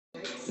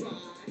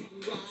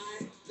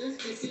Let's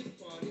get this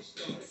party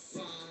started.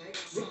 Ride,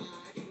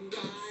 ride,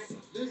 ride.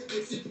 Let's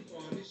get this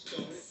party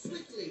started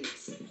quickly.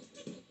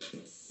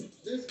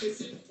 Let's get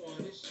this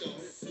party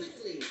started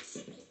quickly.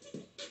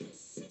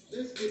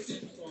 Let's get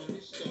this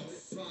party started.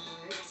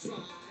 Ride,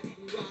 ride,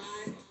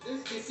 ride.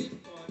 Let's get this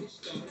party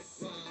started.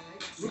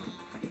 Ride,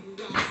 ride,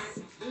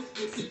 ride. Let's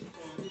get this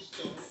party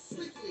started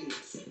quickly.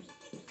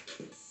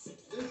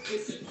 Let's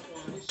get this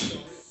party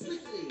started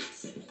quickly.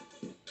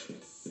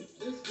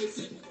 Let's get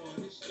this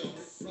party started.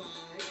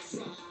 Ride,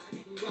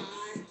 ride,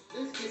 ride.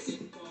 Let's get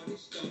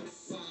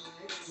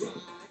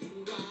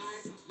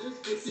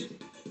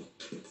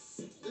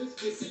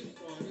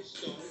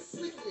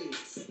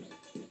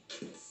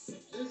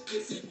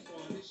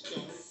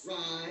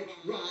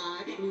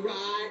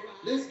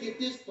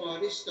this party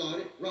started.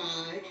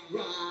 Ride,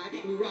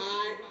 ride,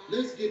 ride.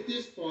 Let's get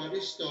this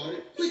party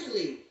started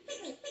quickly.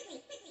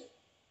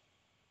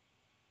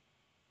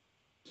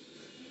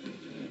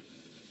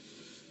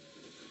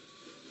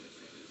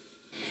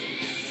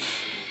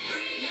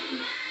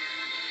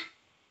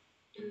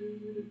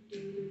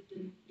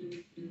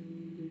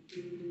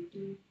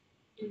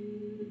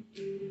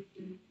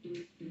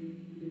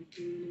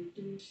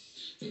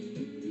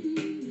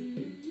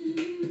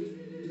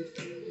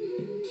 Let's get this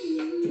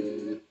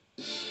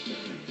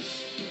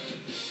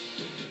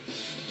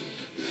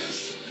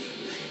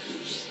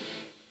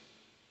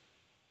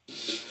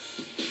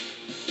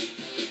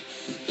party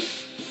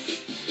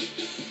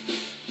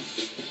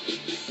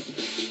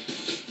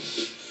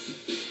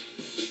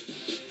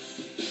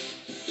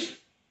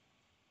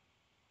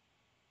started.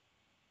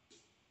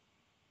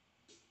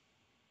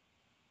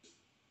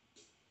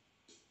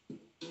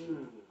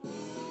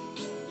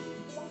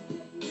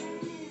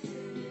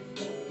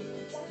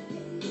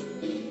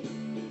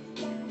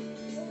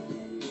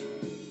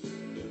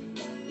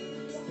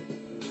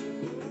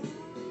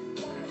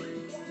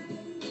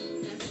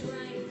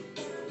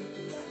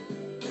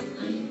 Ride,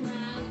 ride,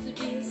 ride. Let's get this party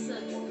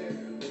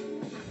started.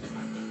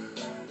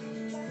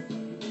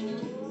 Ride,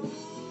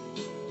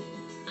 ride,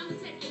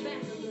 ride. Let's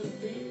get this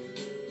party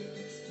started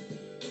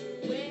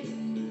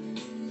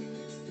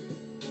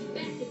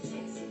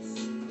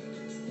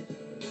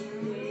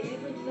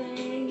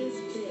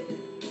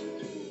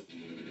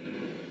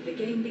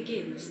quickly.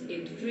 Begins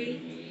in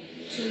 3,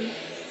 2,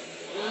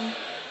 1.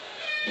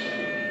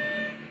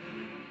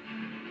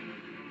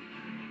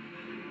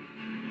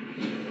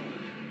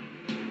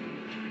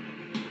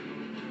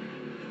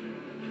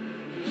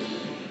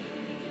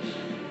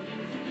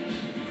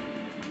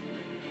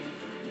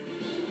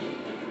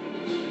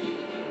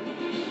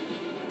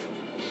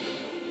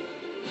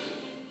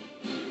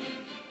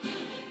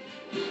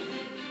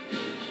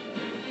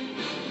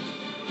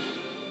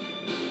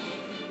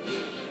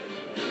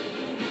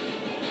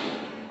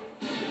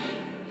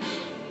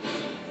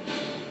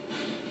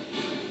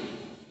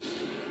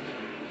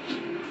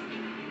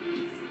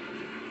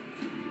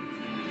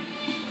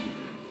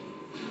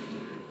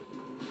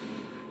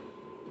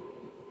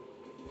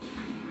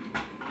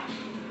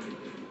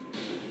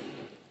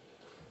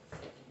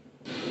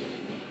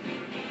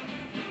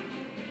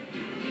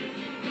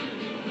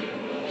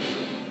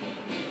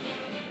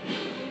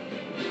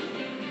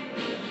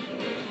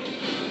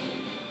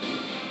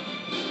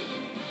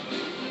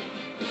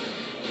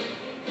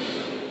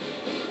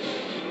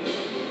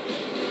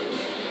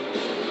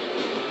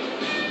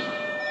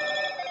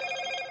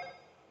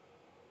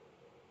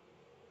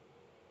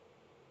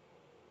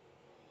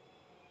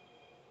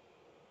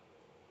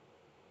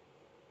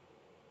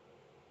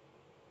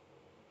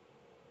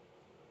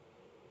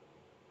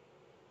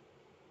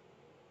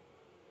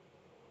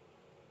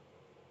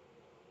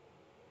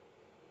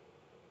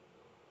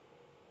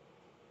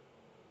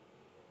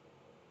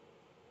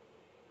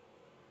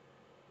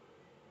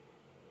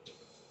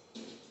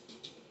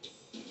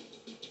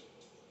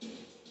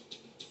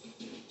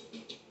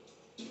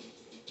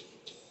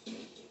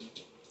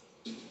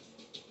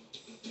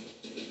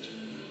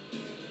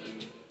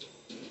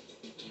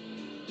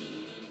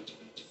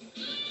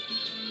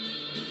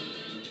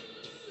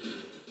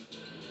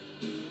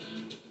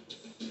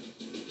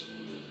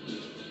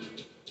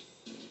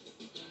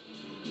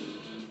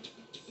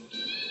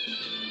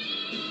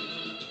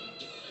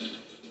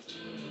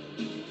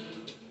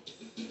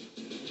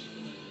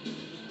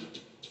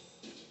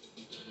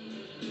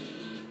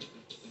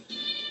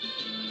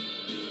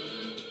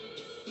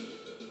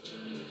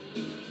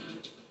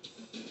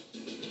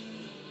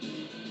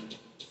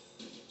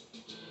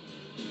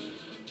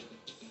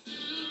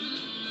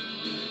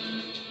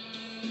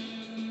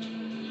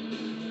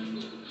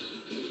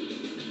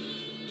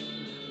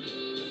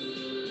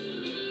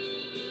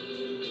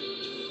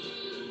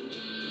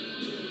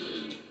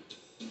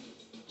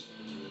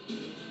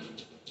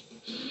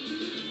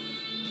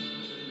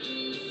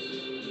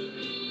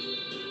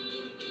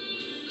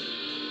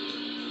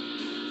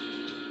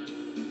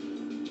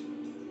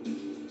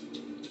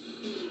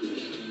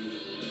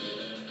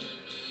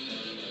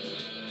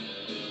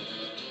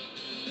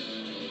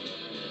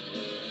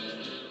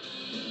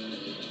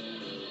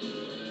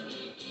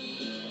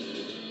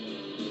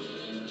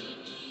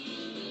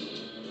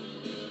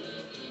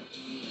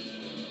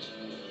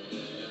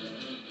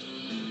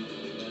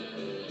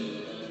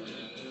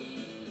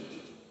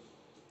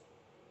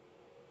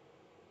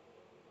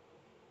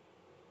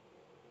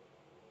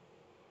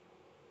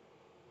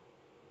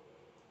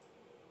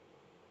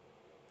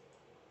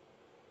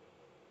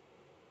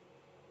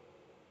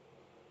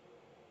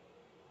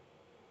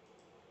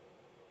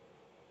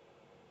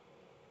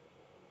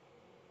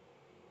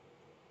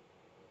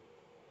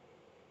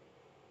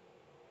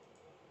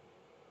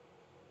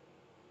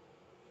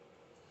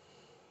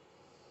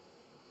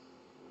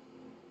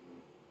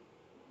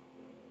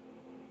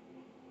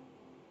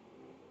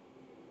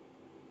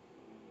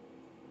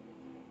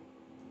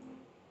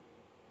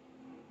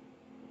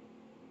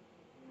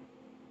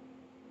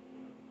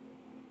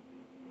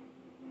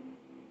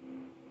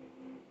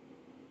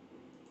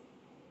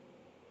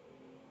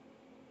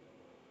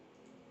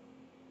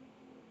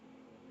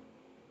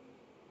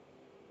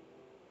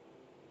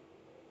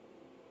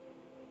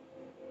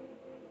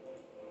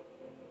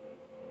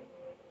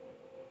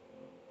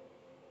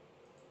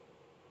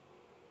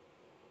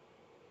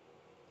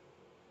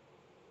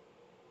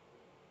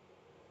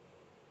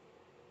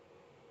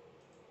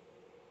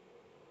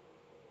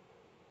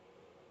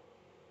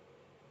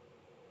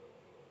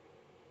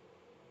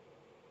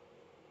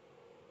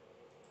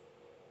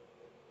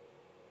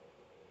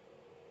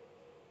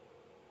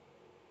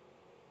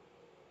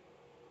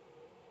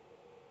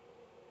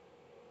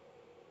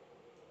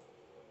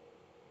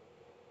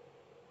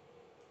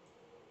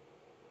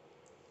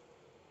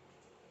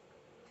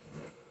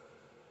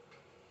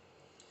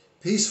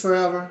 Peace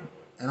forever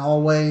and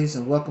always,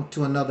 and welcome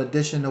to another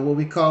edition of what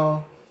we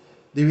call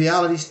the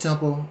Reality's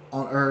Temple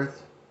on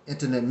Earth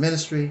Internet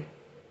Ministry.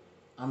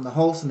 I'm the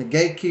host and the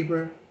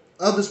gatekeeper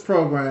of this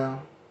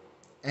program,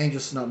 Angel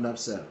Snubbed Up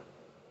 7.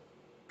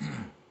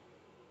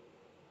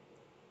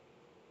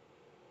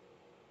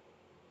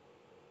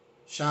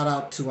 Shout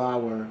out to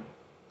our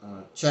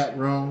chat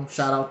room.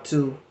 Shout out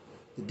to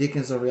the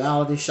Deacons of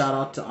Reality. Shout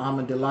out to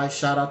Almond Delight.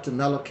 Shout out to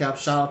Mellow Cap.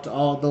 Shout out to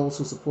all those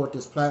who support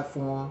this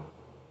platform.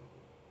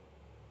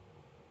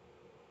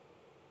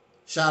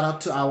 Shout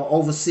out to our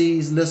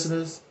overseas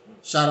listeners.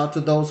 Shout out to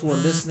those who are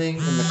listening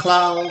in the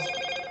clouds.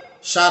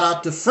 Shout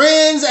out to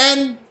friends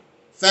and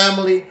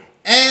family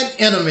and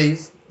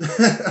enemies.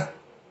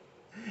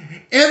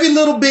 Every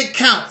little bit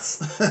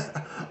counts.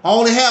 I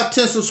only have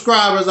 10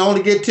 subscribers. I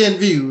only get 10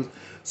 views.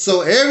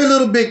 So every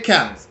little bit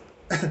counts.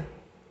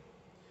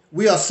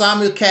 We are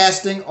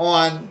simulcasting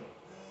on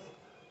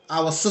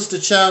our sister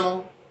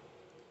channel,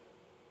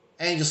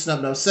 Angel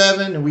Snubbed Up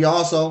 7. And we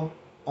also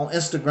on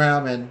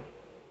Instagram and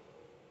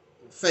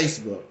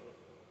Facebook.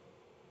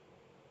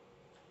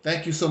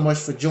 Thank you so much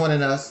for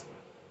joining us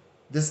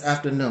this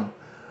afternoon.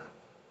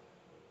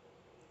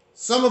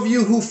 Some of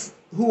you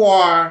who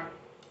are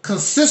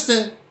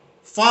consistent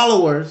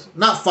followers,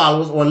 not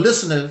followers, or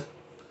listeners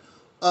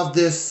of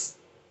this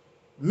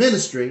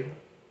ministry,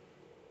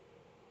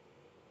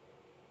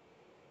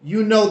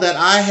 you know that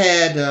I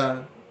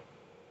had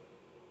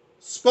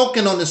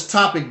spoken on this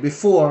topic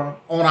before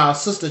on our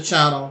sister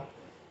channel,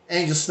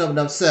 Angel Snubbed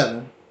Up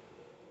 7.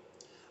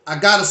 I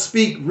gotta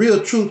speak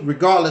real truth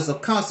regardless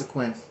of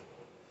consequence.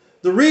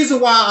 The reason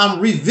why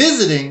I'm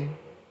revisiting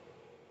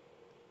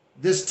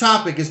this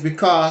topic is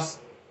because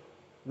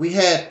we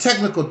had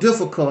technical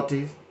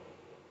difficulties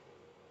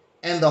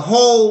and the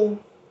whole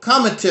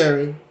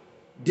commentary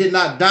did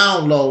not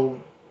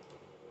download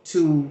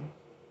to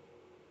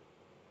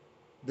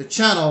the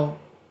channel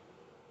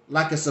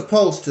like it's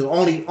supposed to,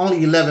 only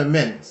 11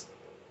 minutes.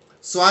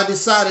 So I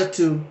decided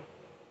to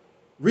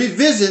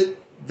revisit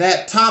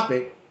that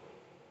topic,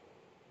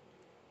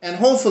 and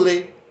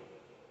hopefully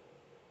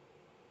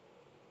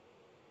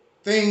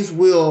things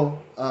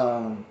will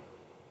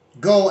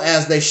go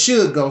as they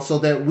should go so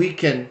that we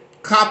can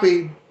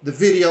copy the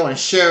video and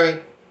share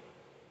it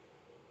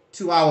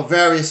to our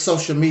various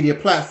social media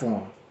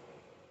platforms.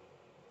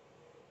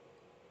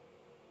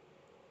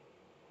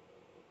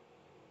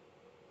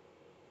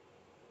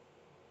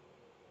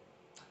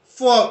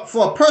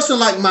 For a person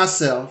like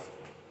myself,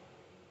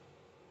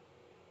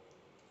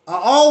 I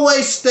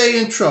always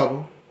stay in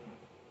trouble.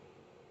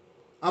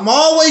 I'm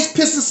always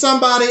pissing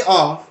somebody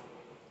off,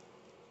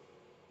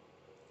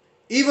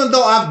 even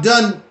though I've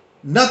done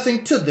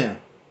nothing to them.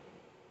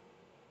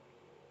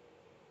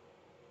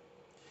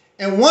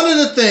 And one of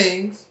the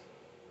things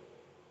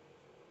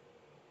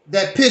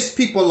that piss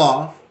people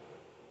off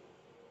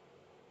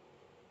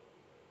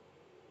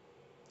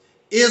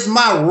is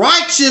my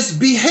righteous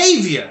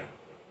behavior.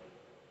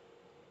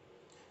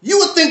 You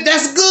would think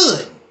that's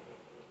good.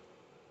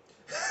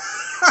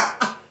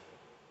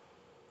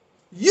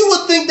 You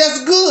would think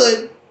that's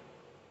good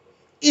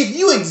if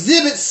you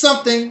exhibit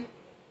something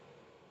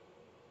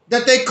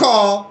that they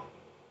call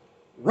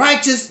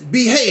righteous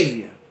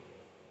behavior.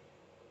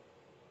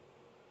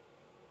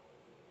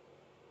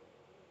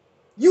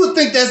 You would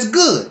think that's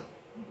good.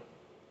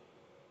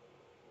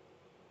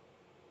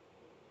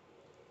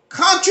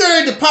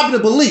 Contrary to popular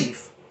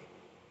belief,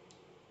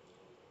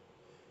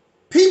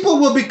 people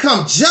will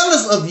become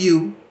jealous of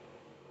you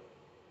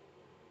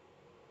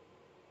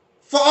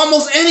for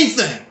almost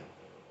anything.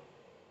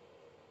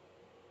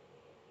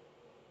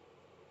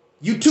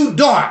 You too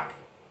dark.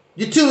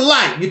 You're too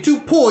light. You're too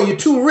poor. You're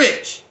too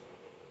rich.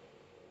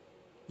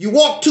 You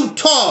walk too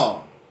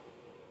tall.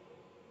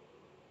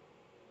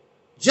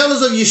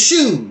 Jealous of your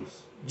shoes.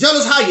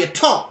 Jealous how you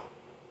talk.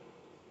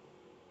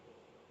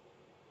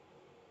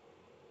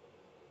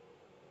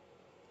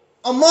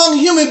 Among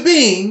human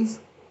beings,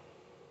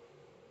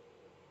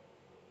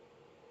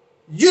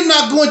 you're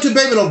not going to be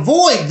able to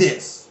avoid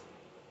this.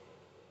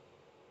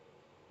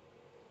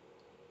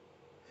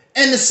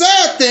 And the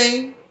sad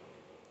thing,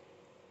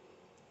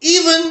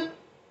 even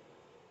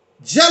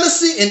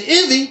jealousy and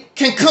envy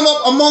can come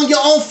up among your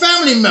own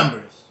family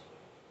members.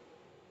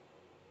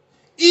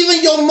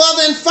 Even your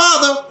mother and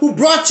father who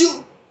brought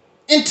you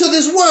into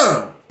this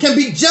world can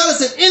be jealous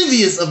and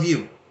envious of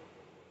you.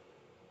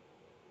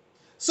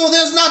 So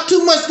there's not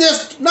too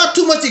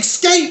much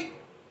escape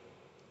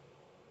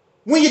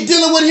when you're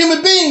dealing with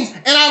human beings.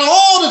 And out of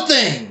all the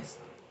things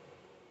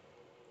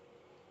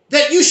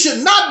that you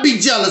should not be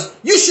jealous,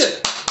 you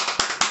should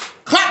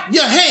clap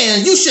your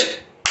hands, you should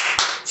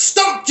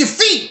stomp your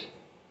feet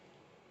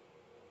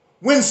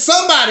when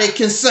somebody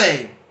can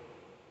say,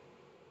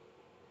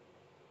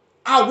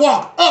 I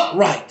walk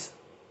upright.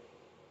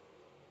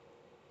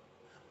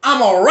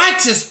 I'm a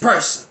righteous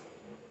person.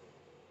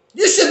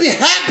 You should be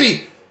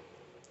happy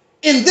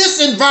in this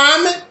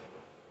environment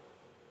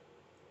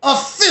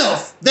of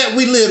filth that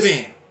we live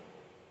in.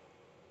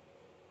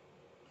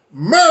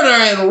 Murder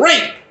and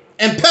rape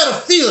and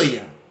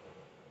pedophilia.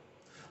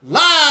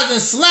 lies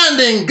and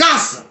slander and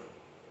gossip.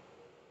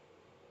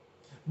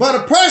 But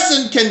a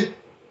person can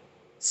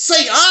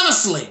say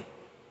honestly,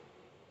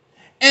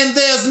 and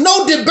there's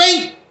no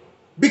debate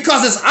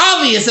because it's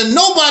obvious and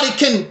nobody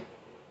can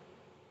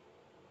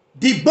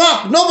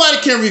debunk, nobody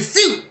can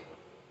refute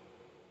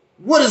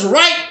what is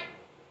right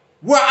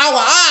where our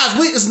eyes,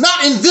 it's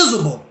not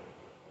invisible.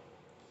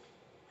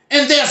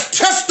 And there's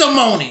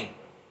testimony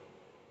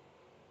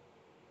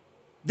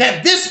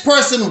that this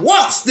person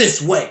walks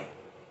this way.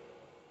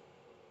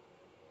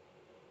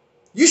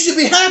 You should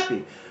be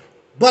happy.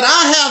 But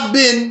I have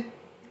been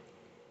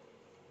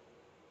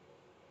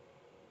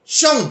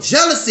shown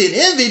jealousy and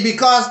envy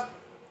because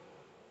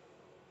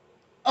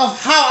of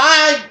how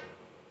I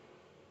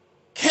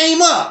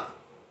came up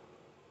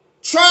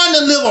trying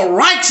to live a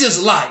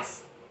righteous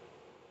life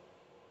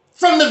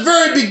from the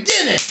very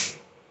beginning.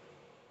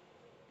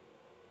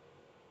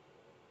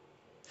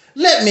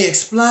 Let me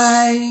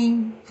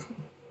explain.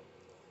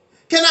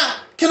 Can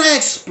I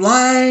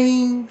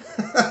explain?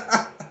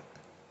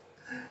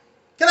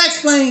 Can I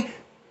explain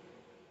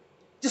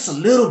just a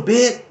little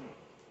bit?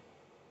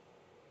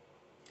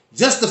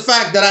 Just the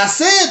fact that I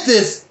said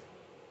this.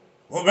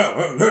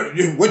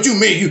 What you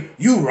mean?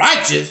 You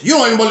righteous? You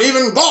don't even believe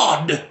in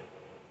God.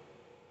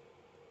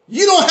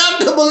 You don't have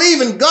to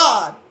believe in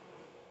God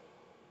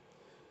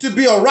to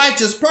be a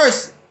righteous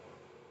person.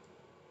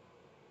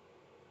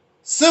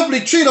 Simply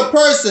treat a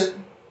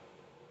person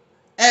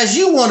as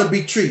you want to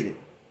be treated.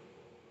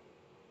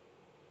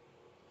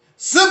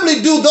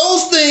 Simply do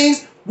those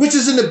things which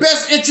is in the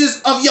best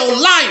interest of your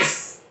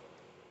life.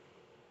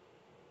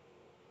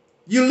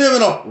 You live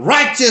in a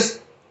righteous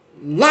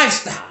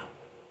lifestyle.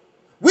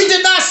 We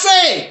did not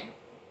say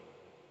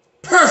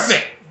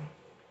perfect.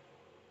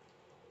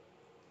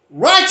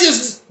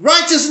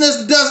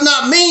 Righteousness does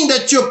not mean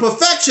that you're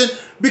perfection,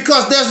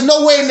 because there's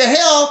no way in the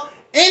hell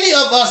any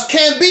of us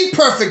can be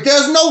perfect.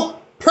 There's no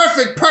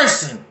perfect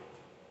person.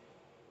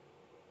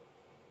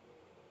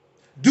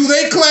 Do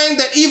they claim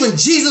that even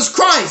Jesus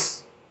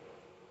Christ,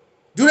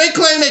 do they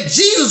claim that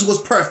Jesus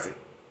was perfect?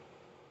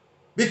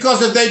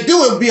 Because if they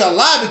do, it would be a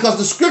lie, because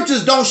the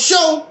scriptures don't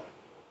show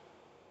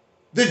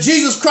the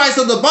Jesus Christ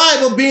of the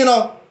Bible being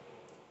a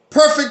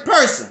perfect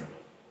person.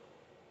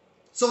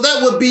 So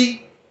that would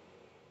be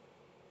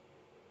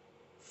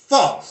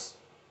false.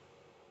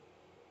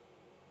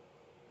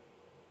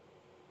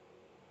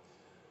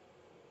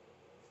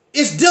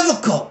 It's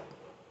difficult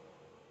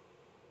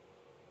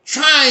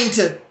trying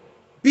to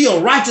be a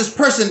righteous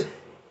person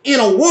in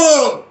a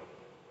world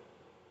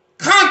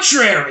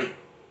contrary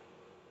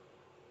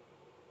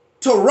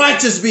to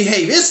righteous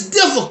behavior. It's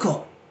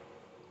difficult.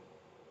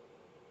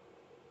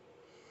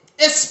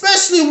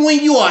 Especially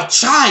when you are a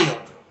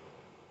child,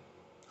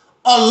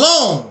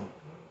 alone.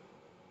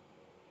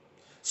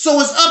 So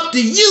it's up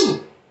to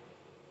you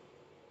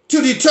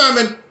to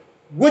determine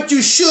what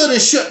you should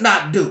and should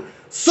not do.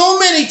 So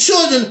many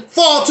children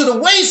fall to the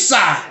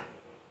wayside,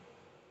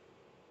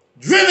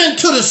 driven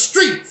to the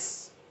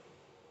streets,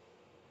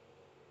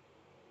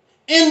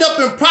 end up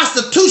in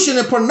prostitution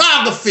and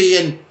pornography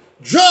and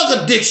drug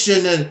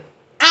addiction and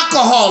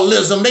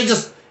alcoholism. They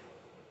just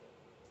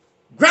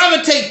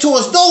gravitate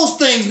towards those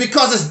things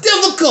because it's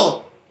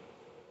difficult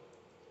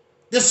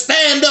to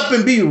stand up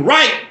and be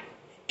right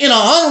in an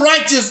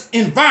unrighteous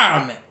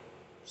environment.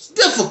 It's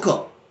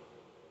difficult.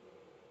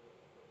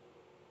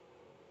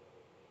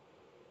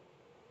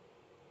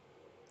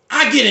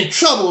 I get in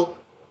trouble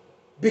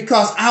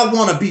because I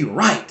want to be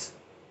right.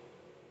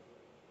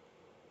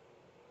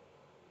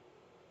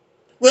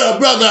 Well,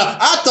 brother,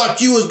 I thought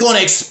you was going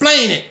to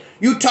explain it.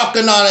 You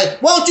talking all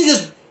that. Why don't you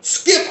just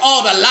skip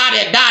all the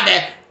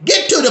la-da-da-da?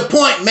 Get to the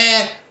point,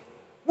 man.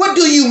 What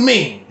do you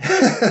mean?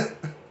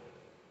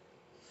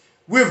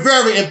 We're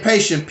very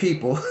impatient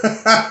people.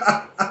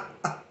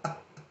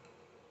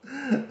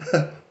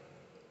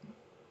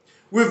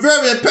 We're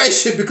very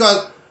impatient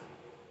because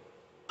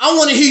I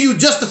want to hear you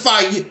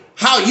justify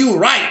how you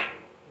right.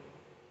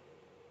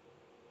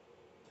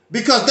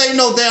 Because they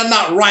know they're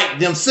not right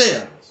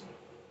themselves.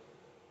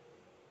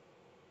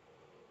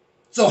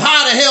 So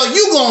how the hell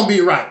you gonna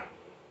be right?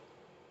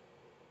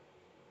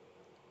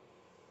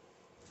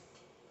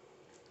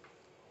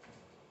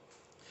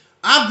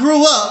 I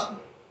grew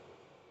up,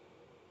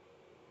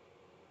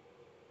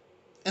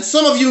 and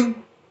some of you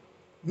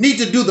need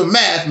to do the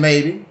math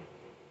maybe.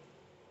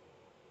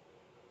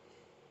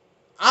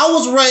 I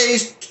was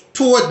raised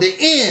toward the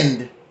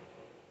end,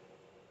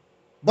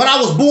 but I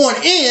was born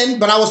in,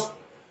 but I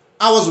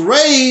was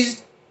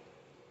raised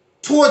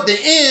toward the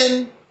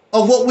end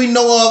of what we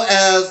know of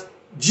as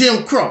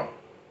Jim Crow.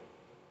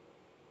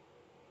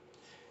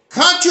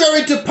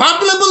 Contrary to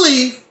popular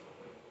belief,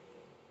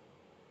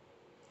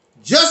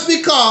 just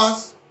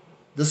because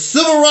the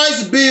Civil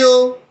Rights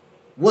Bill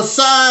was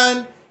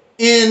signed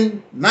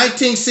in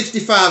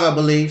 1965, I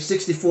believe,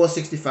 64,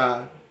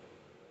 65,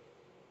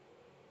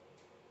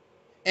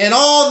 and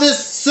all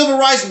this civil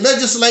rights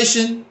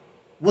legislation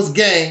was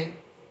gained,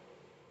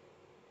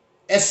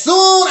 as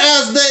soon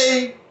as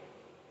they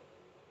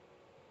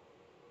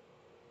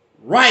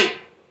write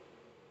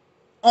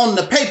on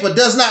the paper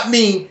does not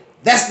mean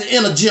that's the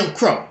end of Jim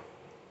Crow.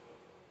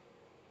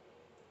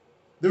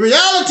 The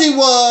reality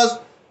was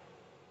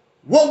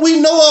what we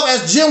know of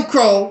as Jim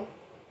Crow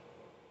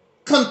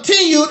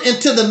continued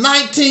into the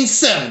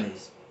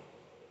 1970s.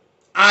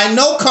 I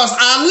know because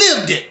I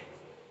lived it.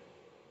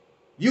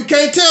 You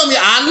can't tell me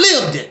I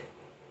lived it.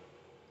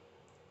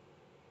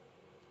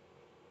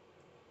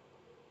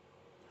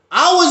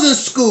 I was in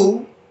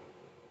school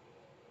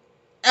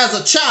as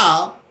a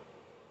child,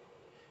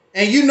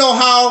 and you know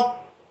how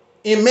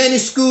in many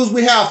schools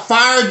we have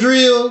fire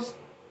drills,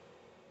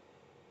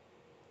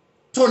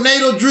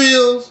 tornado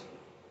drills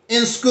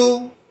in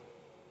school.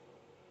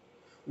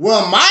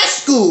 Well, my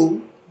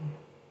school,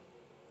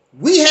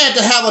 we had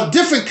to have a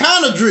different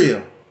kind of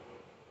drill,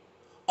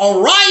 a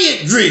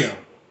riot drill,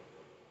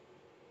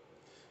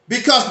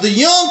 because the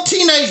young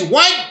teenage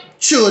white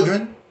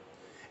children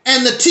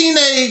and the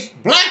teenage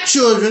black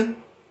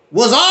children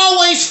was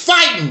always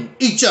fighting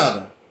each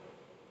other.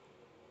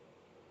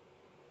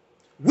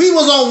 We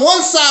was on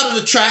one side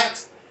of the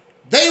tracks,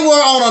 they were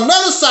on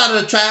another side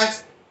of the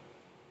tracks.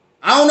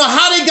 I don't know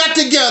how they got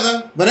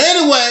together, but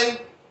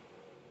anyway,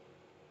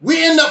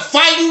 we ended up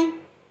fighting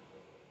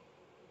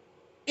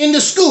in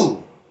the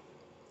school.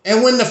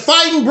 And when the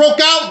fighting broke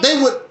out,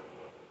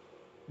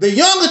 the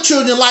younger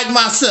children like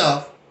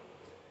myself,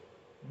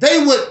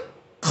 they would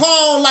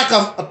call like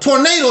a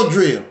tornado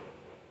drill,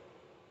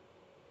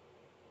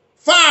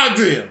 fire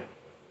drill.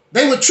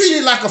 They would treat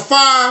it like a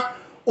fire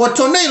or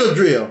tornado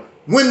drill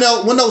when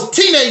those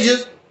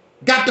teenagers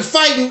got to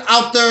fighting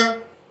out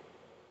there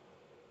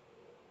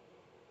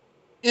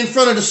in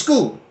front of the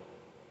school.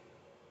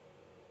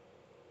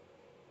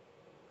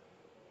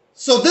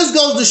 So this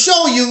goes to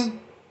show you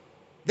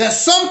that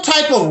some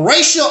type of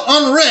racial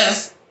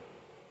unrest,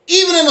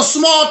 even in a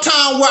small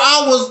town where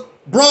I was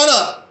brought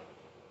up,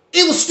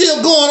 it was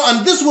still going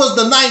on. This was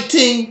the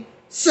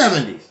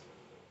 1970s.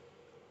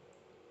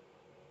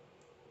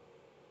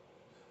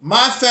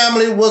 My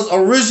family was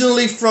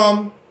originally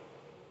from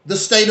the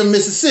state of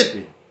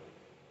Mississippi.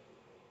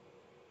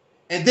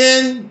 And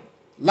then,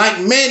 like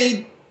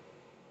many,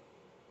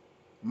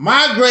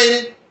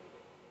 migrated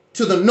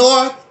to the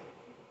north,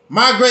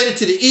 migrated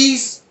to the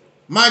east,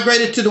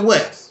 migrated to the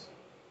west,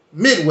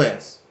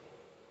 Midwest,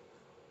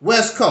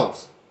 West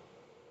Coast.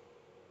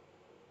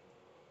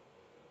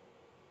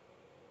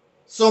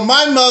 So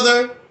my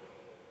mother,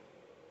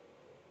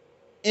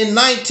 in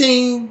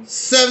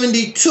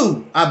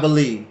 1972, I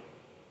believe,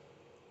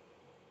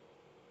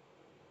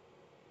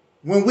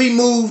 when we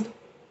moved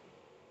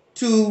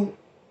to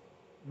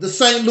the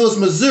St. Louis,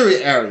 Missouri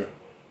area.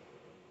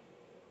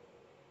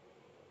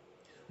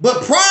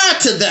 But prior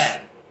to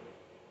that,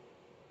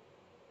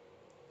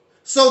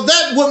 so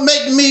that would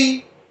make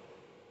me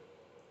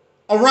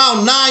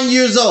around 9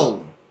 years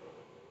old.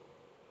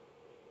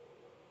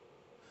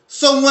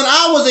 So when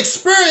I was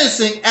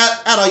experiencing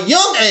at a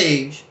young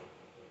age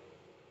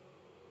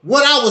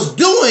what I was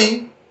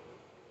doing,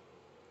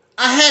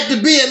 I had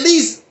to be at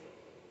least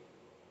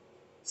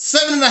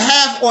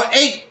 7.5 or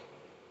 8,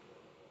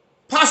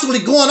 possibly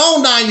going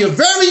on 9 years,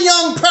 very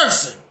young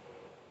person.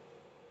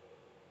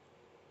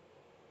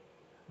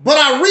 But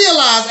I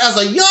realized as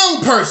a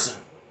young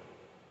person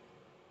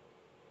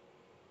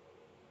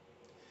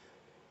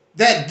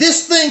that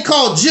this thing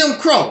called Jim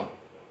Crow,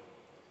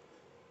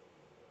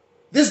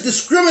 this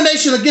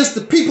discrimination against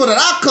the people that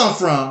I come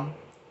from,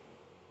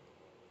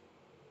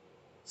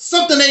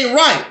 something ain't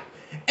right.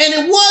 And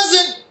it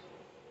wasn't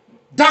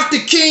Dr.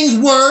 King's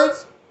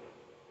words.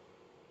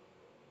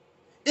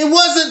 It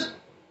wasn't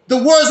the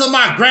words of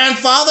my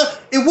grandfather.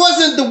 It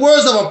wasn't the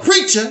words of a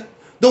preacher.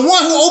 The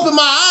one who opened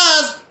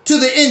my eyes to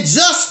the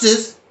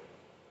injustice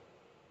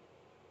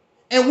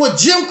and what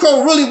Jim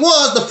Crow really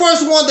was, the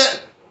first one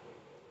that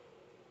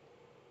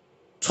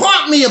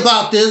taught me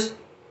about this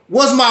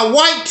was my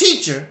white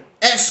teacher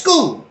at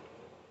school.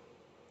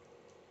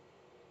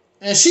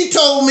 And she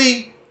told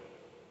me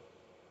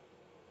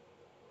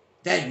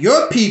that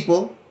your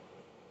people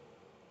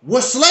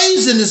were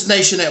slaves in this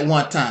nation at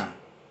one time.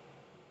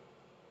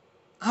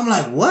 I'm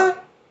like,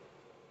 what?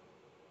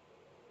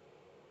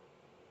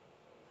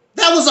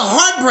 That was a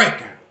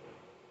heartbreaker.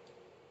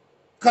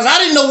 Because I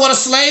didn't know what a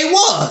slave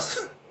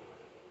was.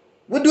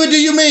 What do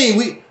you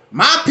mean?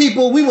 My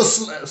people, we were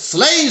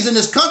slaves in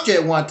this country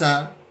at one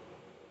time.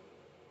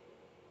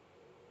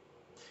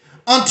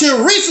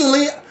 Until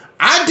recently,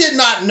 I did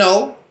not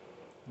know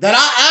that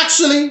I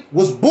actually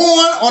was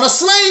born on a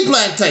slave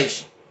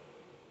plantation.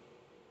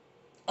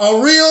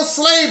 A real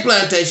slave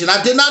plantation.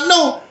 I did not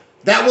know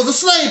that was a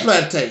slave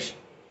plantation.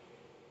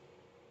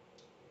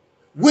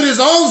 With his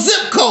own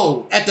zip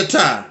code at the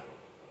time.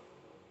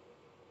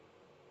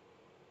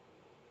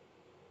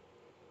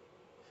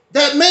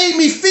 That made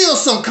me feel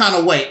some kind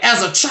of way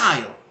as a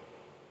child.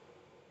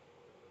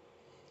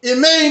 It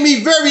made me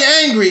very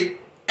angry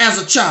as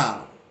a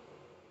child.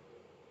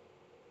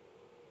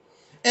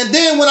 And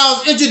then when I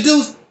was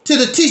introduced to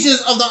the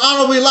teachings of the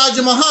Honorable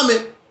Elijah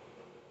Muhammad,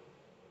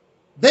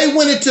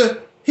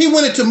 he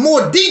went into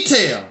more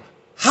detail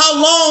how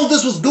long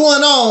this was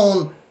going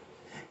on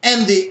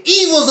and the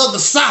evils of the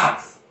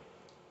South.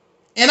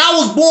 And I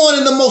was born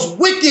in the most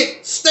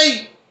wicked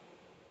state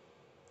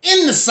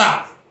in the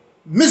South,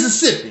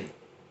 Mississippi.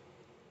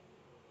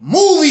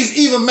 Movies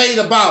even made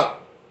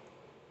about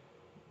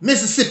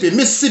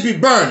Mississippi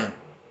burning.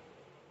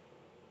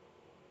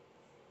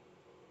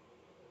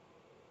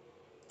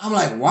 I'm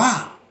like,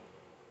 wow.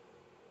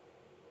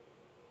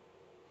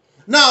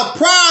 Now,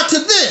 prior to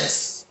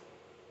this,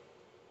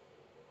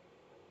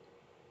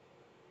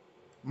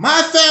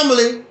 my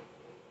family,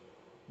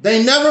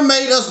 they never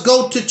made us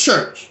go to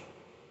church,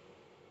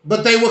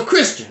 but they were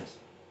Christians.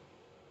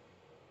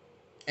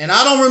 And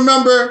I don't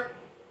remember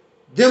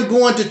them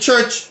going to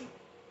church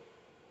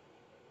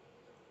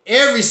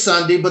every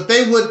Sunday, but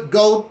they would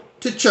go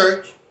to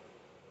church.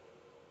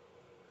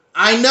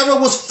 I never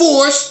was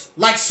forced,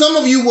 like some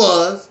of you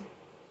was.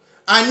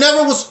 I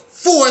never was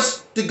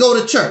forced to go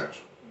to church.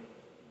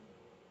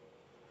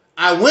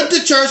 I went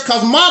to church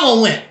because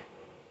mama went.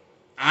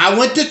 I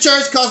went to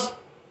church because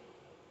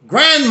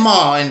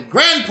grandma and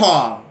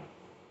grandpa,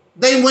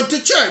 they went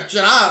to church.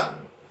 And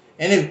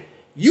if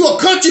you a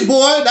country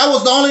boy, that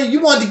was the only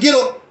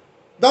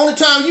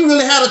time you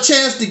really had a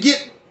chance to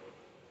get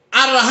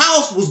out of the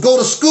house was go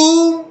to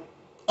school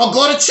or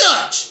go to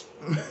church.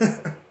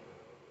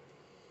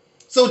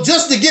 So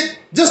just to get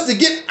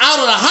out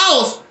of the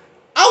house,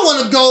 I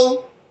want to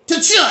go to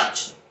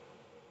church.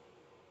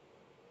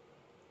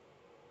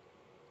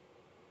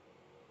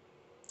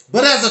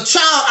 But as a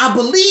child, I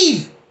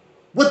believed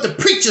what the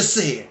preacher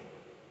said.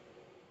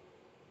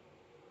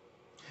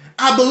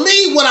 I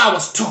believed what I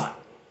was taught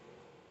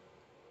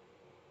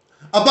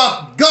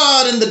about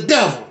God and the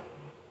devil,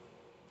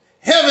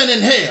 heaven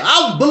and hell.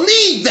 I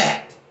believed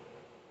that.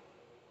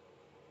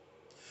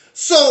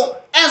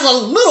 So as a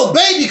little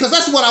baby, because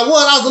that's what I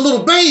was a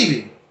little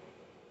baby,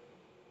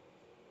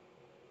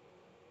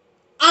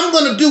 I'm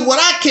going to do what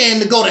I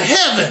can to go to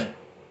heaven.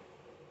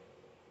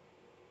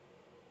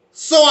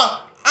 So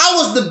I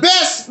was the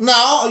best.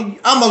 Now,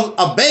 I'm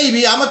a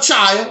baby, I'm a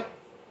child,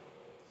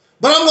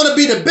 but I'm going to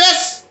be the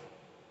best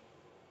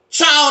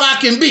child I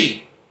can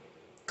be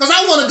because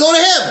I want to go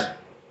to heaven.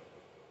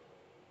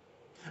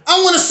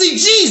 I want to see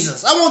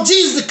Jesus. I want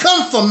Jesus to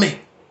come for me.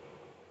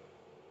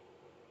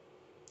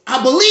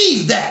 I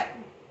believe that.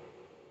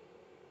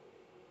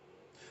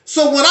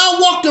 So when I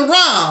walked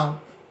around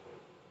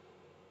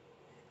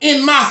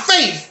in my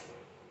faith,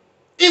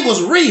 it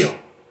was real.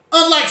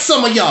 Unlike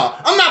some of y'all.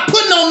 I'm not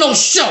putting on no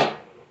show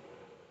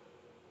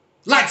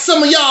like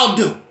some of y'all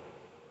do.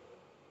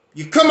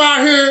 You come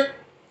out here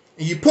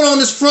and you put on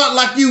this front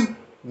like you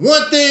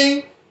one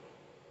thing,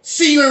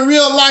 see you in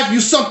real life, you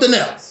something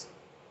else.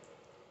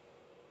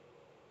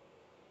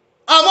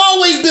 I've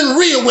always been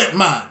real with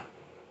mine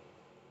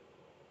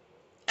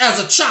as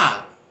a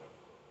child.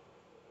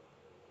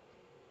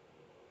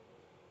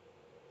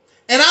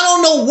 And I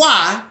don't know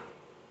why.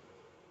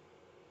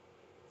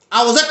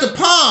 I was at the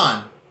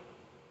pond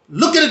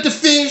looking at the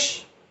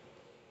fish,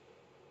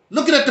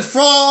 looking at the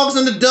frogs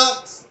and the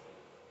ducks.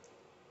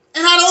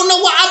 And I don't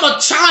know why. I'm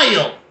a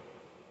child.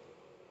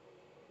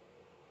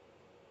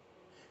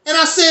 And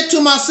I said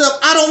to myself,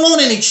 I don't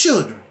want any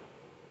children.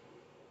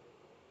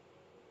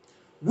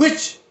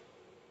 Which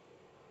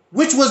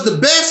was the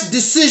best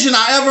decision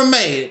I ever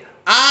made.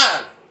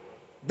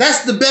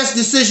 That's the best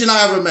decision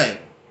I ever made.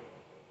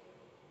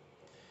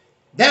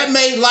 That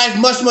made life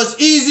much, much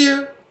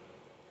easier.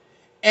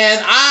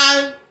 And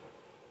I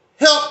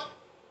helped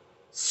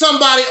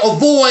somebody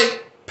avoid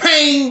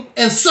pain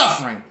and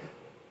suffering.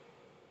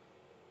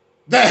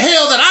 The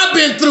hell that I've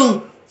been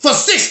through for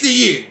 60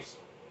 years.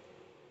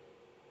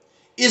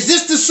 Is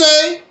this to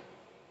say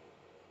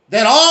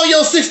that all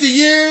your 60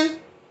 years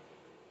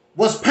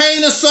was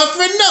pain and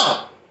suffering?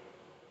 No.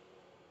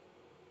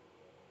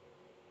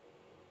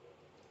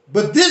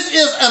 But this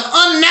is an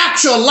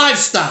unnatural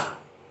lifestyle.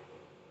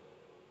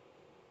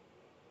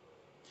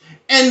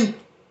 And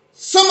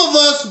some of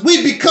us,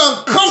 we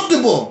become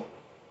comfortable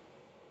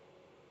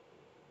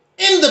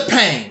in the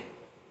pain.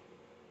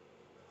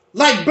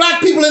 Like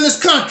black people in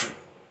this country.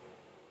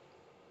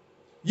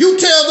 You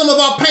tell them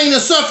about pain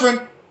and suffering.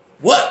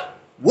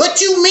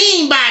 What you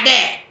mean by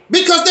that?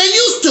 Because they're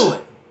used to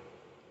it.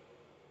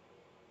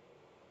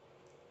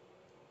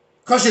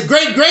 Because your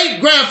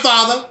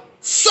great-great-grandfather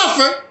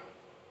suffered.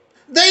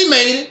 They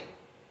made it.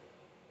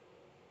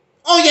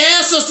 All your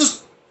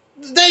ancestors,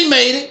 they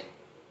made it.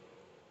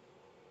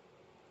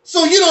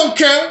 So you don't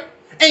care.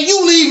 And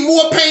you leave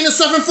more pain and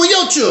suffering for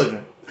your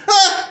children.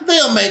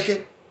 They'll make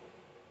it.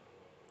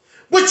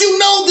 But you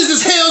know this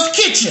is hell's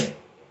kitchen.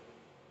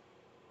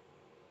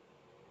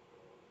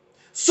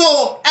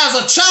 So as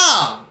a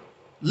child,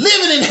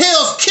 living in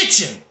hell's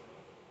kitchen,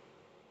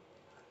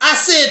 I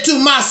said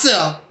to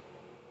myself,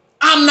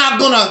 I'm not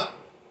going to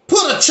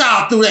put a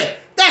child through that.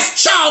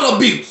 That's child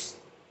abuse.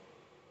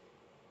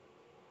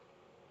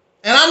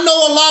 And I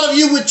know a lot of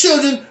you with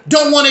children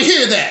don't want to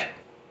hear that.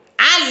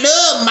 I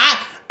love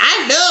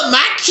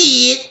my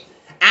kids.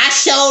 I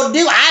sure do.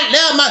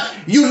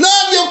 You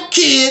love your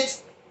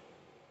kids,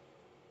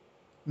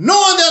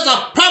 knowing there's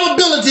a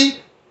probability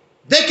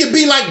They could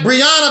be like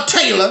Breonna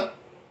Taylor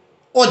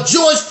or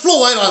George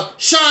Floyd or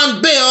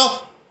Sean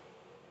Bell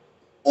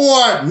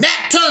or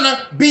Nat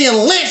Turner being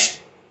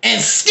lynched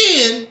and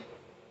skinned,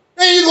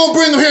 then you're going to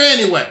bring them here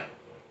anyway.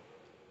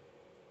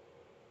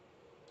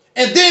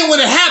 And then when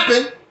it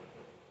happened,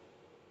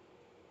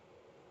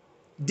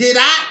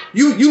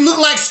 you look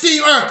like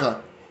Steve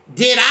Urkel.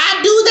 Did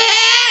I do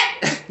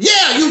that?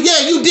 Yeah,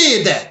 you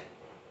did that.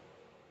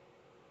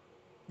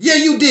 Yeah,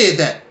 you did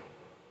that.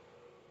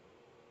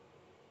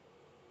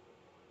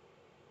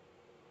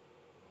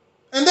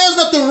 And there's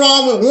nothing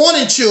wrong with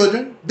wanting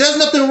children. There's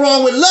nothing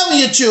wrong with loving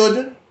your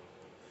children.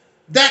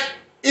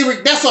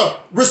 That's a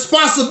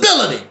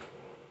responsibility.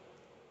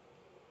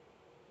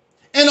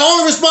 And the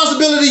only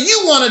responsibility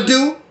you want to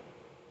do,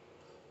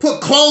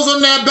 put clothes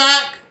on their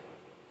back,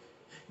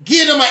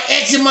 give them an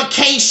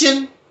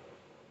education,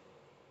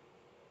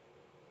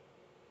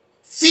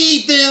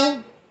 feed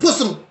them, put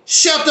some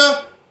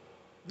shelter.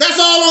 That's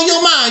all on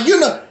your mind.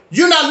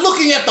 You're not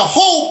looking at the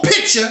whole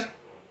picture,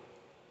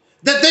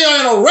 that they are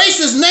in a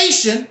racist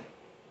nation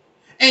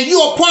and you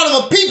are part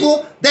of a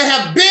people that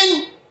have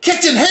been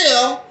catching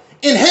hell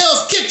in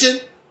Hell's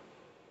Kitchen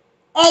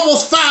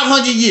almost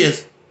 500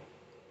 years.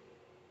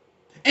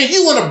 And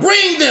you want to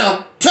bring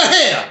them to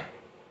hell.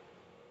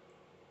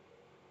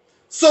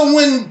 So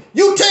when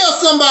you tell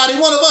somebody,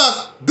 one of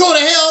us, go to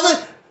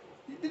hell,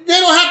 they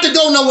don't have to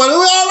go nowhere.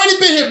 We've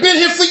already been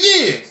here for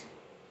years.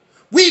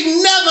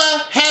 We've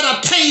never had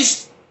a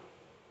taste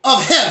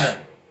of heaven.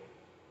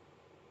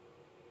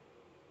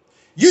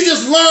 You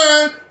just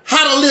learn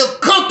how to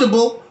live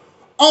comfortable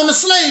on the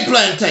slave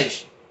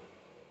plantation.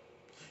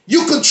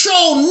 You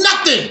control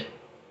nothing.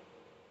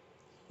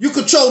 You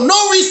control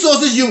no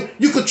resources. You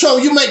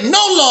make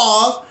no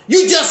laws.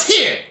 You just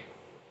here.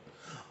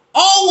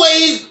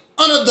 Always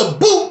under the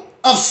boot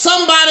of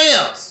somebody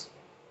else.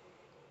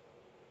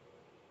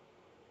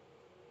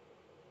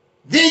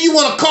 Then you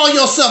want to call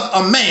yourself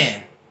a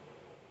man.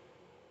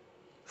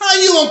 How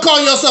you gonna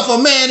call yourself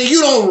a man and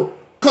you don't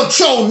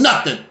control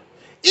nothing?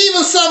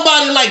 Even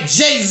somebody like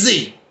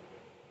Jay-Z,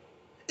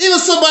 even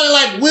somebody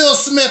like Will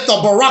Smith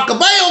or Barack Obama,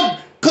 they don't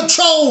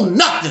control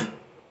nothing.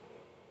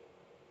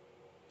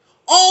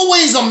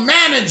 Always a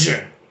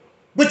manager,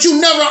 but you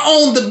never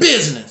own the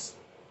business.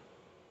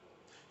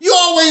 You're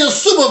always a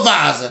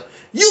supervisor.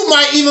 You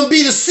might even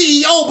be the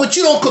CEO, but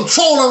you don't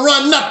control and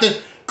run nothing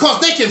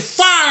because they can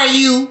fire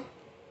you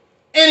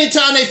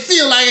anytime they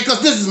feel like it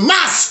because this is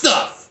my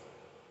stuff.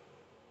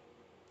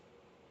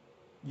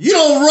 You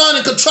don't run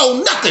and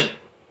control nothing.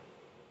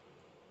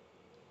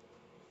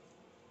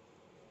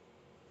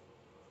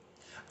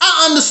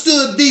 I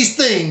understood these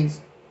things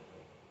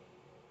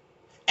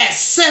at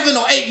 7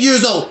 or 8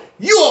 years old.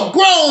 You're a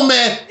grown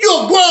man,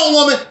 you're a grown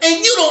woman,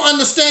 and you don't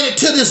understand it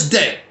to this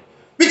day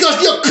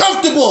because you're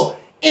comfortable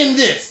in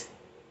this.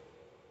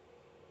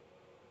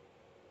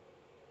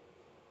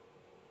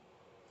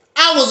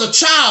 I was a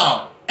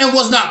child and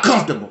was not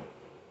comfortable.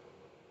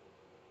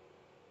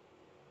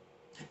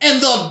 And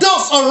the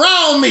adults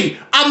around me,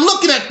 I'm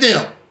looking at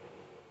them.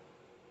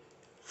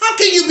 How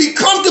can you be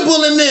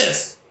comfortable in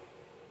this?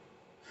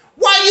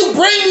 Why you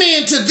bring me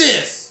into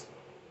this?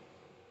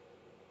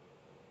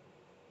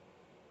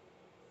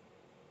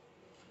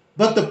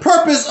 But the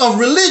purpose of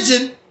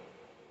religion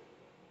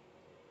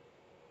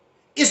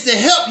is to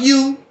help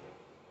you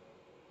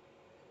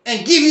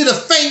and give you the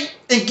faith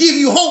and give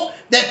you hope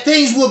that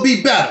things will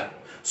be better.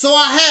 So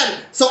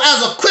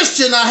as a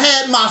Christian, I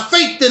had my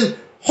faith and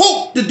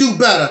hope to do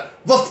better.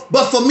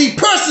 But for me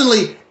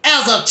personally,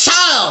 as a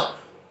child,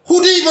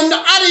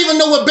 I didn't even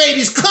know where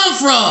babies come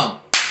from.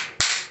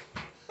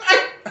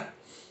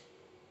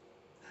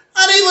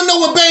 I didn't even know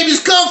where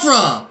babies come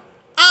from.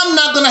 I'm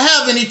not going to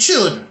have any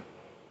children.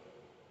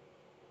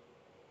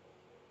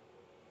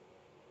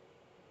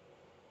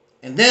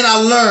 And then I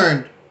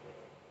learned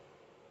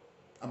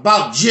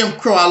about Jim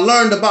Crow. I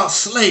learned about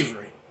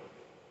slavery.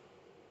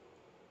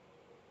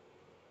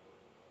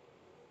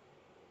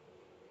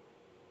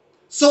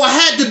 So I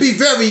had to be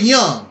very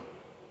young.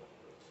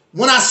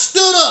 When I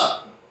stood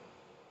up,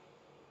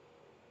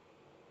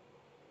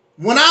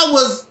 when I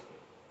was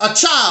a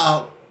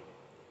child,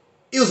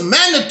 it was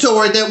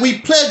mandatory that we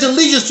pledge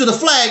allegiance to the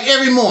flag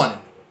every morning.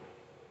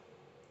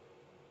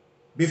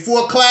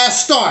 Before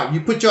class start, you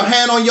put your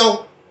hand on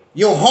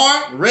your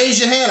heart, raise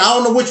your hand. I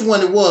don't know which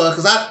one it was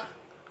because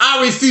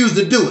I refused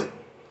to do it.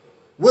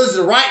 Was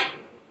it right?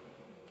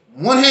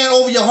 One hand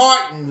over your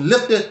heart and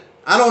lift it.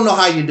 I don't know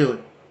how you do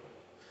it.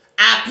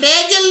 I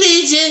pledge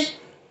allegiance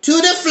to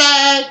the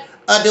flag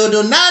of the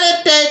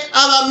United States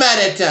of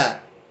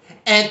America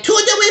and to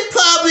the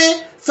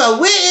republic for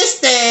which it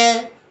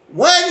stands,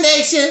 one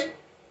nation,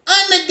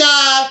 under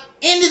God,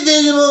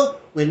 indivisible,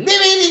 with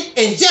liberty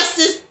and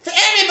justice for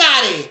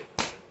everybody.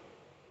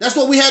 That's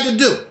what we had to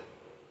do.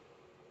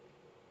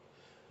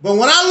 But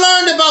when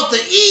I learned about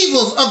the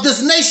evils of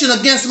this nation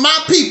against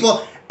my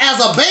people as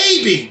a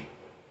baby,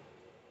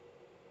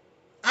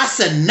 I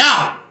said,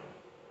 no,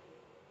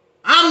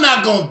 I'm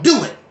not going to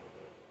do it.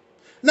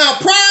 Now,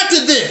 prior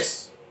to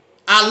this,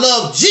 I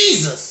loved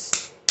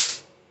Jesus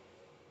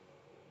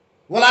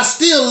Well, I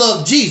still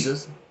love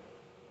Jesus.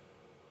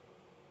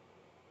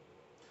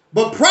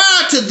 But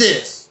prior to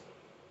this,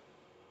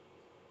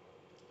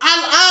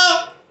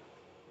 I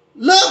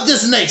love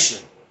this nation.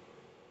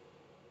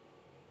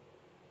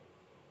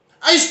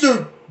 I used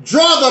to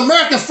draw the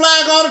American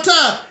flag all the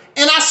time.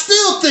 And I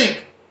still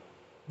think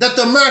that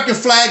the American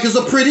flag is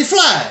a pretty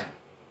flag.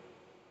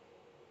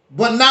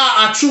 But now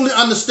I truly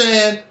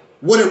understand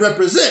what it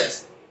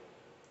represents.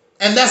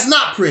 And that's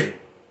not pretty.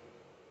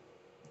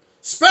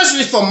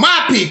 Especially for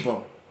my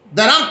people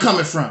that I'm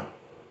coming from.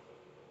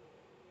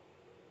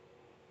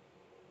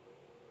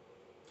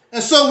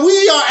 And so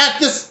we are at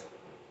this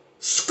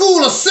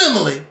school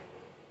assembly.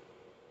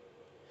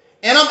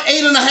 And I'm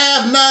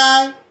 8.5,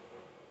 9.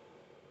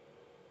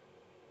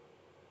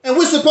 And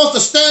we're supposed to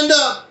stand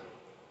up.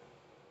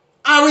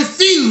 I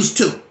refuse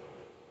to.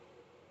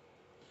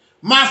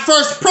 My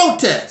first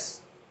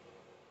protest.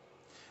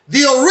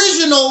 The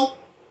original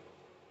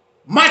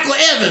Michael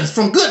Evans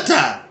from Good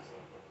Times.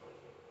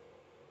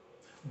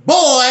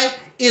 Boy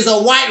is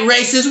a white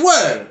racist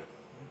word.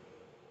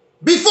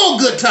 Before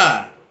Good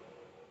Time.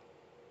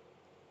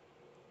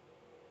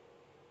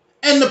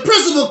 And the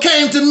principal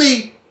came to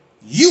me,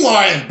 you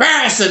are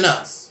embarrassing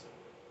us.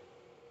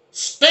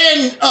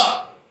 Stand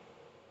up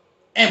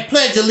and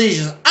pledge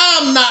allegiance.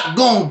 I'm not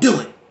going to do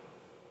it.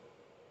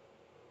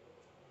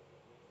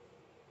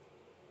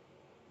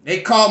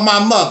 They called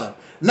my mother.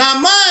 Now,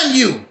 mind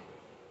you,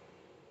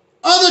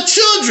 other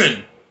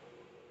children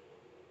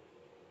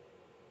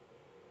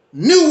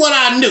knew what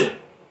I knew.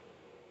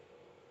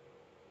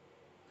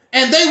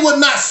 And they would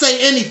not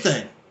say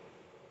anything.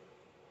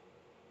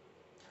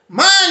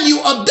 Mind you,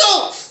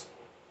 adults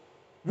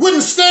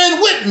wouldn't stand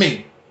with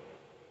me.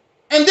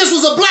 And this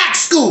was a black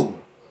school.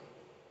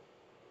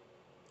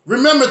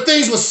 Remember,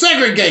 things were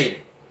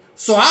segregated.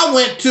 So I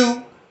went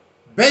to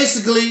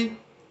basically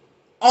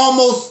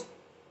almost,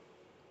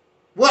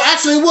 well,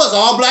 actually it was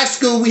all black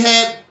school. We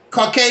had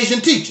Caucasian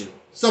teachers.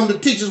 Some of the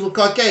teachers were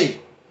Caucasian.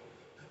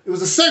 It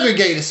was a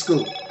segregated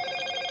school.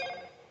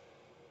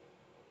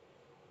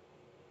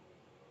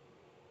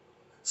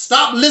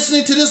 Stop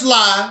listening to this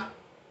lie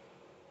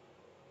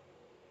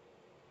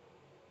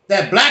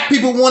that black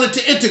people wanted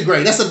to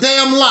integrate. That's a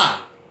damn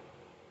lie.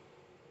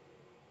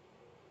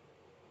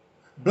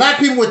 Black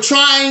people were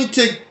trying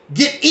to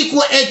get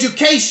equal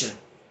education.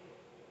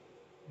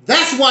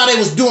 That's why they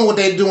was doing what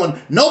they're doing.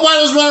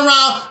 Nobody was running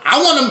around,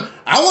 I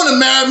want to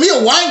marry me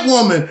a white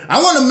woman.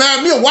 I want to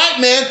marry me a white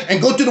man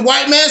and go to the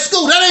white man's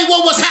school. That ain't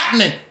what was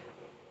happening.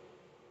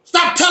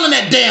 Stop telling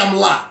that damn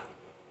lie.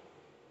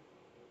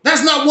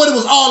 That's not what it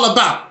was all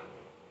about.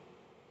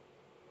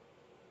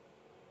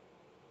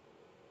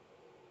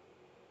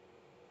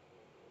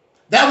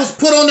 That was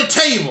put on the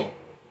table.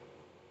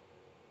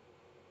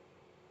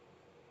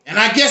 And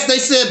I guess they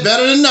said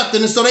better than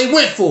nothing, and so they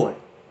went for it.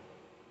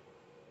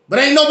 But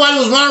ain't nobody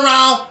was running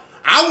around,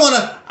 I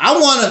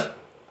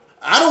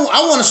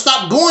want to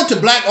stop going to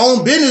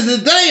black-owned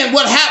businesses. That ain't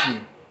what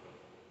happened.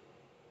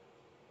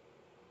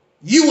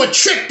 You were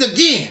tricked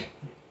again.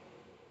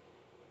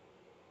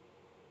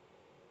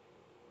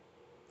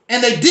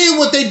 And they did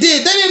what they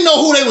did. They didn't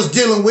know who they was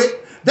dealing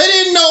with. They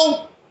didn't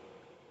know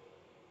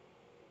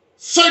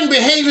certain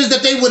behaviors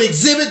that they would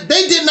exhibit.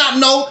 They did not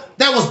know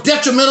that was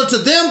detrimental to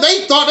them.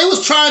 They thought they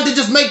was trying to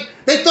just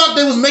they thought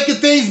they was making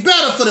things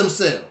better for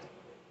themselves.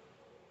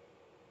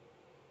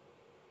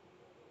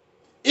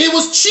 It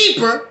was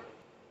cheaper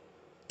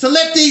to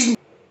let these,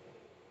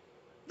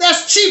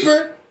 that's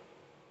cheaper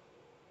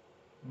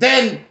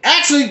than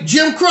actually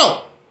Jim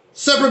Crow,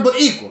 separate but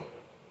equal.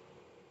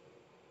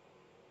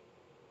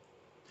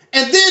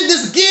 And then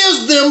this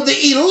gives them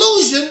the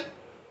illusion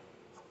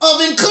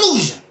of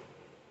inclusion.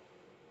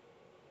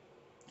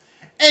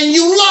 And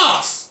you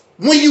lost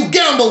when you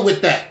gamble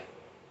with that.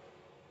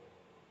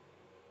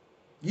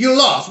 You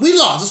lost. We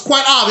lost. It's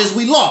quite obvious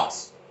we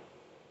lost.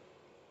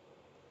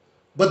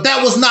 But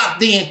that was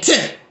not the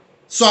intent.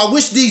 So I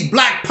wish these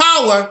black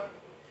power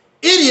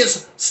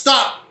idiots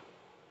stop.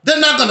 They're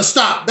not going to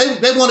stop.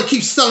 They want to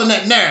keep selling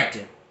that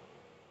narrative.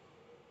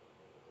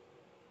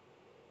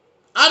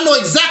 I know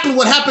exactly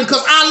what happened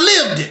because I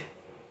lived it.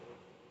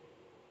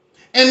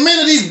 And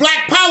many of these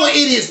black power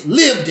idiots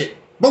lived it,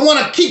 but want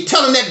to keep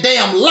telling that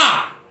damn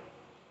lie.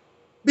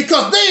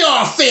 Because they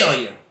are a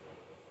failure.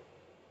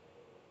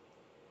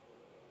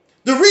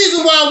 The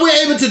reason why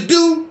we're able to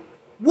do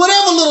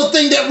whatever little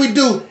thing that we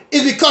do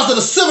is because of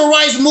the civil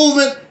rights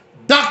movement,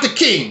 Dr.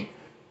 King.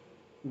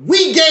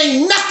 We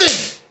gain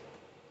nothing.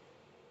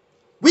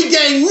 We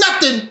gain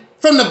nothing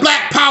from the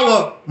black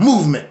power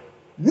movement.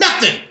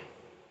 Nothing.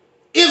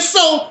 If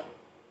so,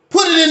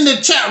 put it in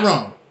the chat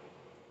room.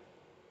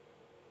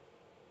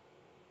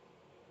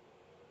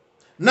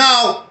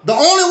 Now, the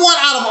only one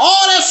out of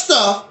all that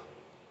stuff,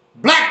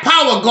 black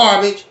power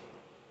garbage,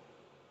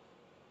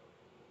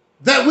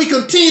 that we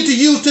continue to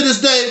use to this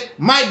day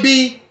might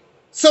be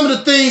some of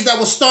the things that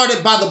were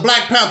started by the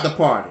Black Panther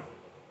Party.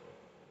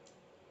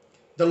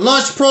 The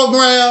lunch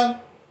program,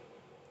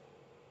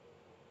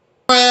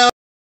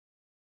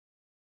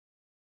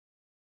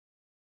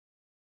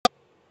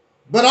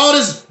 But all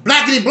this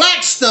blackity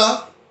black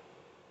stuff,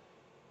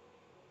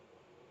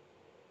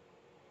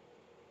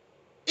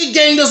 it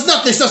gained us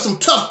nothing except some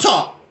tough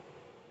talk.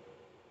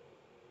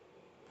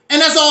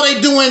 And that's all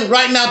they're doing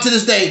right now to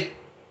this day.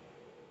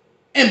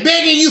 And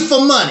begging you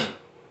for money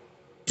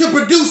to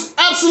produce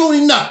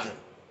absolutely nothing.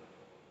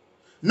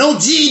 No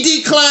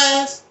GED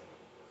class,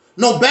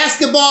 no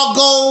basketball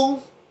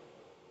goals,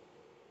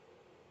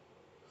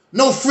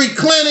 no free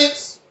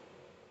clinics,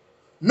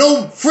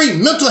 no free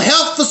mental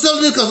health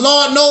facilities, because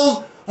Lord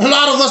knows a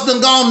lot of us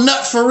done gone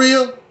nuts for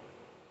real.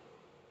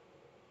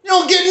 You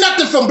don't get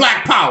nothing from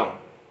Black Power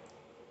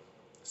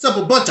except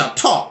a bunch of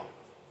talk.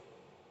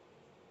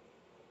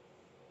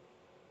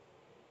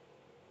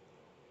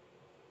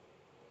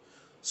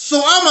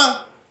 So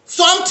I'm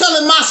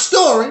telling my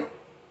story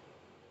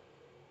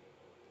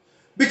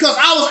because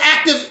I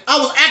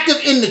was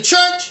active in the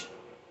church,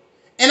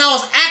 and I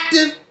was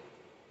active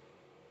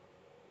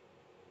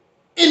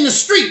in the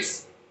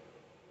streets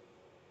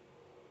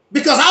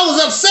because I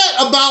was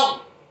upset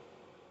about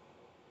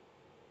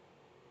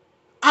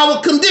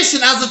our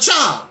condition as a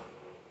child.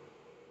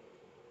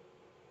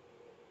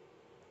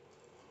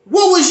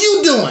 What was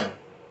you doing?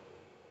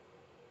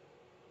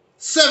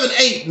 7,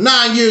 8,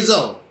 9 years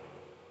old.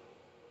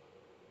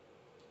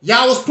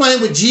 Y'all was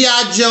playing with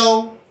G.I.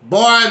 Joe,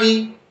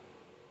 Barbie.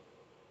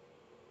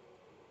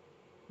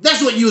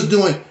 That's what you was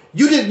doing.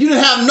 You didn't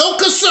have no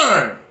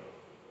concern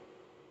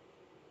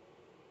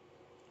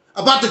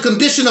about the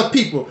condition of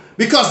people.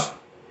 Because,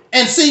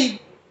 and see,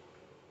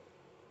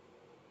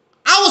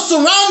 I was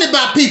surrounded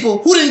by people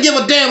who didn't give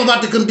a damn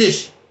about the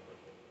condition.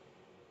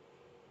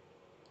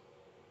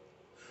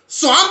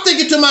 So I'm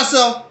thinking to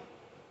myself,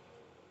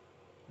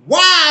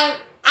 why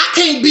I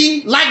can't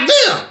be like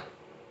them?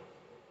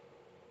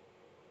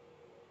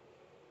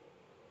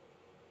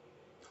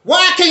 Why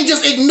I can't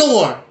just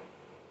ignore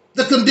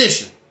the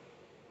condition?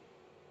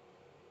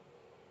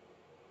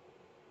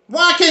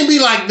 Why I can't be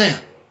like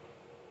them?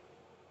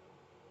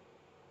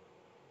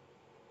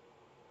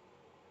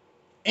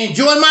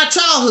 Enjoy my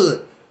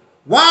childhood.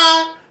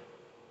 Why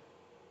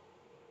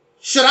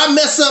should I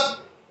mess up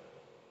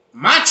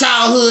my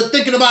childhood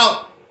thinking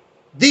about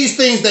these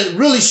things that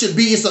really should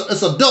be,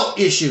 it's adult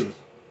issues?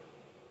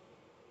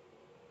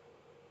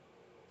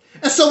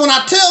 And so when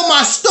I tell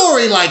my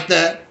story like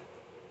that,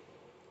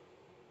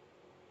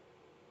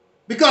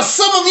 because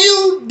some of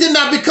you did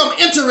not become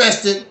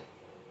interested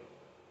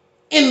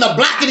in the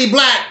blackity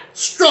black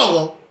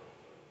struggle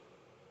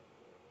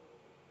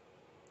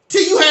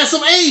till you had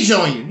some age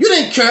on you. You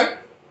didn't care.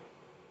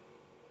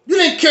 You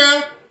didn't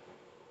care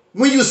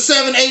when you were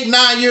 7, 8,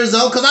 9 years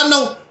old, because I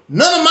know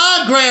none of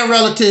my grand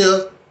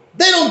relatives,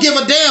 they don't give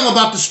a damn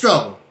about the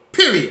struggle,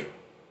 period.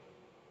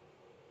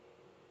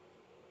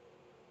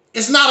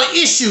 It's not an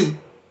issue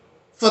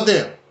for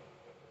them.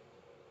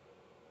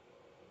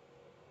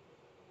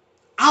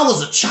 I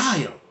was a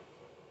child.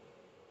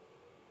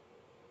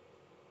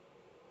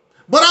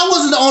 But I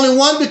wasn't the only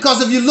one,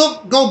 because if you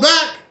go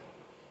back,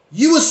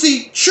 you will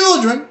see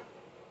children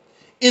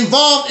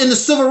involved in the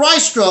civil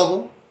rights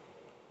struggle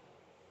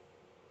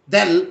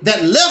that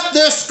left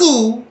their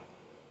school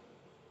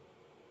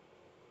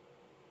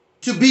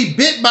to be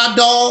bit by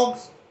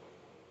dogs,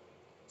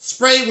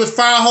 sprayed with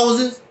fire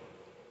hoses.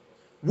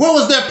 Where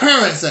was their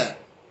parents at?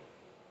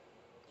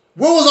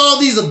 Where was all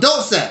these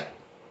adults at?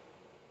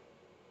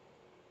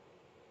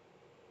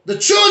 The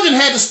children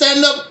had to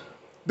stand up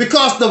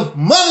because the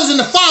mothers and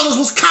the fathers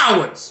was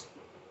cowards.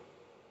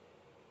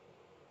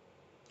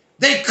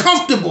 They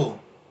comfortable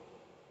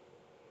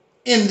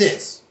in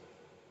this.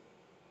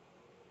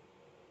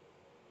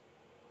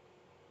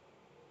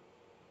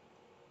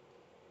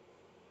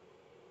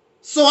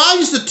 So I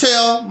used to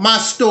tell my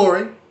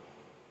story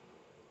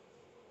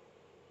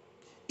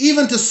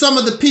even to some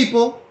of the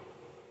people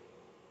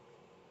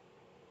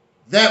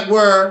that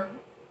were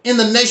in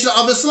the Nation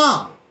of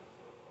Islam.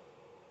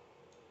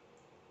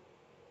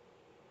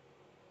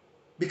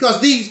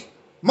 Because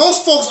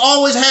most folks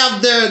always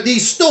have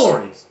these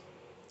stories.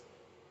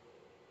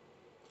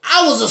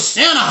 I was a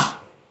sinner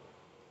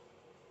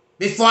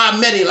before I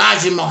met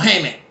Elijah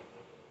Muhammad.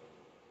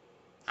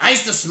 I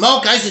used to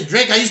smoke, I used to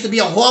drink, I used to be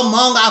a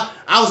whoremonger,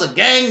 I was a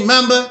gang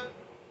member.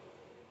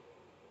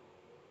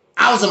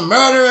 I was a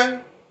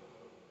murderer.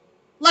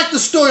 Like the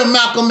story of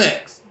Malcolm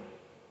X.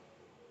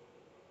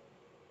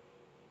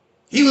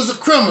 He was a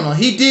criminal.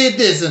 He did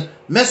this and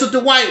messed with the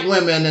white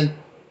women and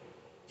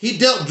he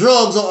dealt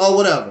drugs or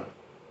whatever.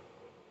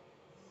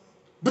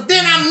 But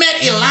then I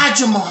met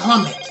Elijah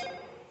Muhammad.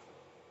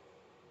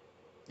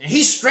 And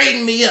he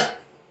straightened me up.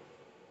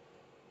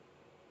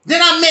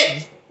 Then I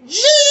met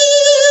Jesus.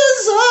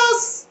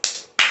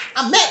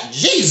 I met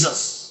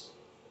Jesus.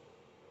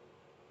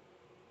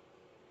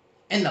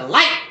 And the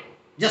light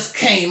just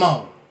came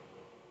on.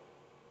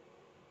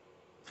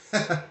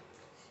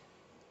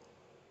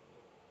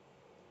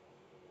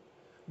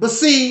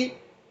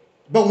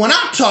 But when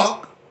I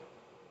talk,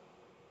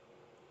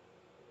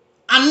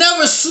 I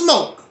never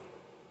smoked.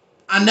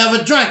 I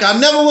never drank. I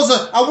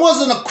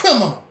wasn't a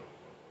criminal.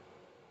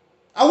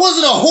 I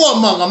wasn't a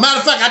whoremonger. Matter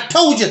of fact, I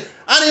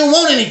I didn't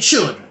want any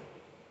children.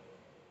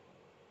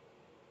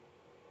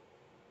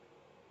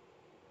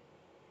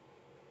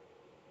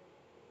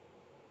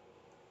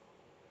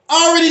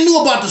 I already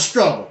knew about the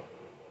struggle.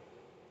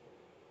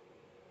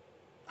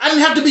 I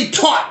didn't have to be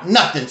taught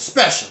nothing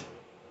special.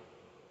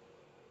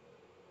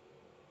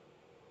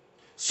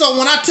 So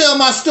when I tell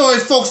my story,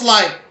 folks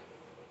like,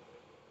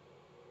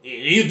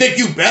 you think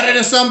you better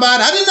than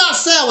somebody? I did not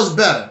say I was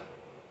better.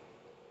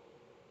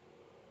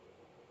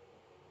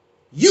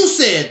 You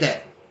said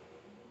that.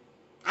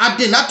 I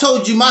didn't. I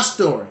told you my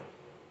story.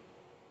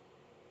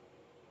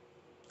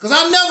 Because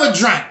I never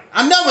drank.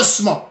 I never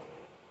smoked.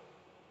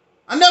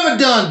 I never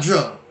done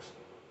drugs.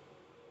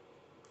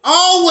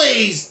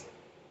 Always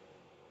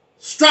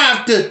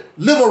strive to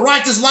live a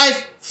righteous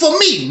life for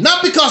me,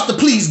 not because to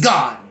please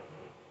God.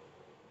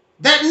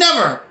 That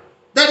never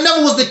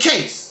was the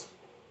case.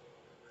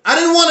 I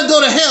didn't want to go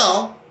to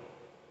hell,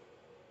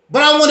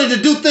 but I wanted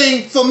to do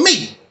things for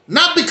me,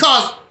 not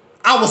because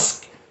I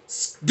was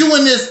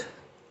doing this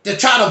to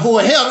try to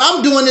avoid hell.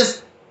 I'm doing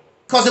this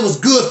because it was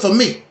good for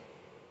me.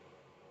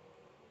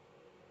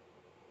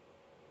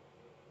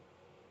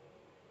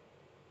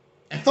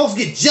 And folks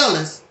get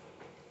jealous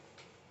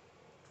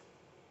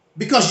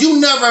because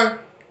you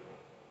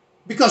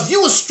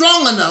were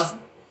strong enough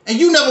and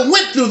you never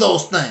went through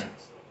those things.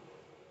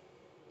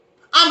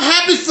 I'm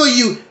happy for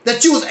you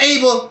that you was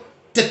able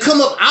to come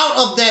up out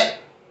of that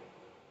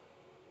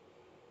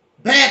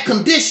bad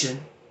condition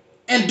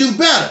and do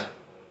better.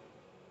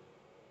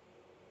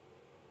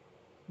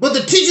 But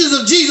the teachings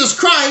of Jesus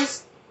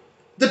Christ,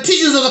 the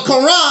teachings of the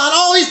Quran,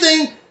 all these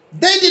things,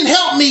 they didn't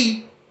help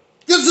me.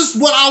 This is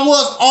what I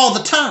was all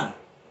the time.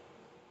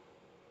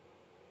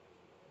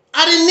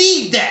 I didn't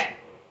need that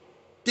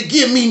to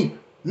give me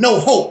no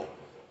hope,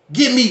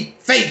 give me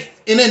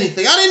faith in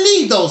anything. I didn't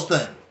need those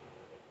things.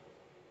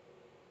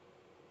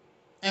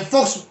 And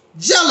folks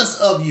jealous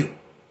of you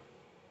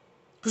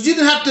because you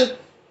didn't have to,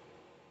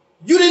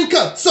 you didn't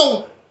come.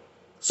 So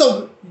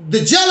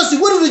the jealousy,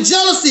 where did the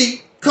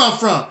jealousy come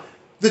from?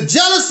 The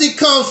jealousy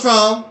comes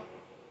from,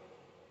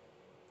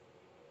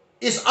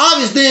 it's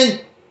obvious, then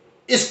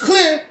it's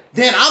clear,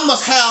 then I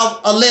must have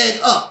a leg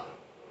up.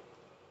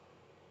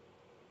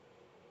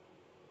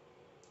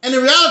 And the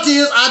reality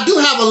is I do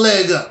have a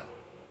leg up.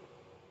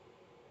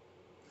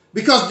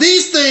 Because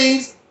these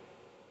things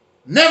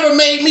never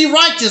made me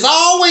righteous. I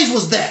always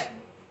was that.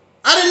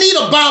 I didn't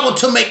need a Bible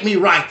to make me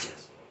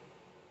righteous.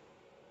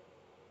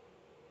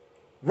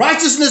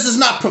 Righteousness is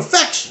not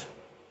perfection.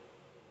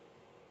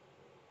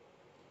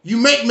 You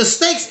make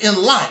mistakes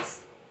in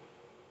life,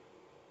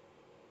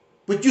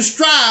 but you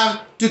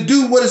strive to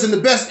do what is in the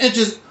best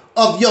interest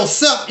of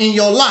yourself in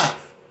your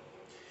life.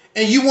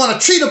 And you want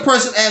to treat a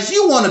person as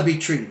you want to be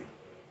treated.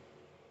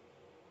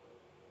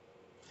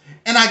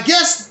 And I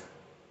guess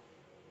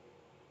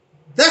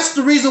that's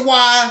the reason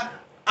why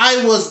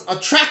I was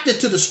attracted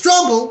to the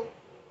struggle,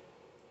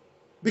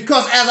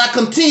 because as I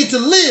continued to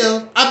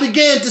live, I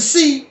began to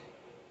see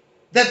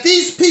that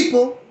these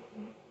people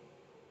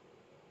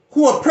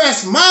who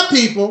oppressed my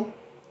people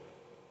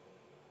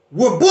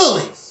were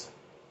bullies.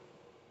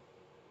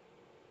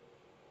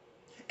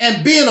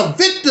 And being a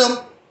victim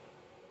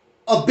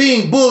of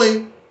being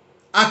bullied,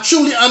 I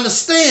truly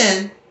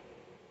understand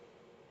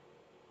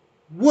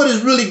what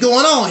is really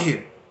going on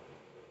here.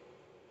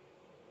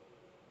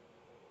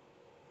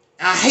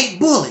 I hate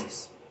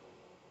bullies.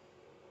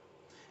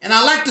 And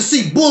I like to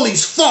see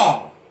bullies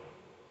fall.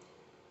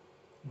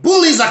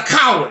 Bullies are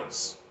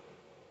cowards.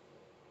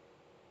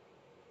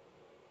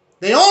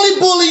 They only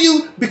bully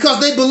you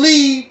because they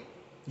believe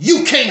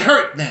you can't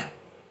hurt them.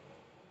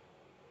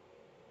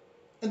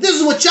 And this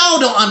is what y'all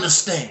don't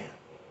understand.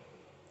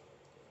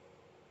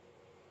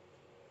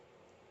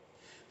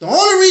 The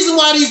only reason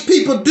why these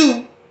people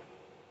do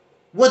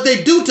what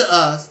they do to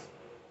us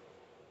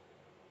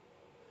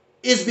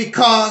is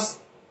because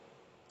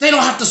they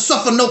don't have to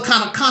suffer no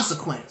kind of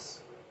consequence.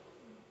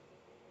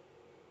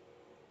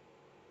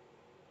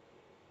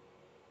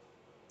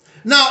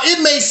 Now,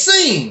 it may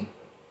seem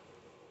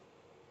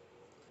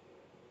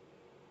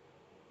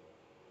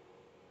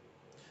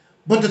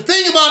but the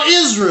thing about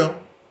Israel,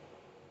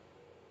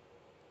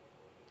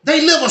 they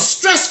live a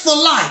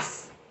stressful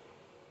life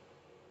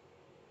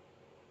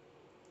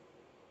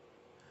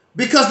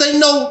because they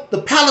know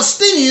the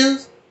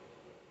Palestinians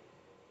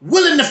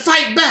willing to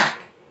fight back,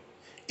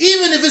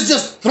 even if it's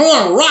just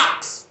throwing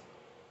rocks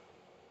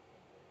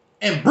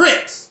and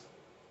bricks.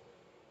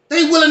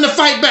 They willing to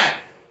fight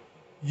back.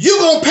 You're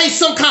going to pay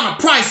some kind of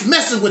price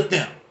messing with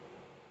them.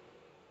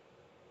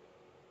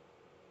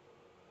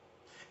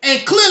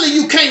 And clearly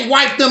you can't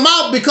wipe them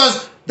out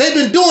because they've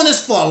been doing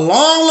this for a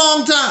long,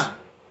 long time.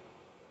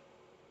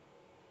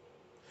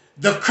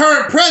 The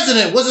current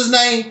president, what's his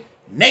name?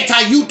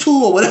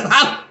 Netanyahu or whatever.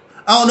 I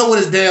don't know what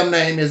his damn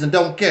name is and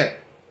don't care.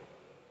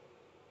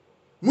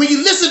 When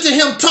you listen to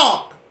him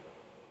talk,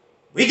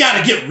 we got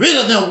to get rid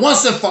of them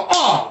once and for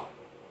all.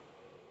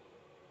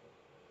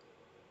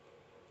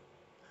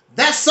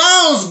 That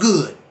sounds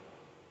good.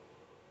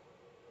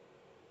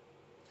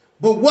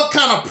 But what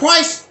kind of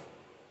price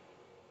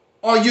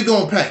are you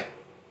going to pay?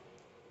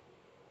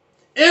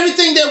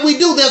 Everything that we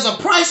do, there's a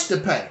price to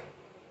pay.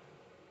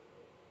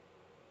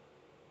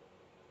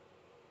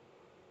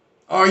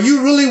 Are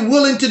you really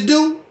willing to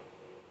do,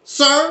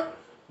 sir,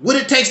 what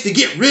it takes to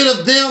get rid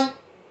of them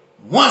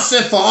once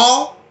and for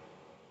all?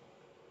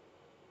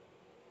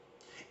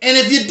 And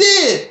if you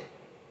did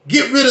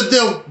get rid of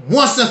them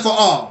once and for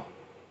all,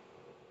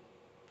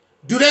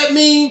 do that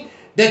mean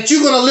that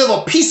you're going to live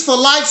a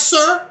peaceful life,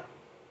 sir?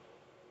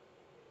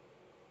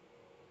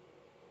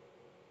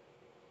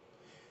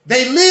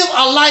 They live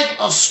a life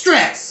of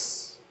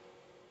stress.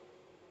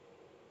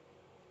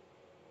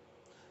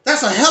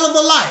 That's a hell of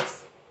a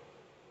life.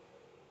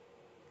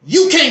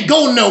 You can't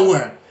go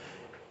nowhere.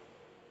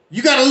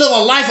 You got to live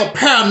a life of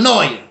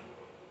paranoia.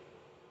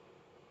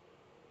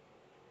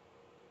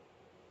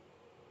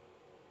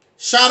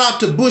 Shout out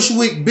to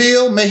Bushwick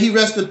Bill. May he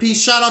rest in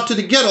peace. Shout out to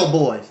the Ghetto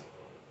Boys.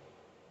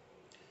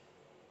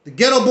 The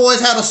Ghetto Boys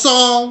had a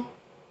song,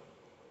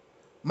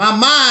 My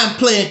Mind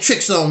Playing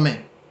Tricks on Me.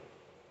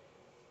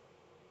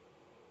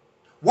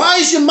 Why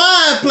is your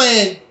mind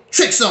playing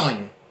tricks on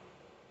you?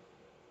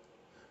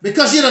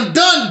 Because you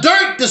done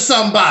dirt to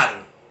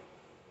somebody.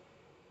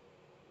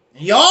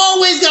 And you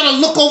always got to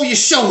look over your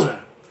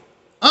shoulder,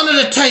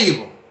 under the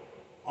table,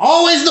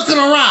 always looking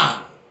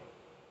around.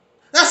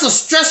 That's a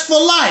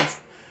stressful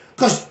life.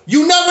 Because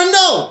you never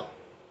know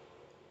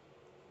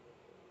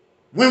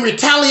when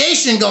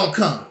retaliation gonna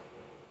come.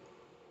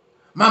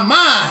 My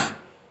mind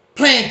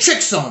playing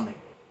tricks on me.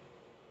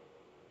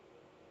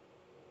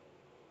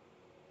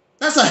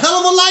 That's a hell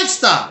of a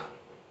lifestyle.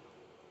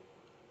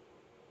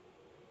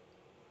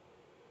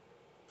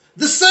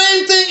 The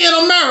same thing in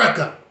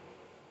America.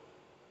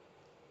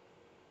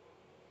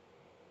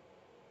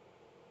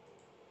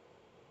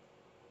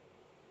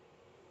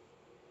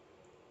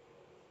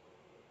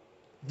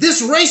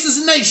 This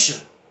racist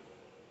nation,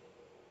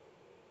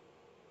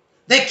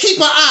 they keep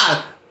an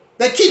eye.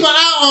 They keep an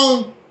eye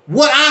on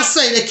what I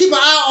say. They keep an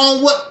eye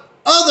on what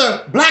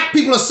other black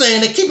people are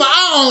saying. They keep an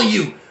eye on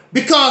you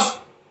because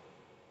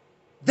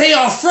they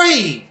are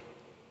afraid.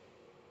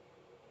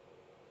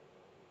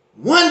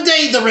 One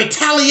day the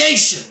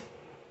retaliation.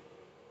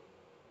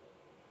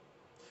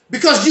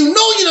 Because you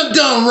know you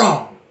done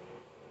wrong.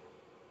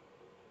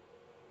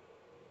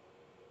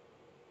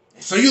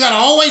 So you got to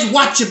always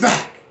watch your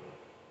back.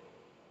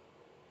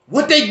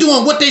 What they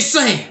doing, what they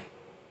saying.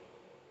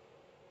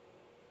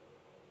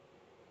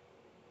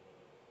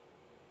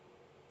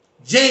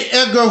 J.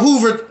 Edgar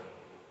Hoover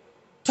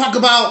talk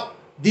about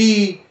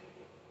the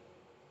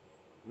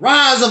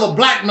rise of a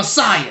black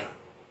messiah.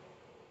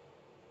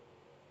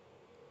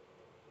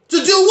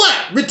 To do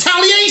what?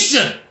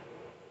 Retaliation.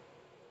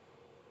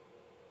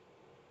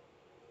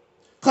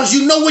 Because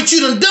you know what you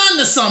done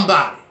to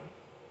somebody.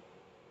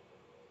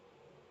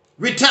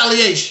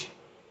 Retaliation.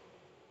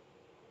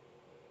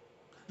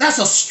 That's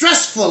a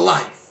stressful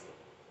life.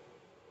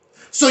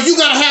 So you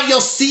got to have your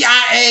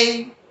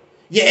CIA,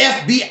 your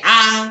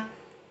FBI.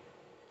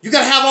 You got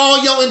to have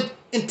all your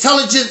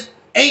intelligence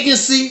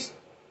agencies.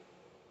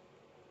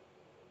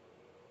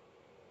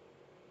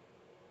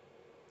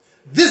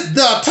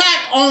 The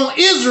attack on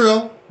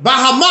Israel by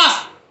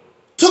Hamas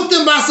took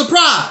them by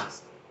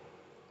surprise.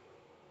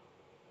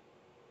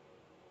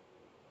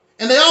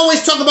 And they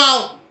always talk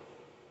about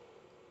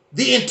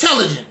the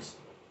intelligence.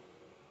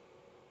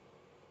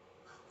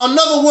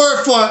 Another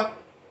word for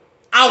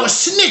our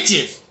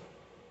snitches.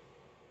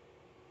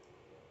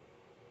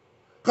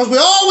 Because we're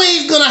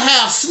always going to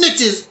have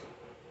snitches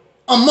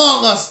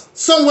among us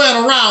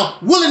somewhere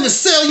around willing to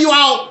sell you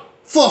out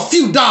for a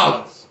few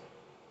dollars.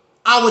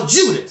 Our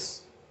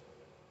Judas.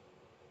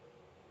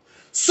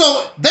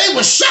 So they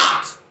were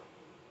shocked.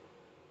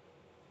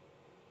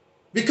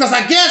 Because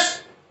I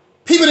guess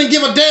people didn't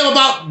give a damn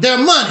about their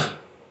money.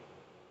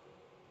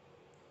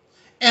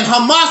 And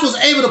Hamas was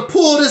able to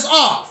pull this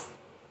off.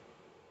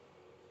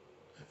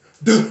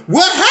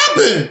 What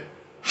happened?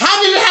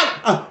 How did it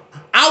happen?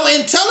 Our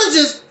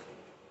intelligence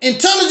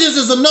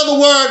is another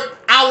word.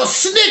 Our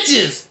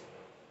snitches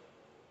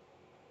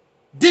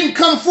didn't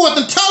come forth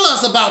and tell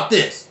us about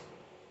this.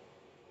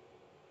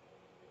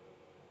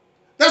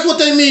 That's what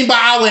they mean by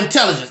our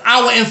intelligence,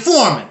 our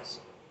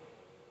informants.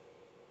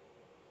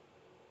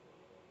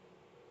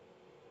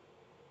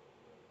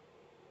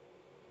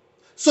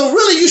 So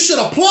really you should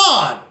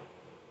applaud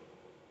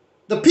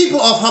the people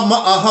of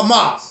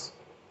Hamas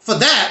for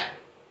that.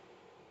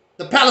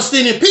 The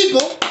Palestinian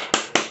people,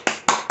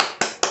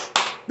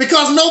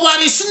 because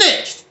nobody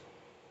snitched.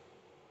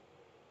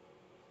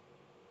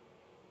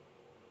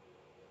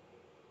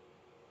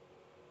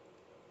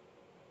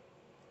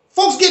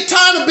 Folks get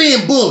tired of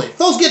being bullied.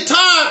 Folks get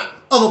tired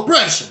of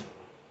oppression.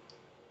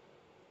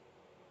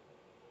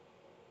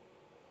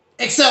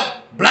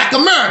 Except black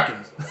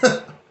Americans.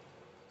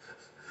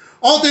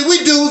 All thing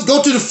we do is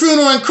go to the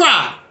funeral and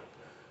cry.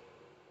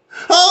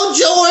 Oh,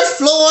 George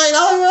Floyd.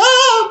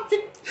 Oh,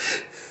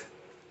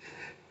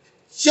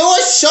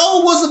 George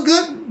Show was a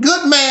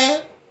good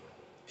man.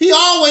 He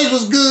always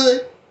was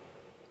good.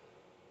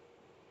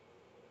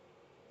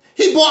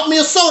 He bought me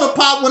a soda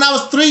pop when I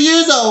was 3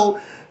 years old.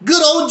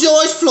 Good old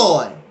George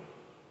Floyd.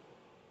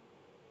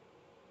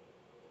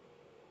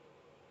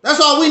 That's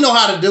all we know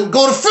how to do.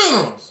 Go to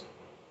funerals.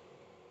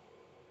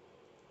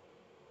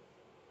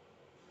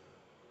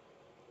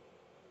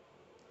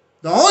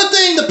 The only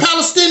thing the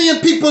Palestinian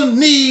people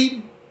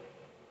need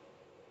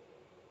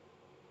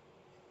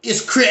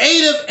is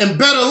creative and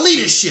better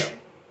leadership.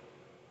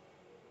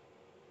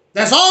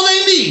 That's all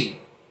they need.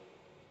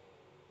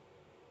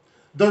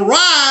 The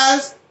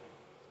rise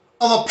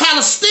of a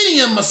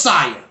Palestinian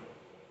Messiah.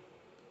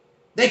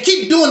 They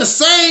keep doing the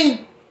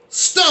same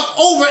stuff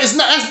over.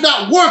 That's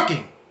not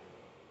working.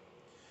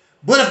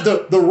 But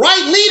if the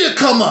right leader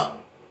come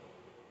up,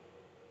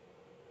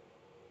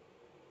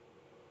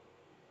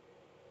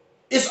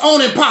 it's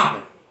on and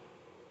popping.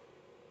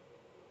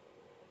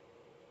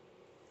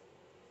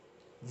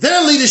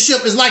 Their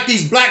leadership is like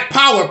these black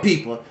power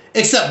people,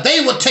 except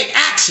they will take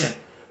action.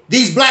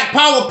 These black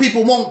power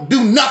people won't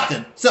do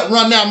nothing except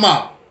run their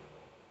mouth.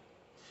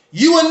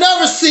 You will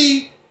never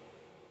see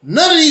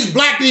none of these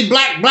black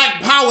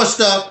power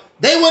stuff.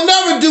 They will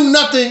never do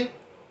nothing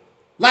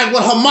like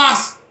what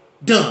Hamas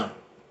done.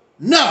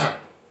 Never.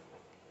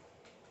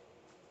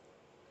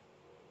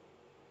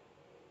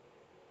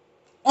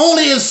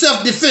 Only in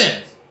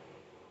self-defense.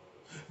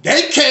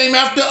 They came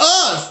after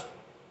us.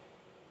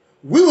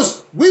 We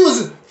was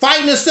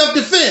fighting in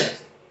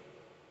self-defense.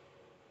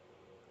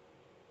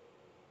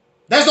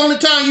 That's the only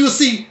time you will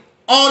see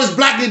all this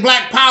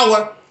black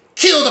power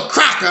kill the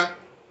cracker.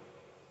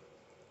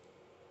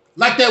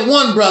 Like that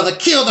one brother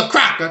killed the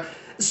cracker.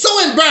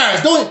 So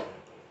embarrassed.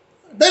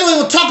 They don't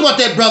even talk about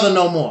that brother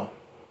no more.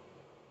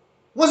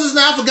 What's his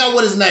name? I forgot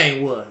what his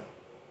name was.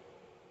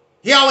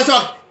 He always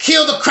talked,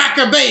 kill the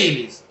cracker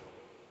babies.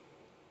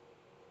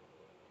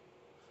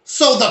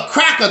 So the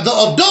cracker, the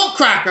adult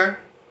cracker,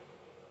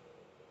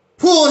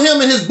 pulled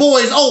him and his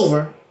boys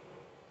over.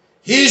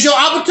 Here's your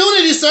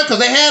opportunity, sir, because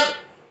they had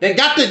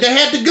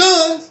the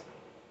guns.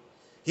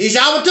 Here's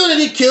your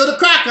opportunity, kill the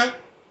cracker.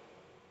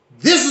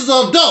 This is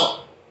an adult.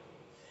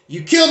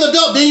 You kill the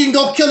adult, then you can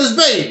go kill his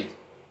baby.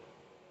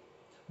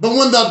 But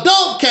when the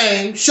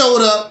adult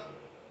showed up,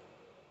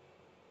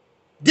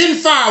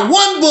 didn't fire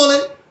one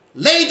bullet,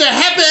 laid their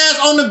happy ass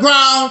on the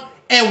ground,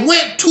 and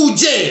went to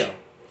jail.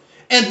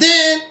 And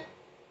then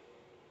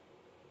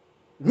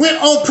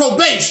went on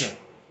probation.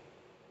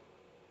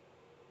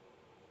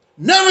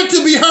 Never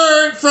to be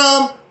heard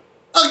from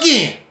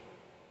again.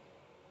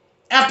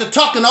 After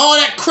talking all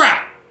that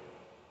crap.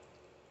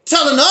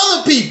 Telling the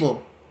other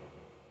people,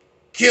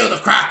 kill the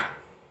cracker.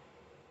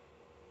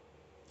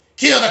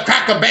 Kill the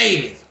cracker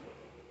babies.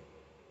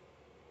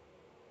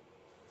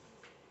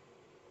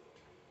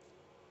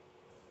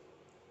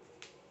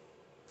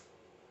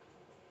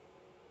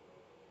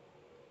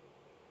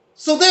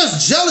 So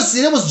there's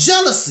jealousy. There was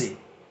jealousy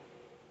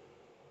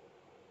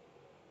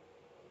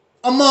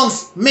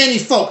amongst many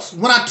folks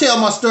when I tell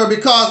my story,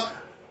 because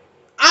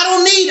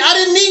I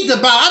didn't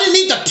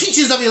need the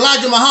teachings of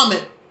Elijah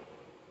Muhammad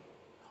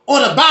or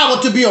the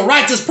Bible to be a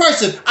righteous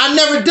person. I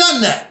never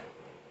done that.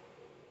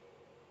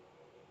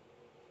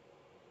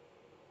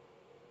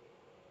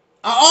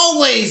 I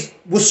always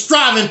was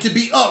striving to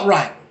be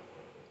upright.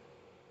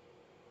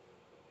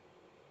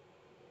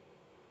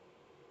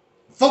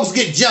 Folks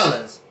get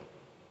jealous.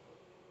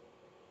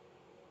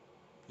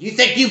 You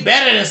think you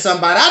better than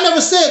somebody. I never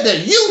said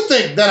that. You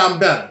think that I'm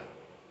better.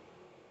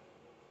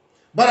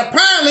 But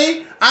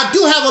apparently, I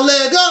do have a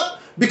leg up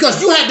because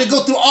you had to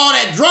go through all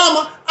that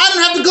drama. I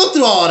didn't have to go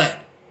through all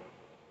that.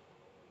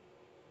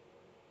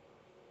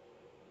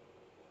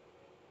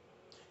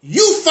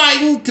 You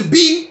fighting to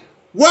be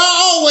where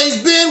I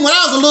always been when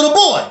I was a little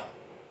boy.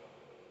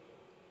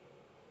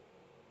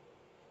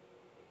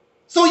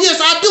 So yes,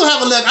 I do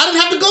have a leg. I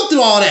didn't have to go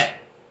through all that.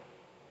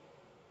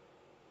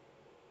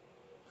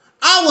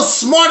 I was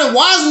smart and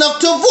wise enough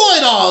to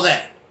avoid all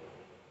that.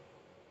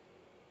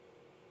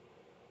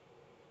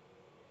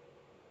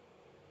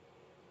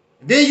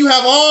 Then you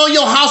have all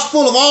your house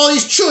full of all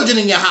these children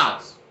in your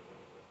house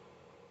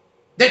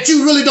that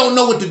you really don't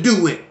know what to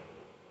do with.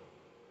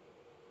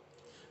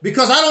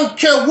 Because I don't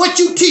care what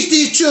you teach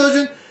these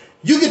children.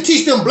 You can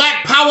teach them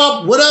black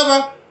power,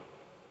 whatever.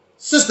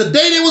 Since the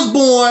day they was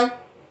born,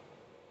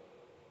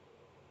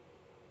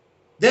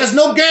 there's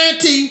no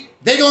guarantee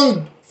they're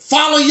going to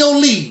follow your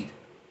lead.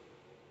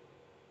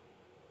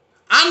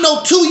 I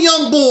know 2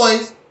 young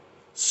boys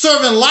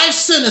serving life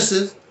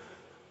sentences.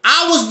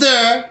 I was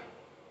there.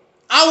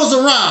 I was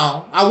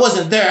around. I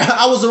wasn't there.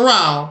 I was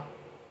around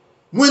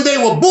when they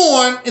were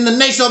born in the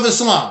Nation of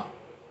Islam.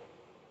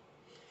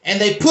 And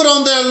they put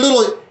on their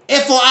little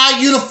FOI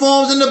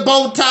uniforms and the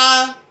bow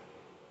tie.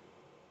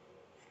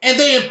 And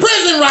they're in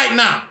prison right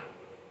now.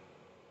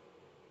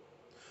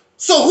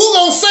 So who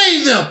gonna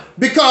save them?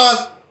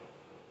 Because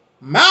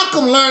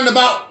Malcolm learned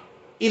about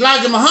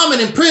Elijah Muhammad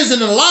in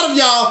prison, and a lot of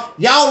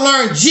y'all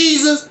learned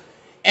Jesus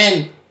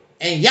and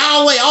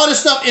Yahweh, all this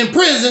stuff in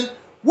prison.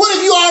 What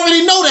if you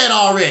already know that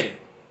already?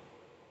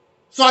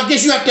 So I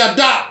guess you have to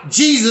adopt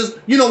Jesus,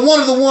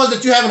 one of the ones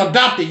that you haven't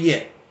adopted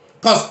yet.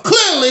 Because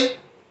clearly,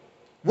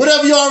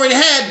 whatever you already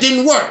had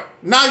didn't work.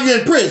 Now you're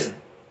in prison.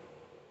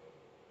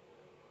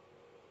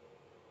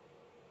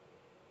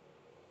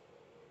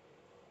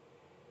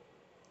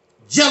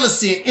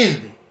 jealousy and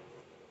envy.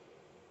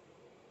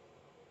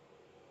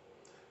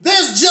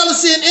 There's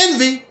jealousy and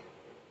envy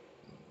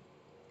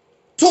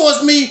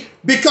towards me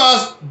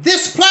because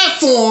this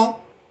platform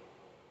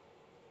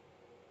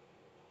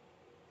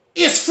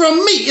is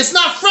from me. It's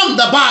not from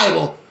the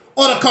Bible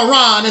or the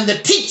Quran and the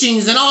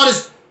teachings and all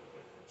this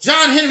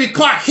John Henry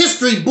Clark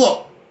history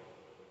book.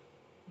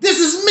 This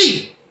is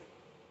me.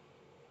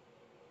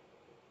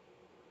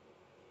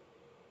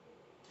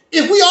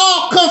 If we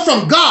all come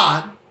from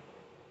God,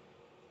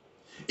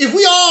 if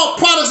we all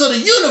products of the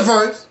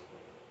universe,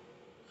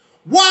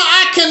 why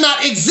I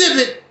cannot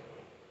exhibit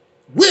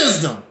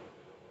wisdom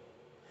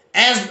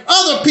as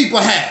other people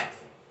have?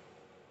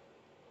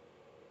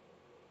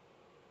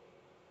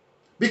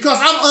 Because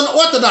I'm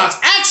unorthodox.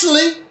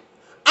 Actually,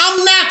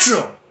 I'm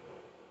natural.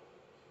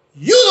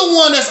 You're the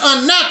one that's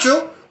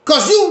unnatural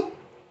because you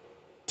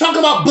talk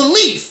about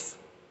belief.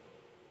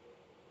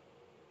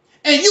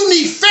 And you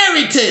need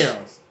fairy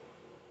tales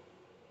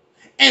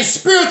and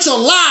spiritual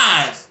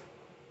lies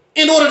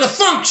in order to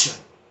function.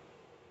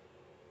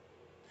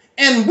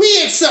 And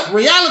we accept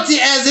reality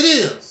as it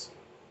is.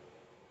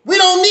 We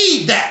don't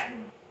need that.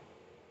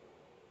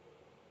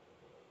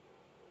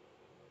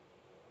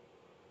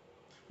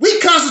 We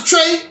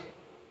concentrate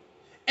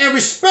and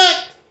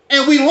respect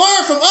and we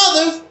learn from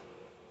others,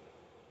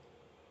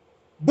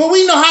 but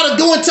we know how to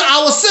go into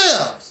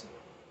ourselves.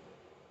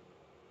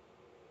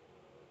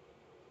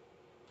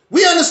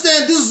 We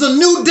understand this is a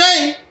new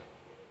day.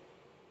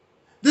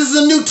 This is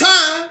a new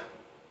time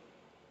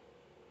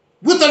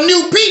with a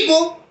new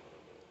people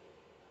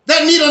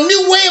that need a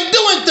new way of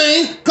doing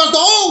things because the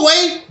old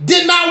way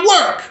did not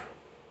work.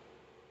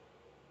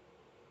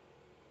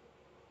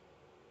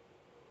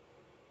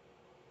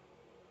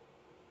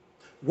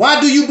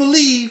 Why do you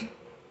believe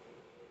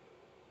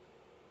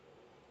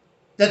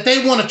that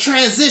they want to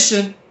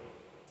transition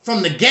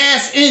from the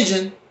gas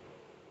engine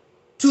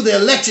to the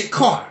electric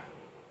car?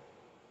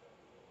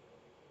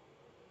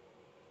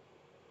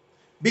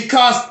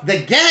 Because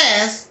the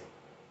gas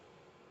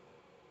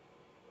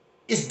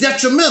is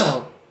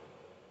detrimental.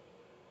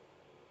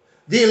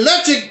 The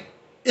electric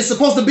is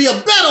supposed to be a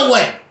better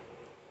way.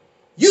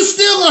 You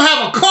still gonna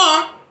have a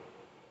car,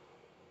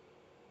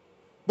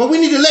 but we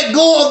need to let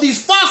go of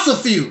these fossil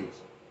fuels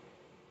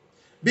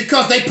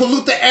because they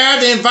pollute the air,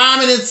 the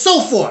environment, and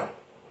so forth.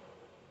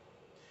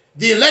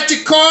 The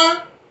electric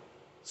car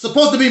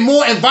supposed to be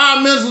more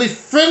environmentally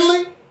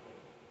friendly.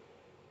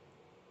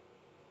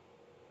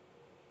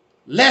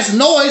 Less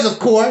noise, of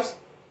course.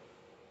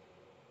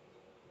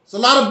 It's a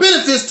lot of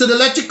benefits to the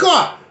electric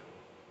car.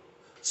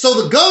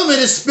 So the government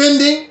is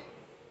spending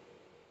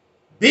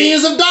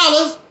billions of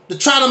dollars to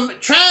try to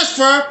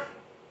transfer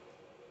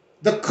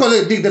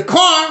the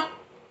car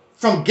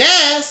from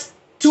gas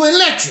to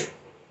electric.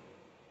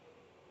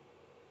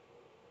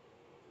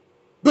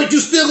 But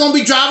you're still going to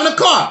be driving a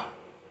car.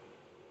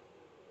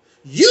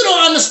 You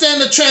don't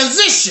understand the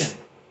transition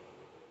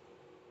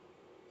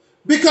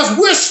because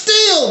we're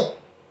still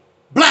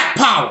black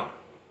power.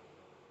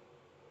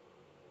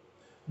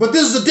 But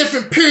this is a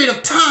different period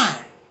of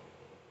time.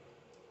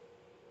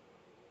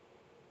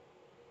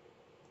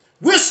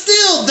 We're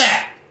still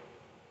that.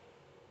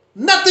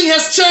 Nothing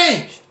has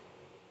changed.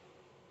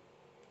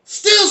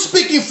 Still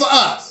speaking for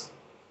us.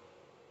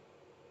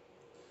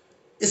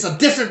 It's a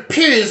different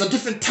period, it's a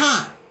different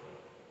time.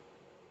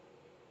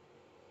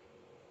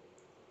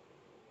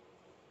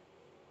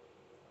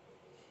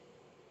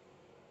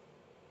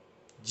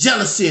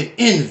 Jealousy and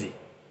envy.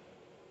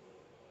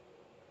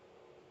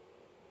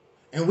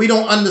 And we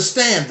don't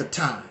understand the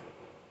time.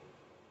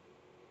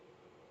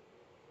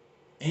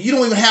 And you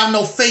don't even have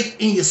no faith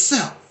in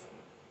yourself.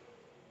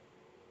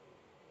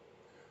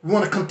 We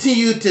want to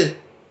continue to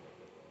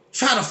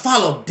try to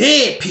follow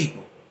dead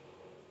people.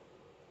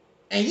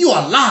 And you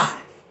are alive.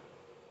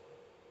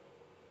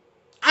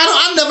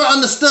 I never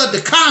understood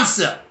the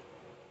concept.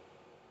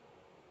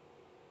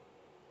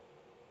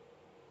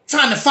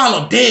 Trying to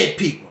follow dead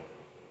people.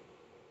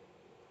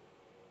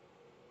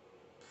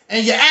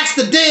 And you ask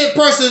the dead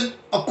person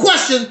a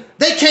question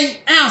they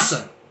can't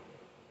answer.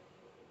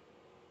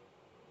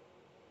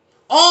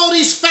 All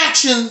these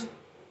factions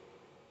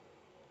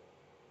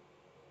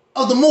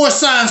of the Moorish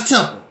Science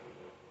Temple.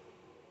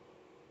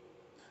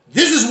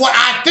 This is what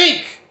I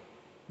think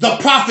the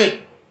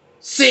prophet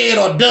said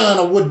or done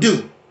or would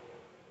do.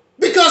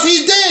 Because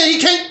he's dead, he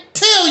can't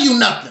tell you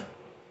nothing.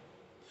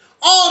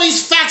 All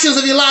these factions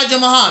of Elijah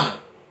Muhammad.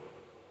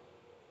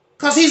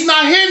 Because he's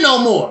not here no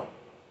more.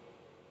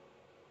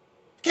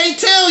 Can't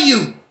tell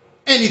you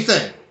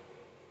anything.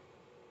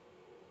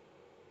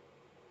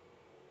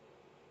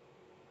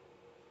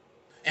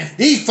 And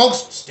these folks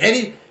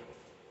steady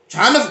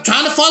trying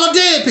to follow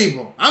dead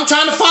people. I'm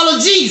trying to follow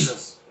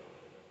Jesus.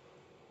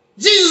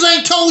 Jesus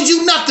ain't told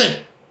you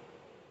nothing.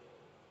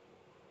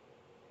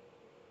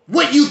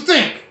 What you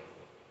think.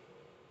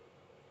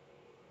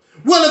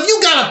 Well, if you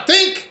gotta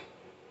think,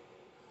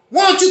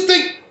 why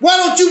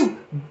don't you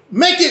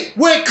make it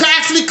where it can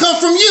actually come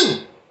from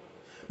you?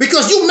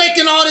 Because you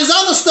making all this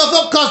other stuff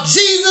up because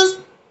Jesus,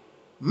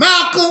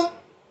 Malcolm,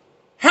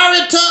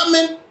 Harriet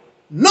Tubman,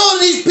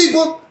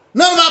 people,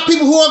 none of our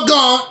people who are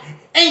gone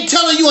ain't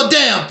telling you a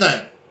damn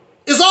thing.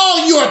 It's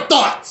all your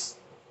thoughts.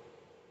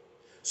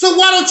 So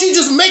why don't you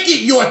just make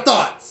it your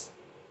thoughts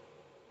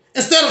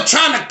instead of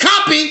trying to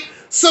copy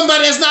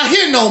somebody that's not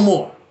here no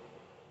more?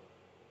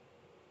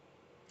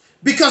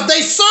 Because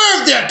they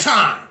served their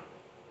time.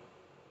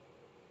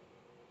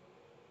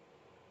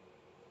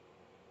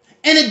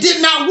 And it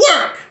did not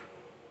work.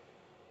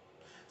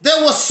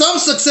 There was some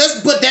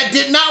success, but that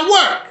did not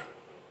work.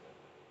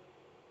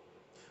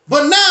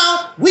 But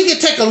now we can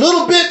take a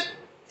little bit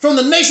from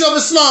the Nation of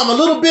Islam, a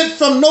little bit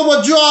from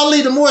Noble Drew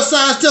Ali, the Moorish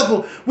Science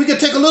Temple. We can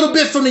take a little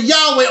bit from the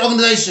Yahweh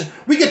organization.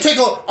 We can take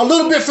a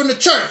little bit from the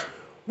church.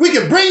 We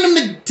can bring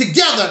them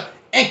together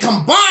and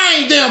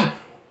combine them,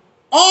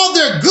 all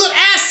their good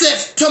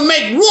assets, to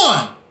make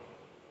one.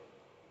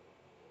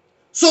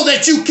 So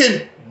that you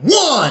can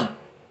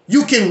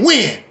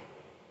win.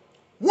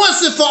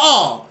 Once and for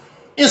all.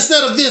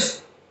 Instead of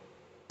this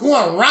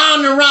going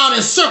round and round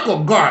in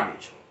circle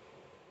garbage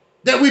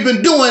that we've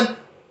been doing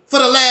for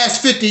the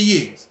last 50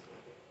 years.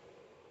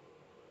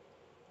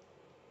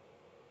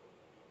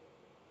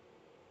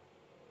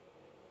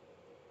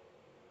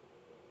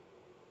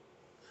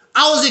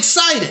 I was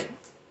excited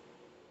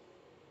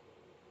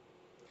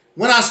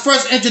when I was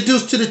first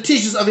introduced to the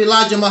teachings of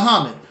Elijah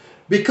Muhammad,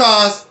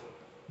 because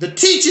the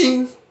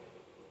teachings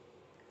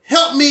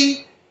helped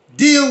me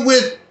deal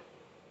with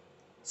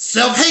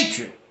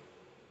self-hatred,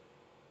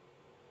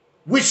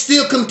 which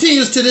still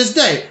continues to this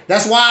day.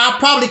 That's why I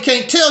probably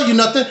can't tell you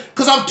nothing,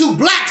 because I'm too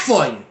black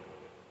for you.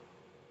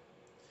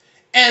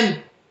 And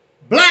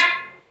black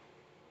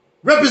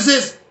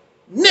represents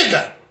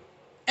nigger.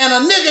 And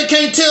a nigger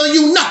can't tell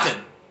you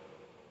nothing.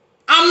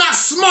 I'm not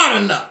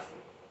smart enough.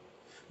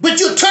 But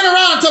you turn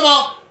around and talk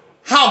about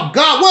how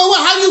God,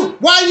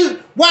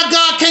 why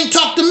God can't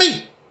talk to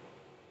me?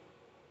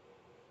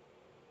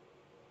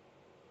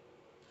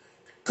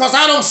 Because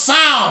I don't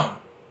sound.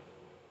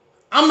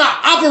 I'm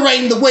not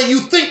operating the way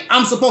you think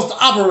I'm supposed to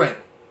operate.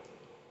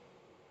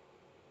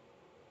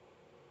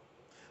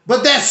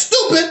 But that's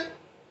stupid,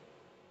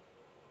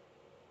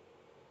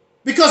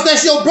 because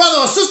that's your brother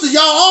or sister.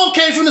 Y'all all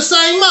came from the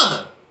same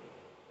mother.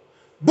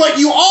 But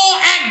you all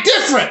act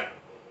different.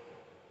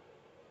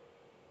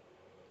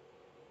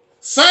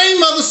 Same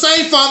mother,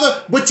 same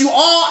father, but you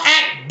all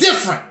act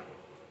different.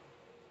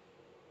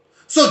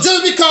 So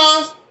just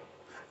because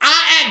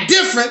I act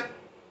different,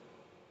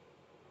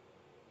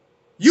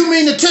 you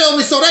mean to tell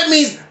me, so that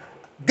means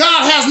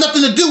God has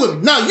nothing to do with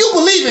me. Now, you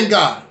believe in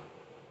God.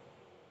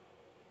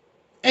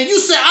 And you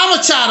say, I'm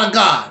a child of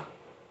God.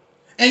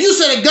 And you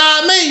say that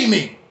God made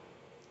me.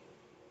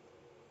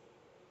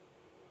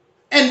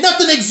 And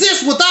nothing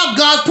exists without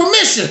God's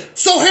permission.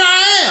 So here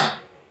I am.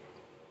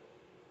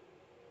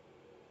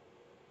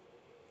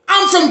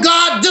 I'm from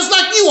God just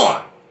like you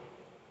are.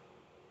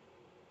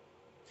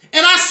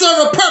 And I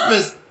serve a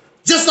purpose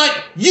just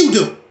like you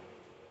do.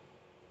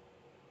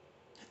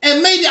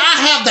 And maybe I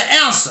have the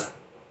answer,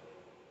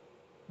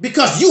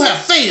 because you have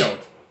failed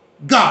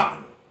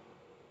God.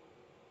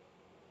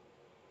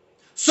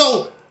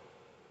 So,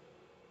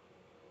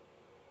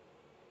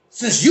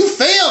 since you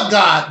failed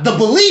God, the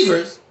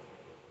believers,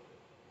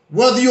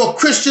 whether you're a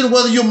Christian,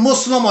 whether you're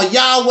Muslim or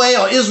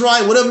Yahweh or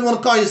Israel, whatever you want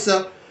to call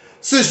yourself,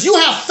 since you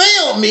have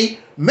failed me,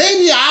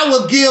 maybe I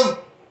would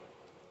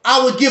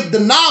give the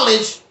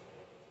knowledge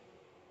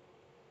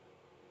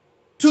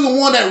to the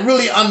one that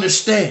really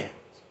understands,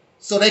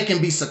 so they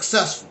can be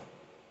successful.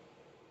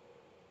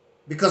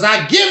 Because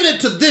I've given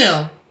it to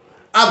them,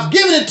 I've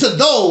given it to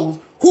those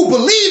who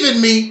believe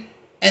in me,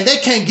 and they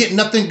can't get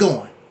nothing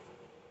going.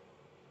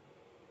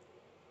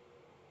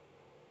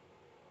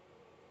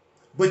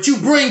 But you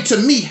bring to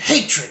me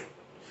hatred.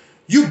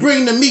 You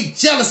bring to me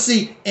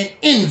jealousy and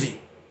envy.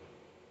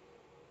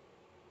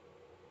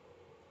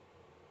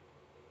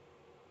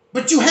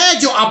 But you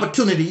had your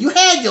opportunity. You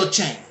had your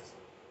chance.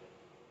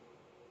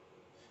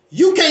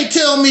 You can't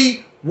tell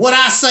me what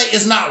I say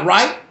is not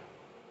right.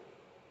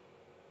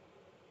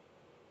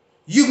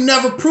 You've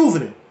never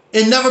proven it.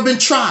 It never been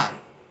tried.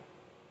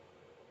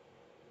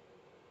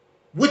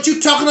 What you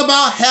talking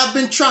about have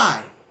been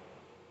tried.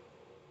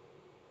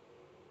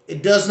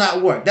 It does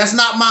not work. That's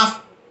not my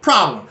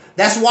problem.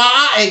 That's why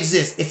I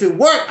exist. If it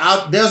worked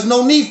out, there's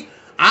no need.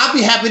 I'd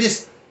be happy to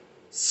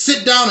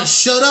sit down and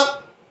shut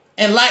up,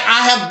 and like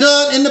I have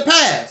done in the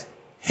past,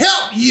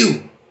 help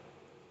you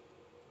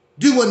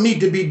do what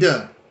needs to be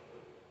done.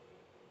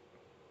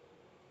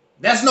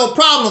 That's no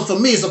problem for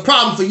me. It's a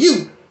problem for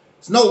you.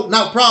 It's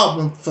not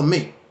problem for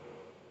me.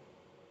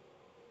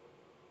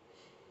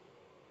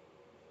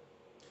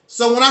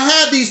 So when I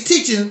had these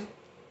teachings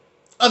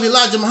of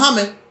Elijah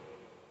Muhammad,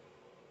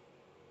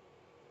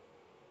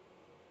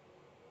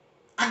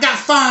 I got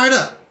fired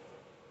up.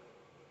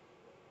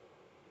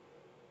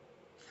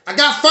 I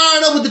got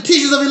fired up with the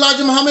teachings of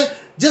Elijah Muhammad,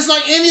 just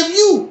like any of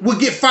you would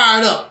get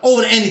fired up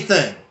over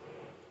anything.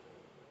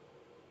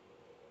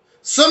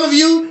 Some of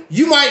you,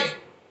 you might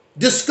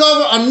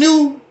discover a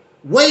new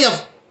way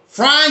of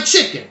frying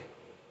chicken.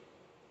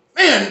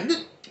 Man,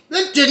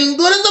 that chicken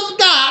good as a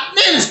god.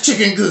 Man, this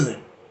chicken good.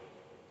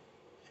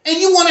 And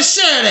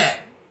share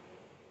that.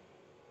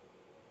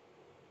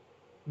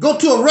 Go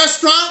to a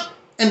restaurant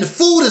and the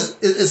food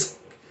is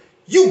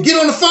you get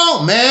on the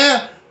phone,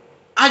 man.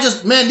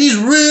 Man, these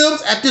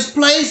ribs at this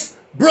place,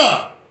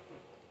 bruh,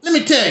 let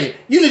me tell you,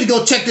 you need to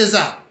go check this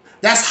out.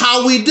 That's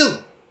how we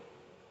do.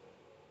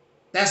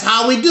 That's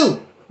how we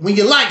do when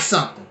you like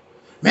something.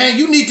 Man,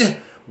 you need to,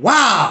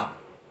 wow.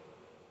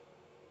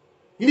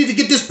 You need to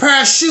get this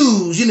pair of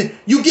shoes.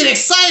 You get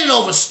excited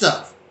over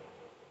stuff.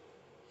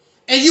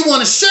 And you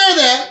want to share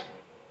that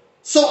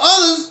so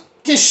others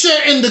can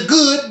share in the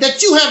good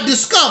that you have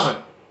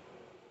discovered.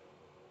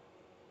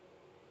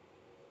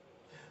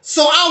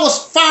 So I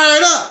was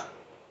fired up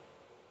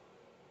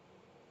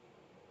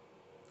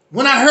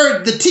when I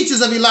heard the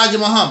teachings of Elijah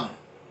Muhammad.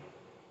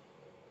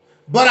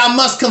 But I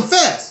must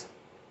confess,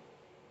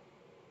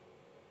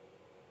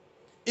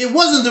 it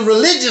wasn't the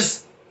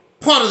religious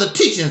part of the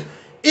teaching.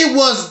 It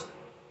was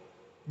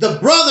the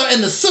brother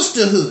and the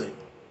sisterhood.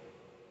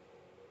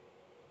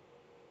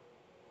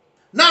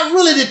 Not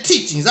really the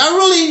teachings. I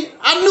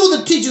knew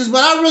the teachings,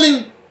 but I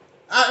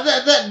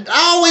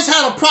always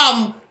had a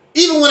problem,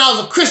 even when I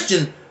was a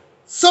Christian.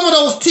 Some of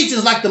those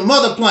teachings, like the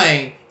mother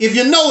plane, if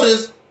you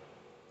notice,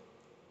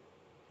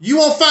 you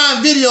won't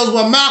find videos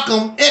where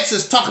Malcolm X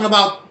is talking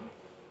about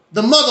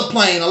the mother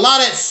plane, a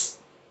lot of that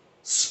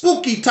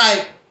spooky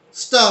type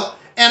stuff.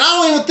 And I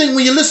don't even think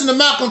when you listen to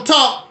Malcolm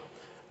talk,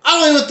 I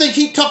don't even think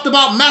he talked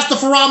about Master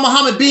Farah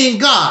Muhammad being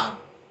God.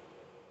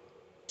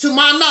 To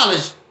my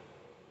knowledge,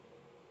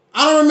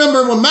 I don't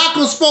remember when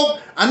Malcolm spoke,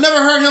 I never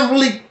heard him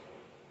really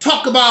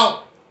talk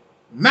about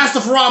Master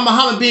Farah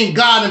Muhammad being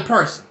God in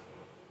person.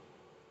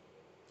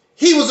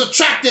 He was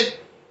attracted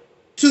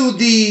to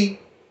the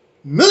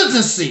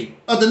militancy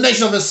of the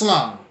Nation of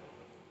Islam,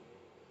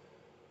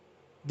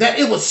 that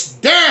it would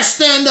dare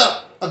stand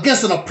up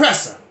against an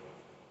oppressor.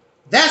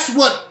 That's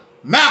what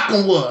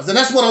Malcolm was, and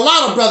that's what a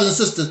lot of brothers and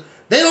sisters,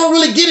 they don't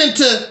really get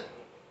into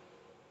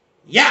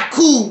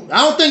Yaqub.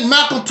 I don't think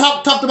Malcolm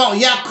talked about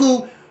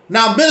Yaqub.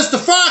 Now, Minister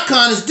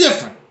Farrakhan is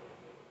different,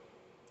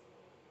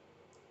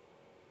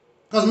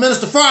 because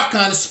Minister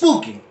Farrakhan is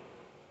spooky.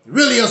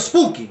 Really is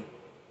spooky.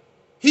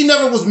 He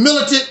never was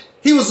militant.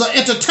 He was an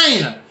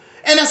entertainer.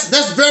 And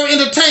that's very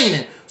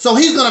entertaining. So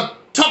he's going to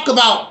talk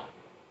about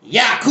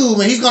Yaqub,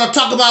 and he's going to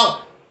talk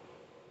about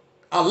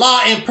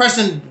Allah in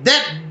person.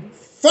 That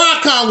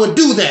Farrakhan would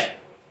do that.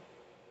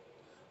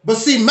 But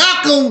see,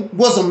 Malcolm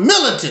was a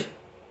militant.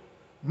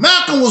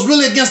 Malcolm was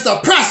really against the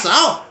oppressor.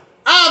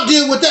 I'll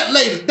deal with that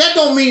later. That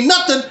don't mean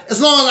nothing as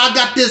long as I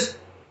got this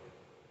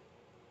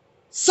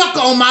sucker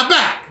on my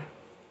back.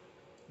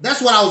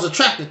 That's what I was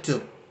attracted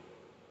to.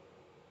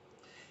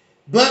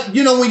 But,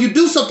 you know, when you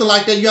do something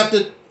like that, you have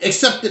to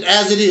accept it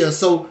as it is.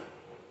 So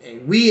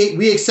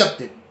we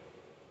accept it.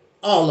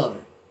 All of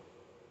it.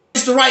 I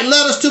used to write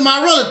letters to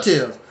my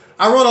relatives.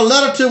 I wrote a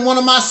letter to one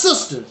of my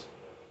sisters.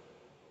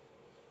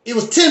 It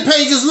was 10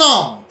 pages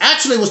long.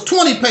 Actually, it was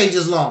 20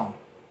 pages long.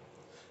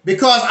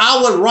 Because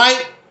I would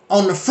write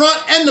on the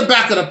front and the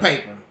back of the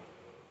paper.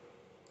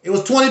 It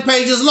was 20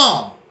 pages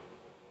long.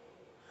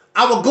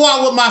 I would go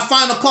out with my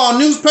Final Call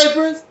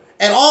newspapers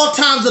at all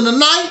times of the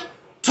night,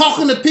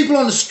 talking to people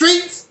on the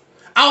streets.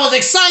 I was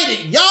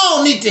excited.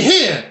 Y'all need to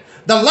hear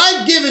the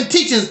life-giving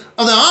teachings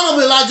of the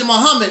Honorable Elijah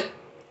Muhammad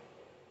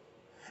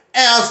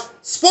as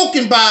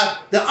spoken by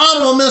the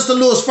Honorable Minister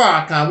Louis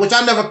Farrakhan, which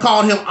I never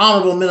called him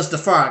Honorable Minister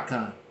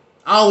Farrakhan.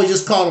 I always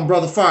just called him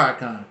Brother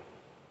Farrakhan.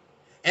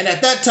 And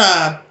at that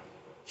time,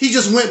 he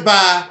just went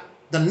by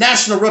the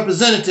national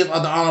representative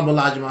of the Honorable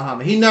Elijah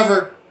Muhammad. He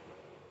never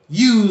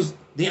used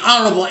the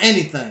Honorable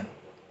anything.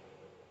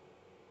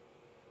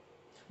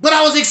 But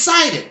I was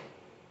excited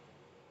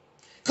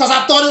because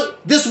I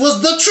thought this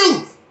was the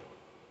truth.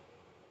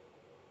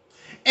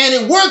 And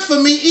it worked for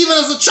me even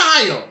as a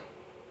child.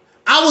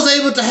 I was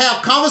able to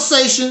have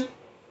conversation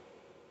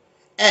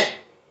at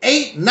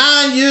 8,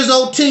 9 years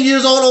old, 10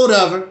 years old, or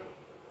whatever,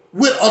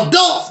 with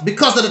adults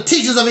because of the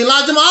teachings of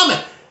Elijah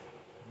Muhammad.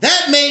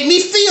 That made me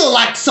feel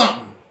like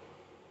something.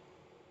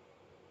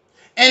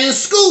 And in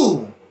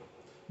school,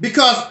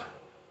 because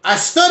I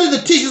studied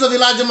the teachings of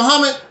Elijah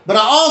Muhammad, but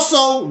I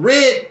also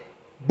read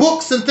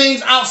books and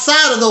things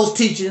outside of those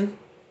teachings.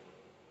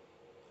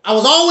 I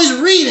was always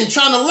reading,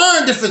 trying to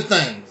learn different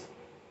things.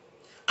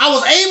 I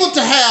was able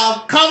to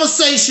have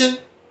conversation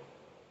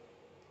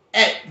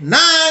at 8,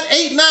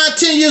 9,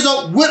 10 years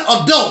old with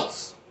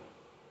adults.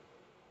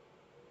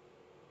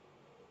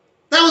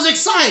 That was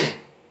exciting.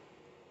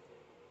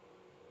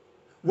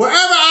 Wherever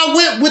I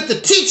went with the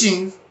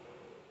teachings,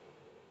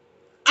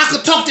 I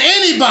could talk to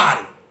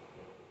anybody.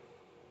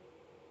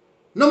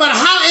 No matter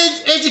how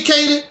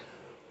educated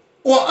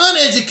or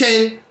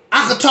uneducated,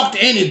 I could talk to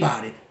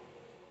anybody.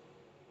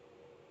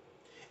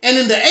 And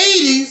in the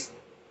 80s,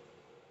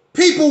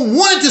 people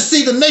wanted to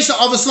see the Nation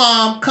of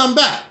Islam come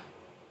back.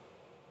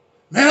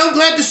 Man, I'm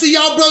glad to see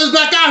y'all brothers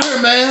back out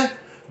here, man.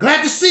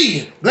 Glad to see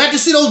you. Glad to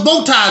see those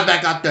bow ties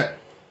back out there.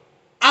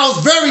 I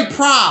was very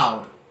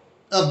proud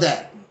of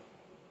that.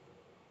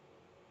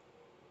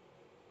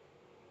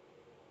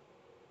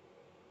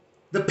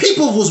 The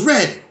people was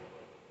ready.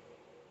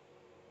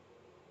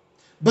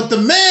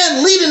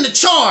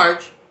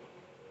 charge,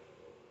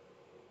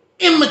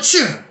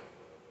 immature.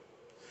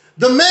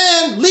 The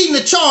man leading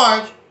the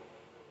charge,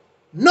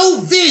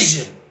 no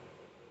vision.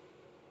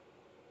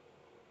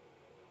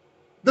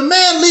 The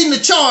man leading the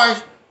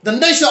charge, the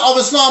Nation of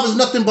Islam is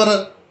nothing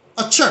but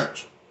a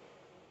church.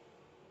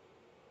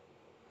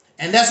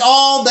 And that's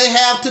all they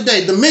have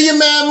today. The Million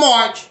Man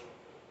March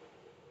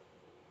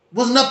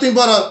was nothing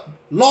but a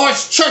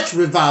large church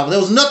revival. There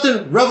was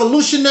nothing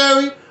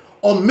revolutionary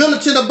or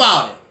militant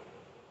about it.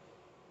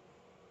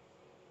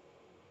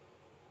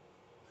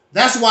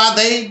 That's why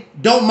they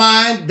don't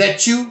mind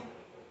that you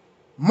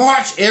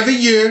march every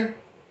year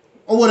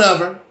or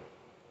whatever.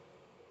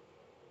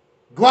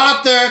 Go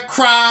out there,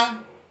 cry,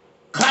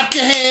 clap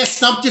your hands,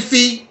 stomp your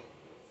feet.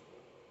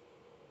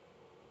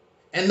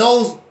 And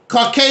those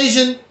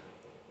Caucasian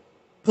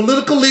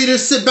political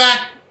leaders sit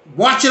back,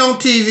 watch it on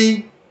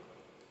TV.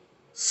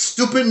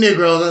 Stupid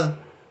Negroes.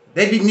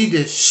 They need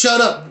to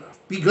shut up.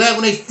 Be glad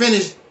when they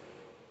finish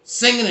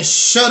singing and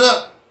shut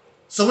up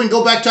so we can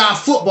go back to our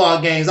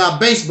football games, our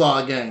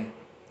baseball game.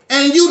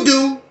 And you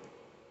do.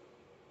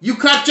 You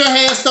clap your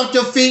hands, stomp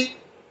your feet.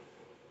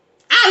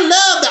 I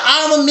love the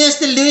Honorable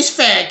Mr. Louis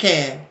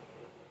Farrakhan.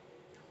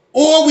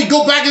 Or we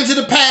go back into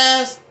the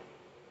past.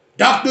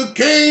 Dr.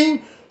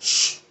 King,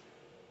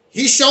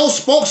 he sure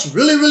spoke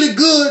really, really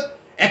good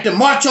at the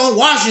March on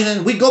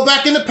Washington. We go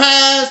back in the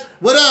past,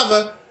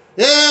 whatever.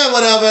 Yeah,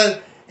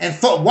 whatever. And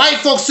white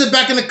folks sit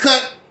back in the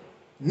cut.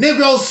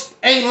 Negroes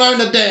ain't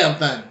learned a damn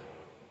thing.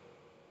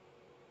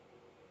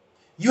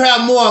 You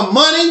have more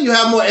money, you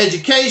have more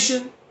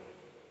education,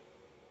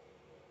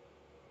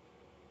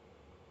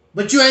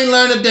 but you ain't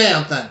learned a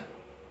damn thing.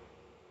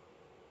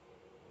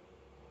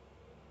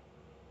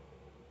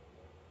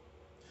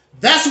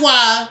 That's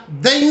why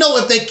they know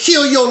if they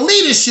kill your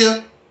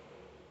leadership,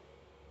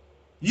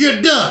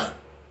 you're done.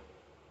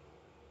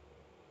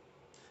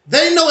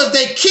 They know if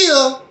they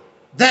kill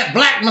that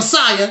black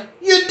Messiah,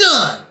 you're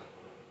done.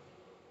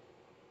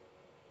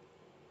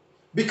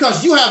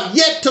 Because you have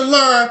yet to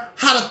learn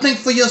how to think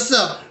for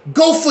yourself.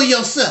 Go for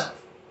yourself.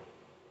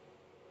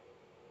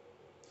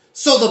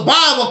 So the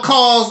Bible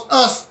calls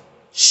us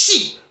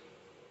sheep.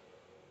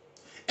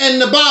 And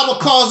the Bible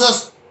calls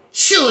us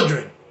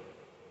children.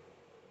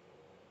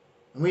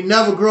 And we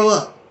never grow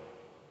up.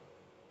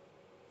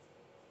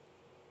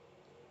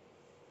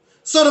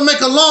 So to make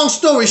a long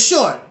story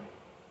short,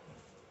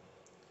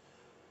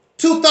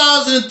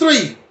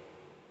 2003,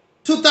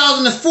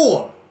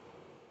 2004,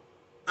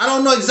 I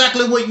don't know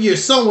exactly what year,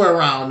 somewhere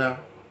around there.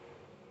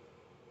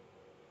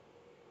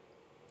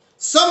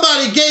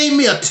 Somebody gave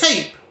me a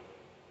tape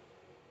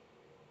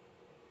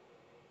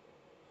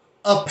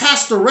of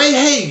Pastor Ray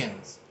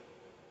Hagins,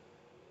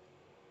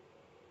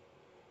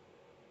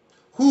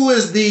 who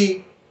is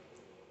the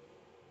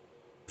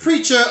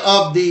preacher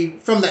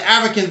from the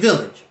African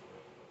village.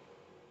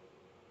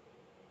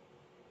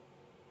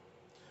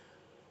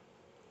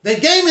 They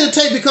gave me the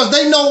tape because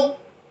they know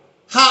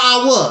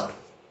how I was.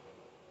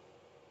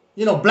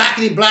 You know,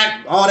 blackity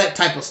black, all that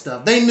type of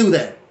stuff. They knew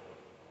that.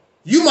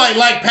 You might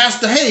like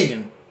Pastor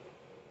Hagin.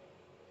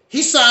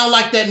 He sound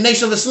like that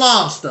Nation of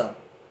Islam stuff.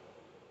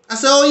 I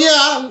said, oh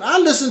yeah, I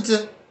listen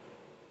to.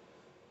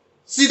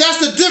 See,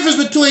 that's the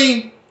difference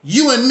between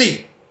you and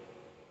me.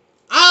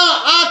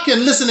 I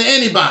can listen to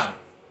anybody.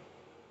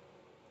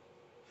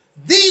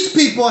 These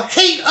people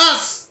hate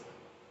us,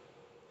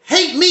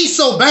 hate me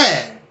so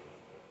bad,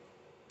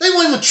 they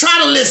won't even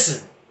try to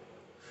listen.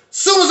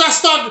 Soon as I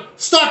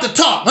start to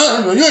talk,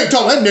 you ain't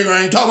talking, that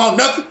nigga ain't talking about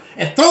nothing,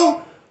 and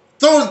throw.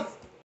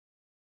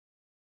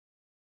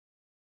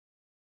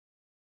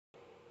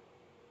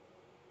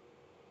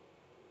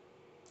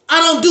 I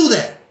don't do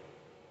that.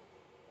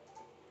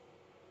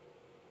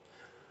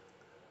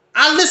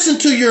 I listen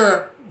to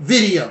your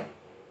video.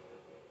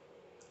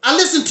 I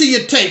listen to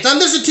your tapes. I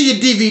listen to your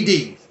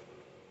DVDs.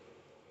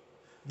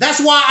 That's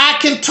why I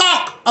can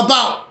talk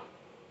about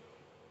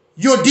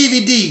your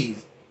DVDs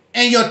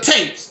and your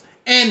tapes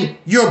and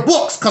your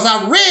books, because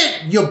I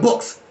read your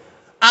books.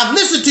 I've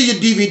listened to your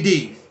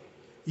DVDs.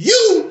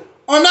 You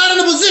are not in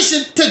a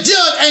position to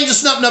judge Angel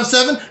Snuff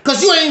 7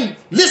 because you ain't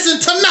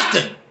listened to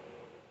nothing.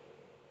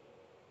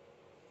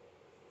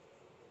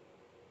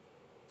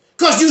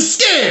 Because you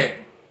scared.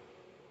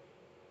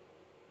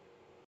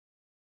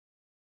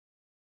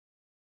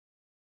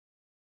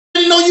 I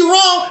didn't know you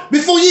wrong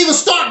before you even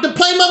start to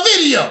play my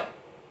video.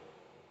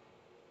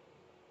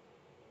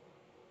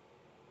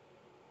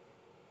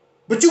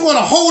 But you want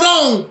to hold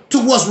on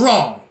to what's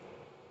wrong.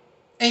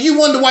 And you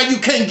wonder why you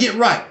can't get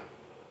right.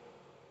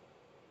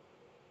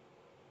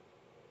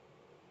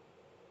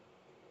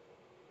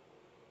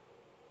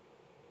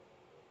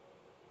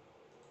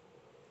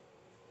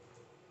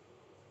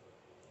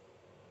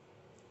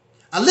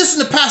 I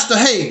listened to Pastor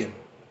Hagin.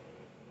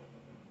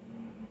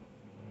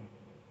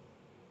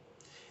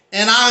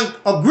 And I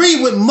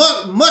agree with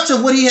much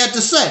of what he had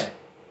to say.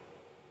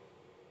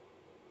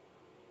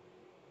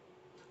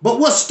 But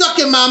what stuck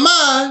in my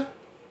mind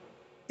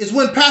is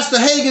when Pastor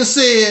Hagin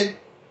said,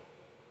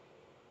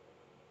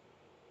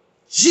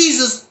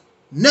 Jesus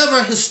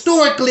never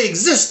historically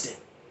existed.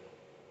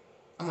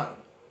 I'm like,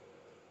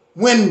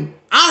 when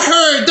I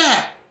heard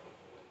that,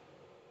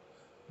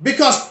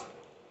 because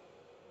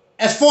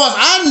as far as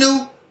I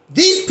knew,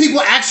 these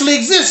people actually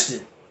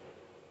existed.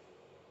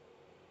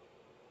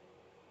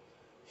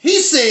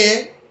 He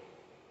said,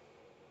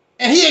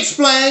 and he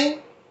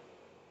explained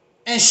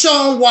and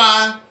shown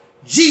why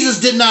Jesus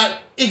did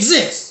not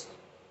exist.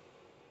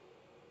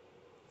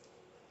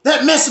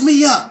 That messed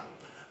me up.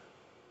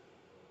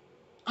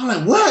 I'm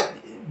like, what?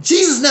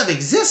 Jesus never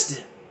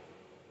existed.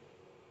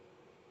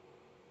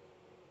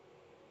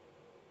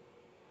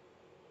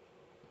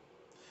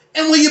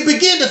 And when you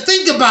begin to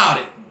think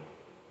about it,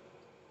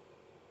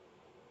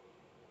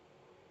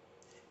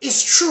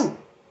 it's true.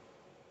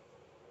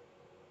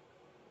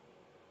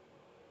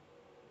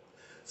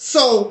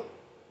 So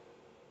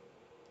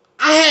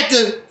I had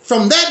to,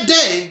 from that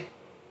day,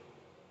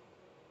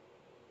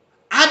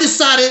 I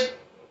decided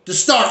to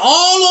start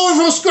all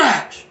over from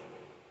scratch.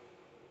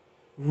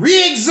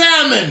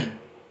 Re-examine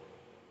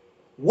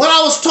what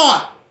I was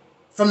taught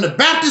from the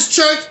Baptist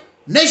Church,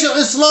 Nation of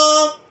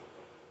Islam,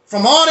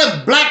 from all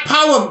that black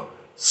power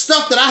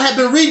stuff that I had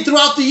been reading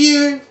throughout the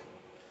years.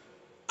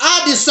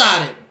 I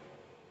decided,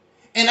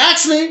 and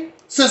actually,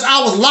 since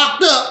I was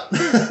locked up,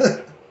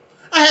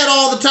 I had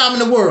all the time in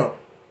the world.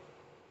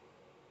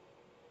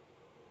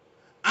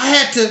 I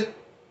had to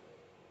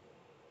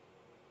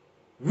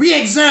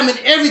re-examine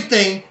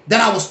everything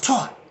that I was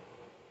taught.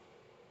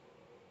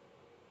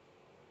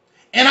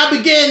 And I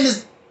began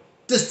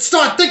to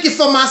start thinking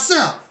for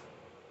myself.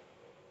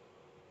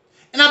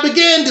 And I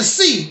began to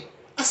see,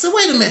 I said,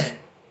 wait a minute,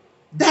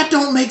 that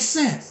don't make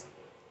sense.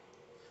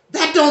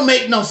 That don't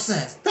make no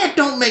sense. That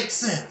don't make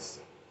sense.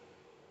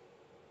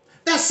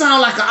 That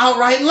sounds like an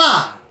outright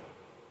lie.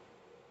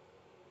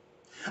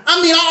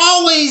 I mean, I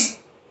always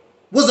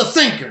was a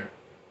thinker.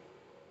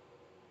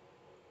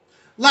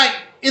 Like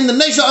in the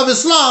Nation of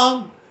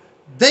Islam,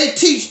 they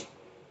teach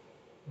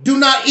do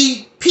not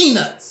eat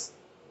peanuts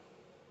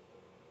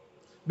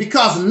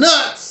because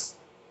nuts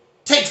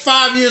take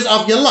 5 years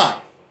of your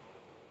life.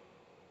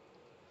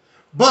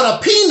 But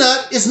a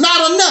peanut is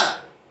not a nut.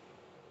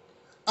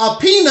 A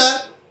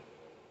peanut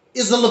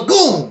is a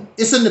legume.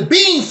 It's in the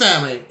bean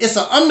family. It's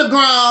an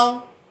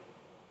underground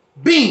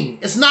bean.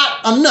 It's not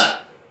a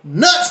nut.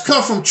 Nuts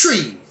come from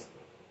trees.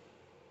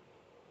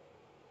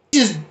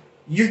 It's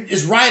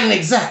right and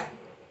exact.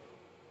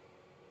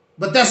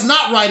 But that's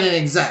not right and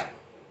exact.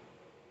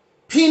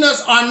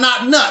 Peanuts are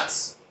not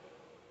nuts.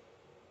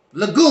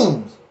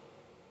 Legumes.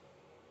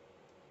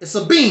 It's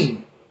a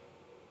bean.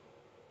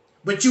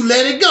 But you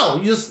let it go.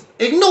 You just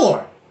ignore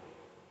it.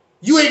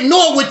 You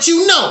ignore what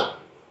you know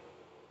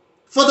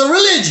for the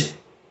religion.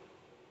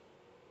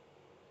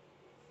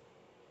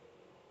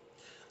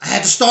 I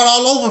had to start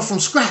all over from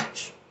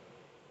scratch.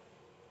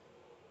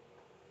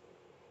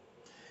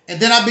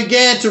 And then I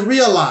began to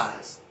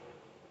realize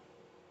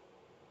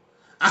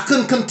I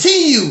couldn't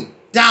continue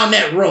down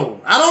that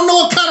road. I don't know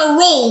what kind of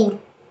road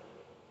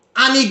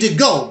I need to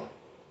go.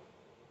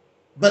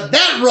 But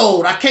that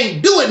road, I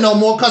can't do it no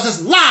more because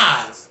it's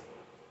lies.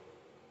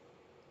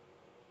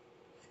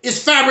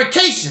 It's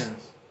fabrications.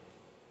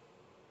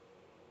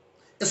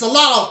 It's a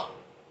lot of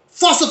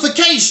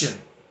falsification.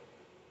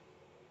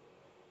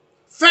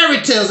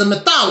 Fairy tales and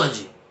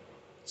mythology.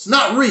 It's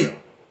not real.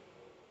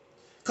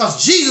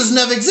 Because Jesus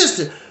never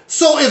existed.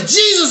 So if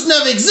Jesus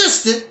never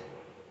existed,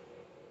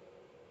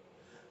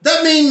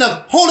 that means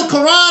the Holy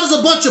Quran is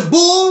a bunch of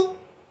bull.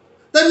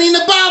 That means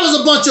the Bible is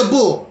a bunch of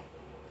bull.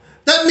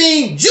 That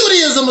means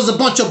Judaism is a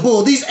bunch of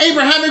bull. These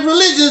Abrahamic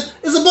religions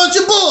is a bunch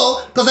of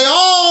bull because they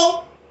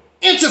all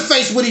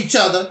interface with each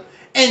other.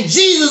 And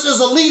Jesus is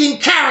a leading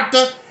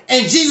character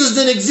and Jesus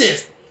didn't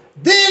exist.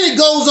 Then it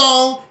goes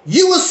on.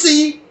 You will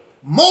see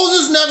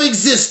Moses never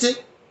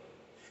existed.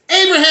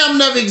 Abraham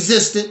never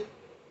existed.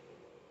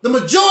 The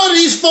majority of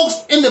these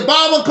folks in the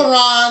Bible and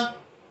Quran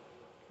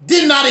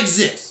did not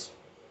exist.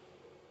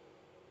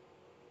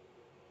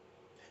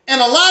 And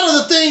a lot of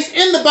the things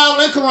in the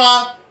Bible and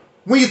Quran,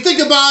 when you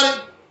think about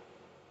it,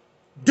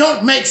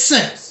 don't make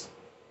sense.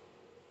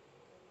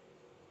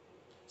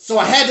 So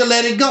I had to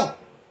let it go.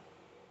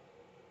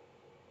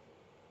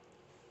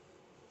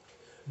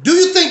 Do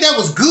you think that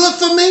was good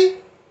for me?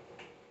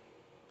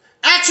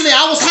 Actually,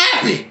 I was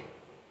happy.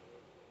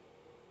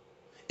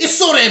 It's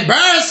sort of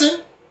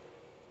embarrassing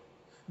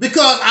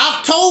because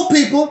I've told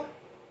people,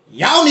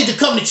 y'all need to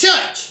come to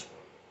church.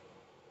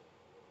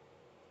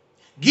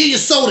 Give your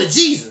soul to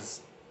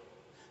Jesus.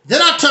 Then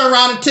I turn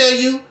around and tell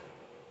you,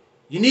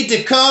 you need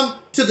to come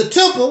to the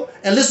temple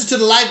and listen to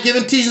the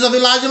life-giving teachings of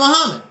Elijah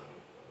Muhammad.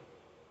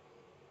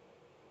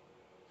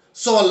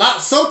 So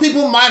some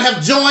people might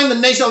have joined the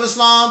Nation of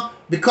Islam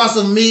because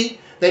of me.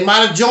 They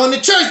might have joined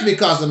the church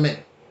because of me.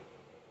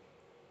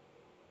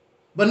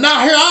 But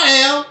now here I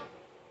am.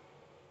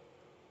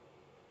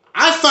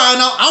 I find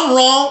out I'm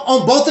wrong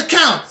on both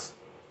accounts.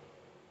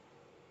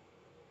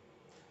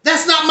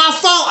 That's not my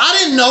fault. I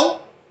didn't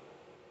know.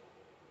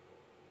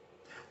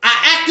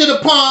 I acted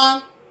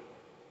upon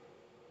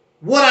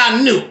what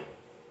I knew.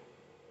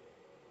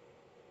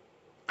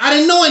 I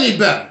didn't know any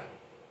better.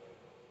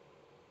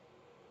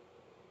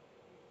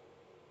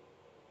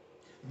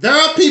 There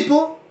are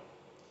people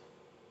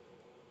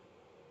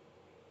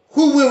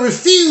who will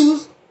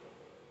refuse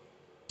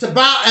to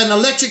buy an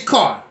electric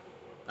car.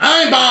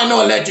 I ain't buying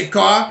no electric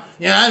car.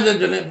 Yeah,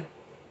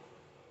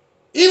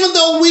 even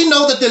though we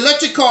know that the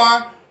electric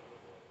car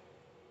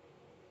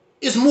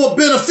is more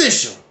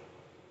beneficial,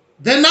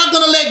 they're not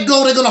going to let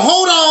go. They're going to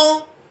hold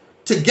on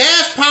to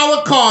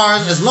gas-powered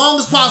cars as long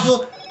as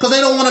possible because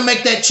they don't want to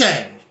make that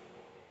change.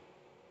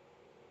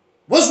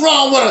 What's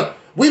wrong with it?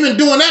 We've been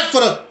doing that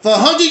for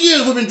 100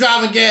 years. We've been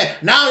driving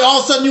gas. Now all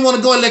of a sudden you want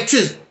to go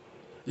electricity.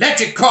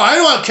 Electric car. I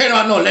don't want to care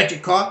about no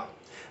electric car.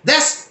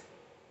 That's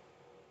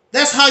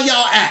how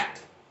y'all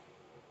act.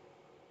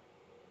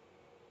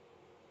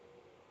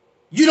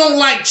 You don't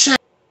like change.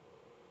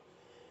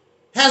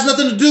 Has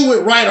nothing to do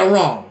with right or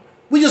wrong.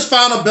 We just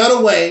found a better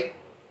way.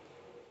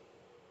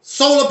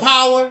 Solar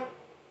power,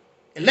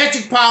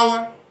 electric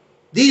power.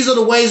 These are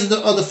the ways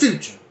of the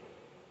future.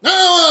 No,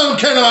 I don't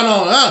care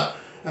about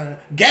no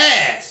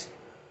gas.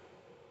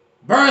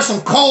 Burn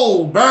some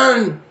coal.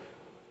 Burn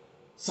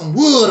some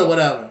wood or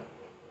whatever.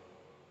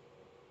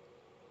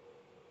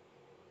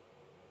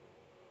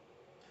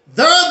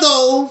 There are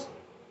those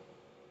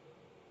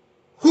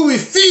who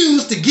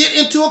refuse to get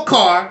into a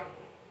car.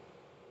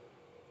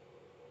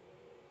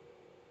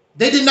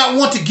 They did not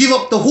want to give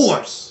up the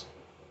horse.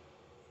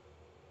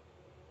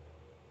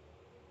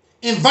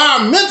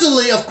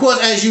 Environmentally, of course,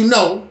 as you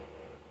know,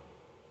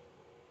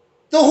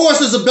 the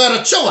horse is a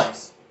better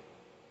choice.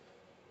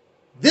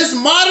 This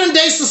modern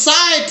day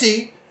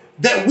society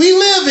that we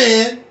live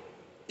in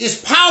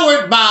is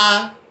powered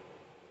by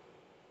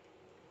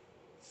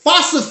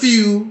fossil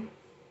fuel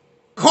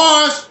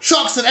cars,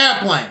 trucks, and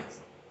airplanes.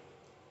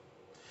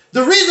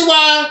 The reason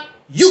why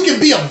you can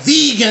be a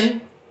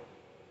vegan,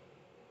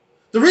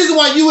 the reason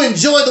why you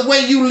enjoy the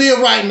way you live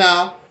right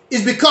now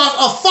is because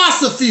of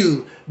fossil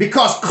fuel.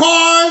 Because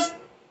cars,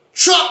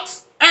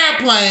 trucks,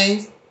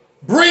 airplanes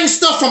bring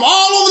stuff from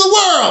all over the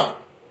world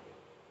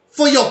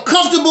for your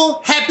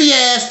comfortable, happy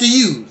ass to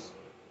use.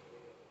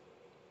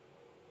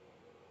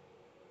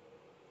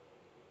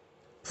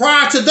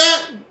 Prior to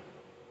that,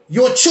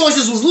 your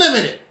choices was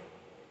limited.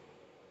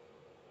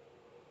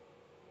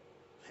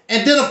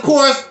 And then, of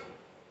course,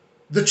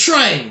 the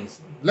trains.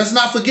 Let's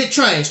not forget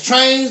trains.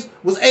 Trains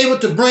was able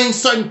to bring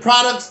certain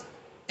products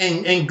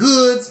and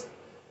goods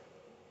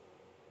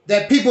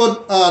that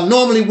people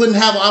normally wouldn't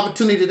have an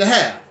opportunity to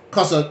have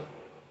because of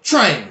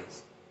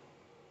trains.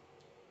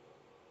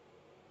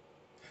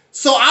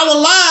 So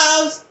our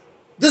lives,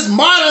 this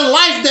modern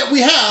life that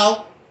we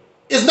have,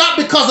 is not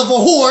because of a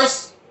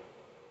horse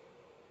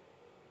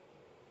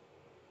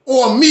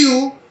or a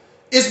mule.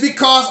 It's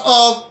because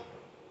of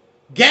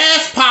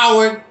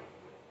gas-powered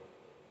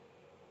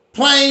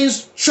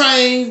planes,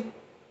 trains,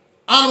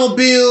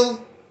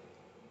 automobiles,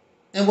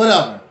 and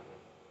whatever.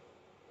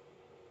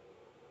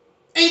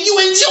 And you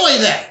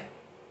enjoy that.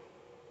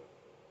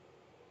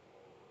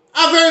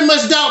 I very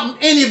much doubt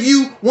any of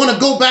you want to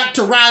go back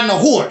to riding a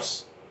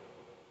horse.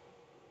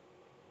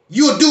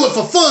 You'll do it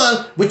for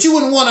fun, but you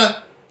wouldn't want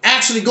to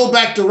actually go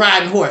back to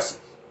riding horses.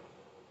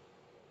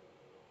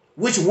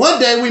 Which one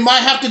day we might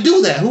have to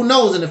do that. Who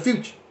knows in the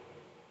future?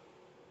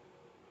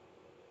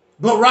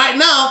 But right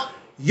now,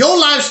 your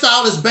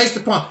lifestyle is based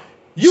upon,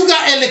 you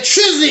got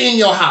electricity in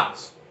your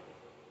house.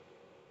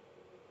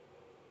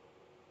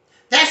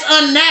 That's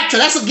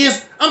unnatural. That's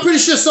against, I'm pretty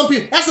sure some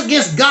people, that's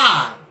against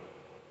God.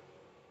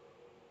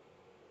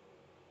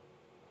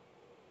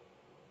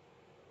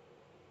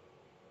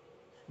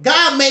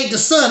 God made the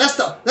sun. That's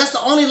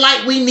the only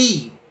light we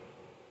need.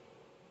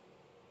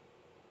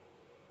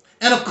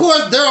 And of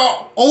course, there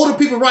are older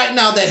people right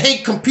now that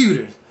hate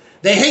computers.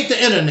 They hate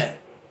the internet.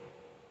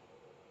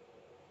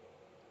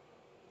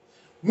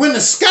 When the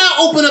sky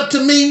opened up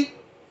to me,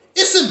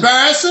 it's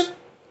embarrassing.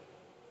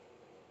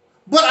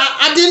 But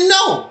I didn't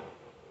know.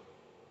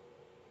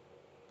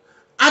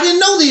 I didn't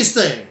know these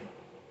things.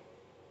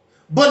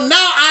 But now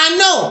I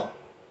know.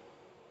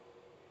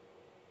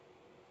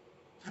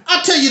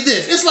 I'll tell you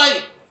this. It's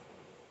like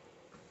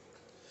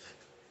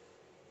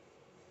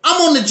I'm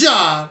on the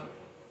job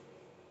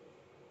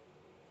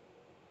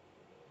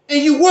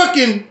and you're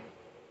working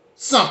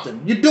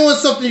something. You're doing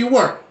something, you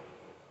work.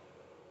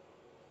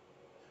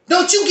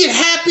 Don't you get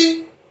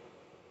happy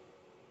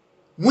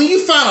when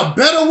you find a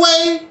better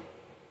way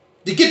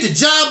to get the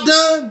job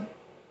done?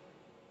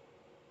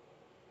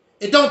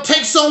 It don't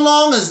take so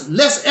long, it's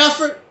less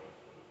effort.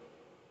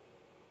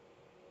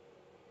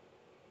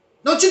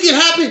 Don't you get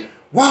happy?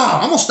 Wow,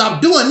 I'm going to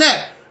stop doing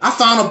that. I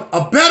found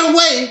a better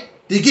way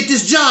to get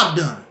this job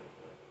done.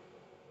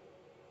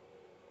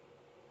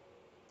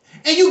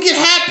 And you get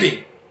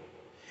happy.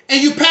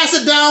 And you pass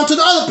it down to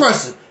the other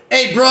person.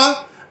 Hey,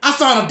 bruh, I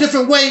found a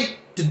different way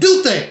to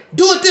do things.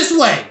 Do it this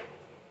way.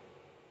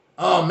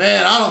 Oh,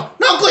 man, I don't.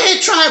 No, go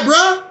ahead, try it,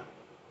 bruh.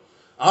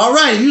 All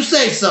right, you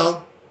say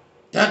so.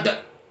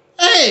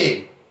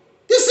 Hey,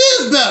 this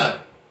is better.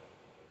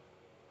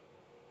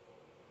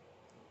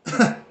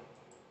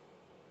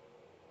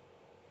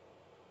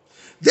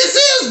 This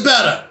is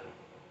better.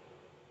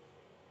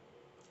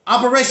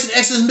 Operation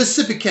Exodus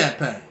Mississippi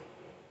campaign.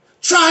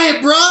 Try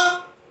it,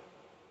 bruh.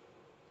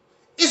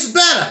 It's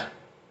better.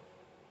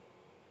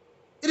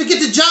 It'll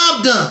get the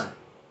job done.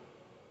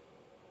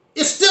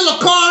 It's still a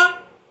car.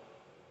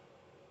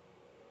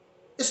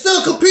 It's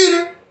still a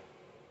computer.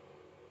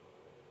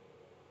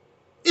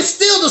 It's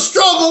still the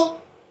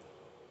struggle.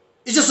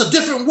 It's just a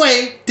different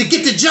way to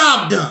get the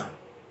job done.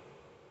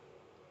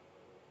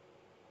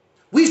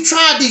 We've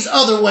tried these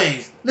other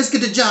ways. Let's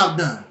get the job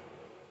done.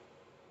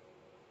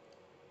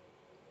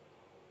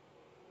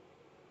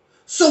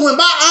 So when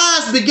my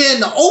eyes began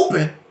to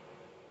open,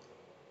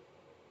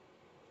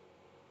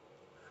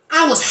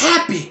 I was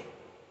happy.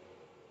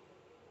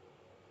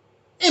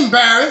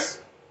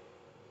 Embarrassed,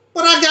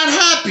 but I got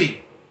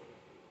happy.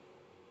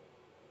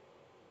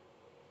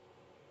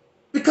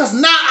 Because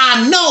now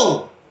I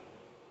know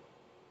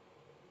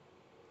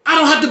I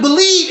don't have to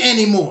believe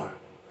anymore.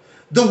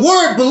 The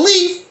word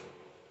belief,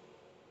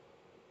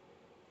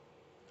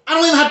 I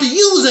don't even have to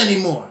use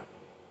anymore.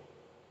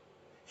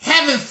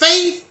 Having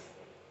faith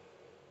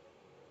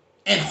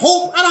and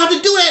hope, I don't have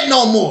to do that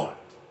no more.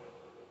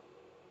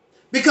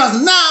 Because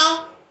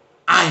now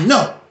I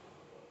know.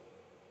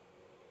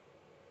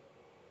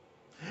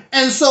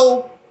 And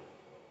so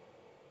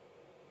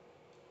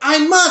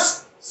I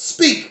must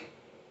speak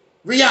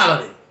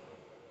reality.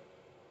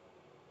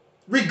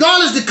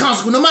 Regardless of the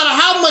consequence, no matter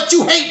how much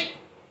you hate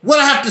what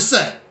I have to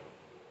say,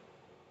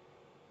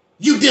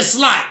 you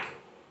dislike.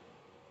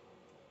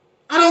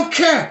 I don't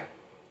care.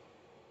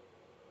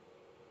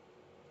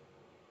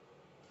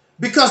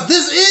 Because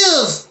this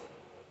is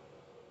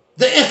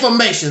the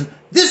information.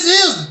 This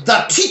is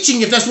the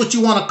teaching, if that's what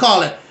you want to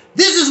call it.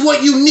 This is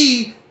what you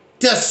need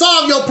to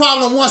solve your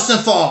problem once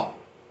and for all.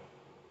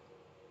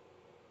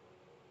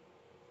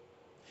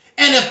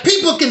 And if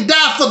people can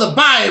die for the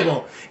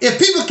Bible, if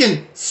people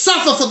can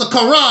suffer for the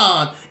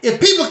Quran, if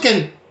people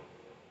can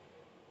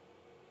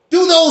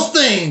do those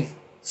things,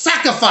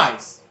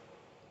 sacrifice,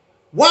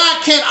 why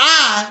can't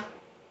I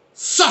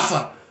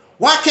suffer?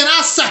 Why can't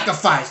I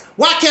sacrifice?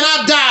 Why can't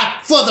I die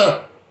for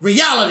the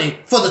reality,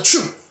 for the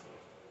truth?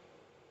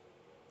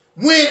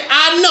 When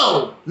I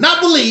know,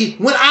 not believe,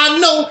 when I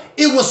know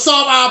it will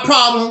solve our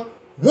problem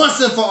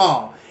once and for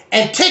all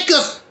and take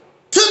us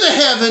to the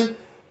heaven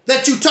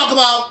that you talk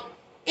about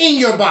in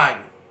your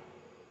Bible.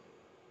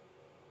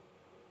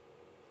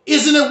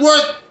 Isn't it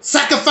worth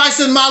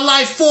sacrificing my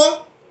life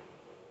for?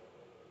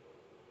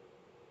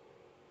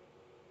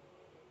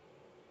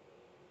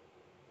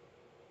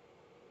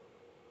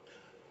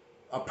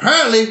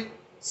 Apparently,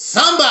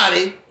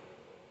 somebody,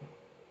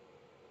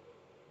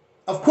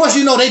 of course,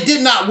 you know, they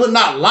would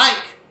not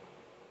like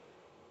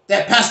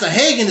that Pastor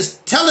Hagin is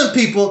telling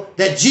people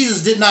that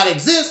Jesus did not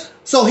exist.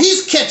 So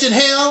he's catching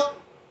hell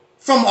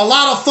from a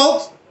lot of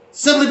folks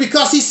simply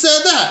because he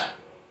said that.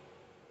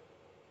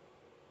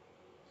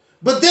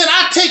 But then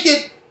I take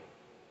it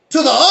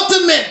to the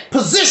ultimate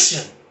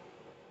position.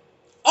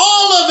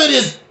 All of it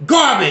is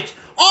garbage.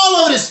 All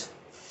of it is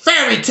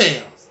fairy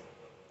tales.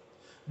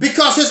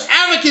 Because his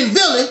African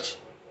village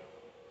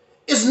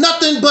is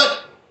nothing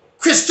but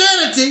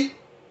Christianity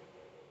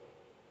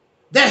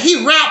that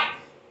he wrapped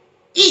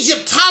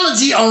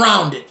Egyptology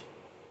around it.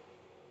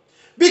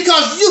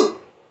 Because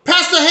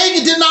Pastor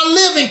Hagin did not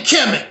live in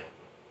Kemet.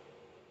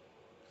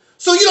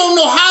 So you don't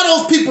know how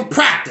those people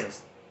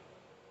practice.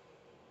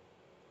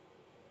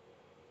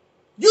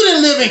 You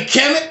didn't live in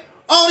Kemet.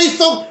 All these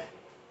folks,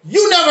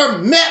 you never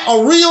met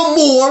a real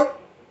Moor.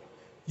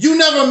 You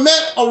never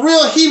met a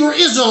real Hebrew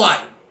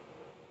Israelite.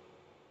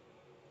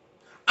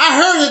 I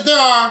heard that there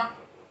are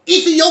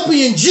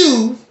Ethiopian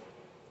Jews,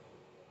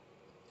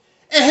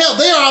 and hell,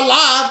 they are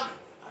alive.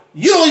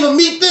 You don't even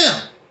meet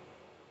them.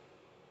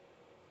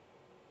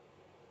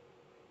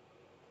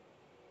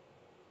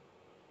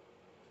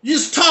 You're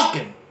just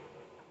talking.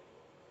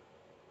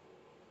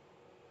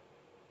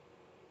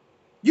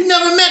 You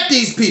never met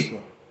these people.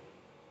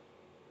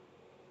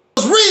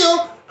 If it's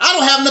real, I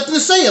don't have nothing to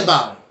say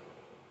about it.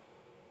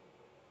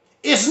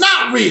 It's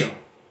not real.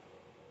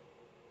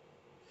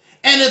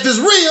 And if it's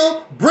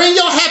real, bring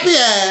your happy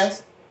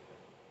ass.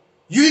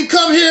 You can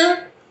come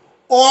here,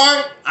 or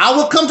I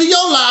will come to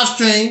your live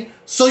stream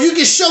so you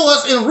can show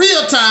us in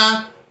real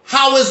time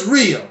how it's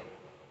real.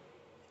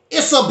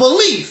 It's a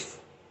belief.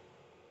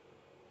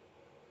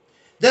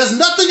 There's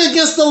nothing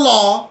against the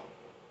law,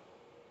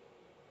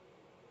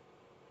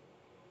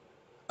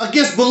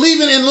 against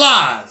believing in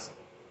lies.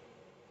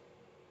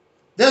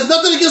 There's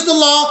nothing against the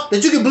law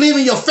that you can believe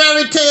in your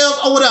fairy tales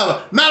or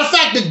whatever. Matter of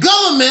fact, the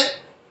government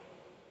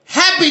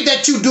happy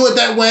that you do it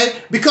that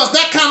way because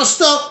that kind of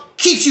stuff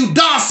keeps you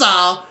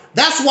docile.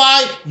 That's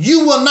why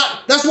you will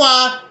not, that's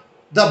why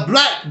the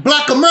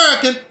black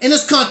American in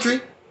this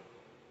country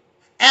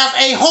as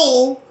a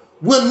whole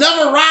will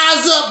never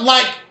rise up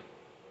like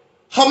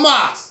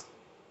Hamas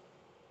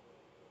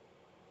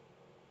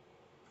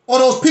or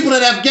those people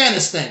in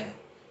Afghanistan.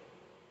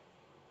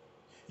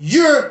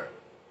 You're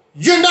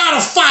not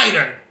a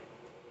fighter.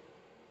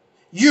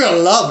 You're a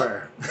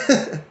lover.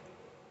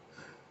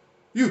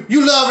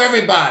 You love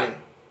everybody.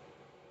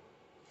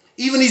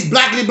 Even these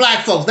black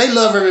folks, they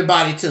love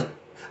everybody too.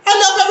 I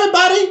love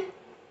everybody.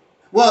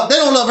 Well, they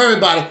don't love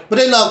everybody, but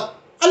I love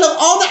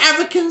all the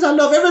Africans. I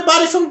love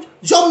everybody from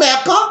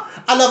Jamaica.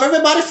 I love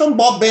everybody from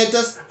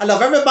Barbados. I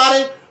love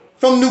everybody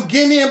from New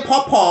Guinea and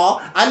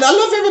Papua. I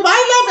love everybody.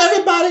 I love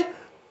everybody.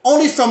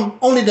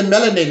 Only the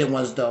melanated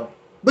ones though.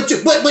 But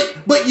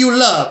you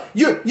love.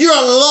 You're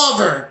a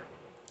lover,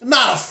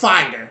 not a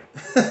fighter.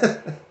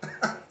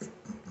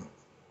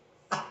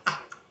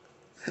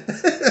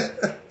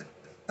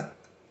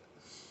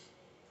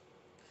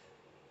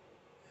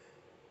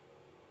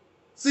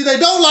 See, they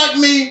don't like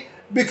me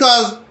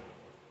because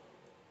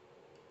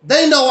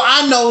they know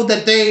I know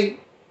that they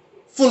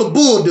full of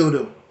bull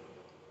doo-doo.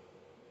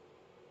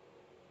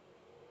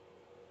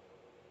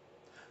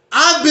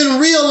 I've been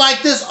real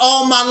like this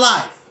all my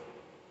life.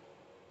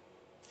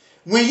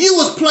 When you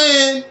was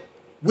playing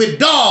with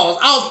dolls,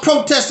 I was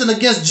protesting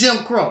against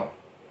Jim Crow.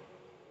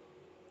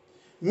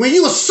 When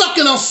you was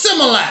sucking on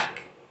Similac,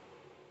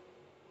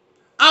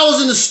 I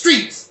was in the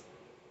streets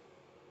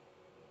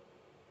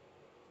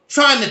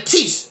trying to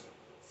teach,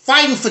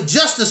 fighting for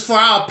justice for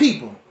our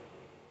people.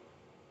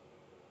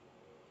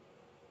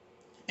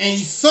 And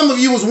some of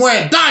you was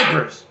wearing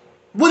diapers,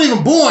 weren't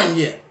even born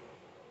yet.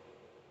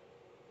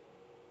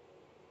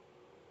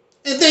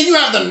 And then you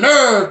have the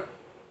nerve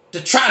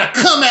to try to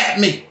come at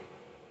me.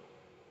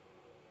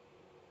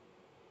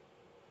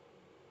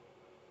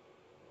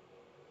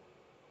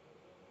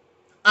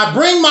 I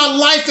bring my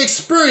life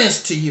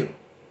experience to you.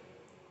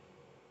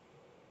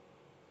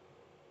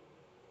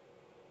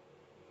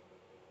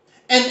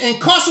 And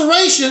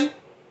incarceration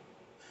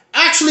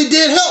actually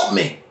did help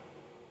me.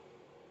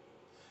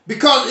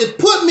 Because it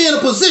put me in a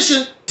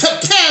position to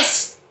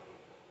test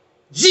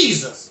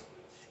Jesus.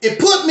 It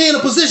put me in a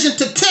position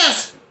to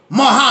test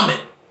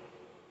Muhammad.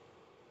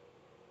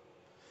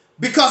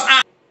 Because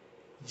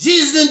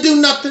Jesus didn't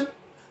do nothing.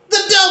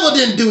 The devil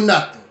didn't do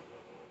nothing.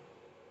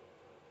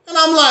 And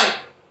I'm like,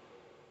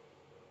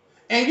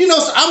 and you know,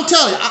 I'm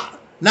telling you,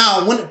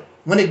 now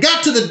when it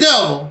got to the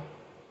devil,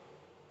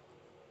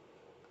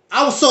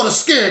 I was sort of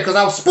scared because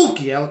I was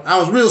spooky. I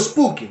was real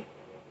spooky.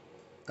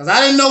 Because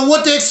I didn't know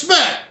what to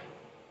expect.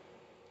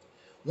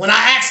 When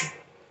I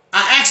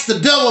asked the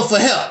devil for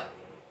help.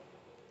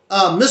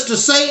 Mr.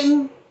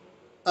 Satan,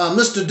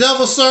 Mr.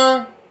 Devil,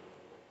 sir,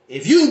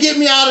 if you can get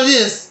me out of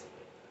this,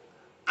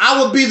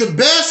 I will be the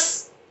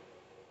best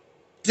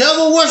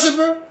devil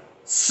worshiper,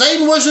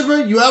 Satan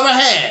worshiper you ever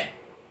had.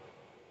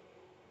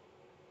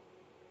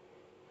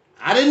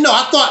 I didn't know.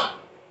 I thought,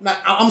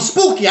 I'm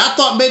spooky. I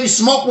thought maybe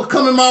smoke would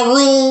come in my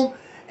room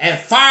and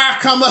fire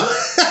come up.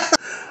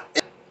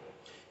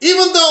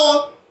 Even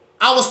though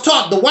I was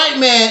taught the white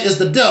man is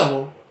the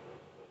devil,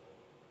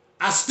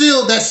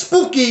 that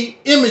spooky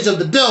image of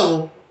the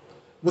devil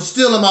was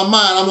still in my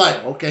mind. I'm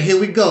like, okay, here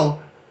we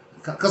go.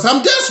 Because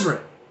I'm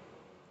desperate.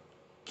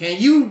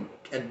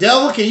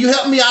 Devil, can you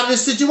help me out of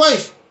this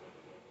situation?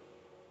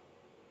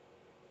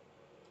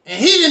 And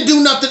he didn't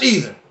do nothing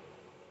either.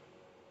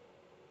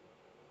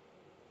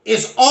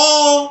 It's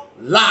all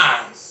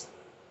lies.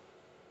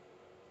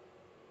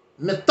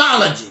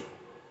 Mythology.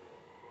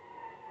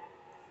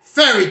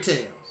 Fairy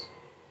tales.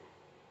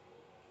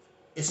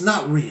 It's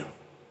not real.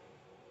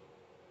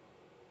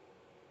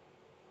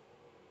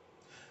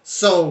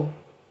 So,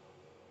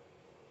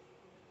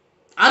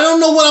 I don't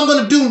know what I'm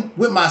going to do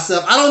with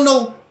myself. I don't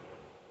know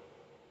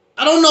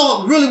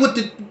really what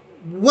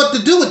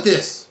to do with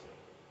this.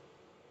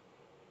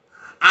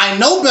 I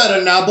know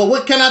better now, but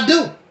what can I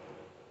do?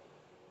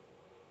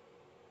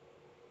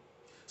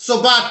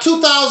 So by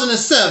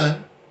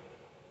 2007,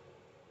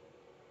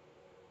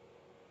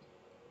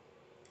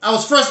 I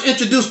was first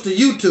introduced to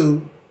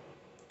YouTube,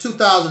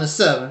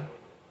 2007.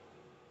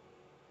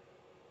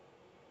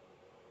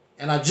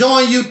 And I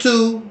joined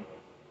YouTube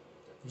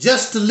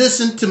just to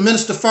listen to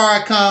Minister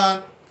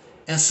Farrakhan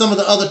and some of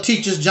the other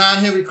teachers,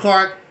 John Henry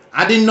Clark.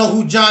 I didn't know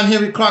who John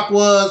Henry Clark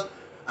was.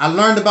 I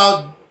learned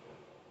about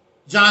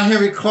John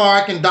Henry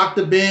Clark and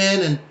Dr.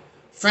 Ben and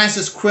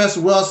Francis Cress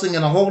Welsing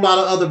and a whole lot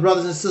of other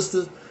brothers and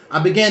sisters. I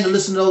began to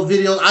listen to those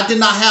videos. I did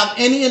not have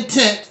any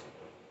intent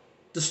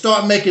to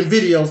start making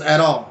videos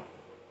at all.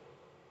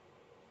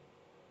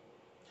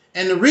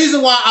 And the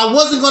reason why I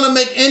wasn't going to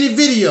make any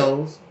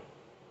videos,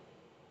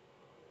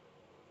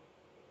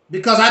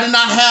 because I didn't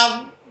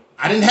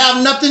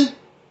have nothing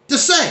to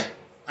say.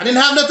 I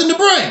didn't have nothing to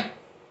bring.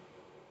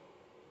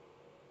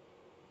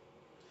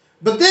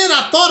 But then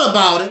I thought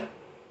about it.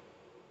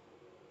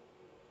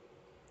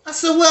 I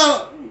said,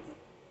 well,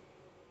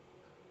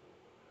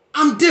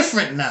 I'm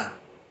different now.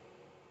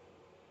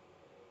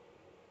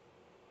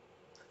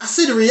 I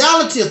see the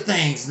reality of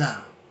things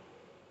now.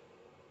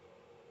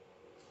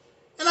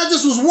 And I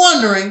just was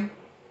wondering,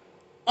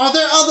 are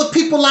there other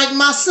people like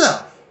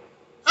myself?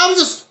 I was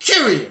just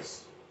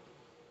curious.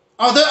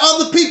 Are there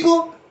other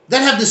people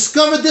that have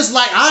discovered this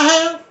like I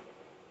have?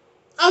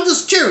 I'm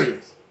just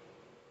curious.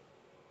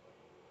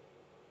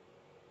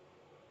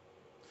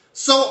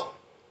 So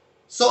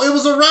it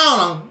was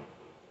around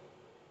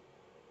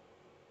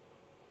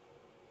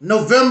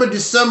November,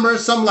 December,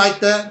 something like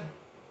that.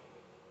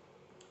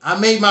 I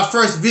made my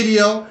first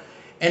video,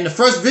 and the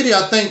first video,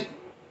 I think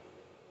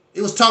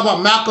It was talking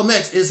about Malcolm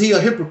X. Is he a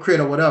hypocrite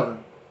or whatever?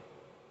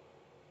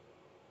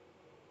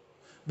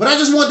 But I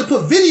just wanted to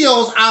put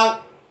videos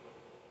out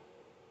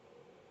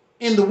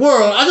in the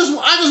world. I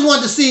just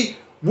wanted to see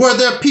were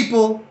there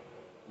people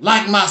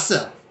like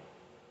myself.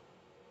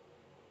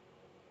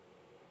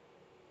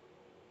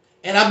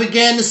 And I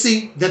began to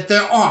see that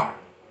there are.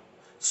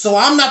 So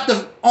I'm not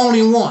the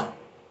only one.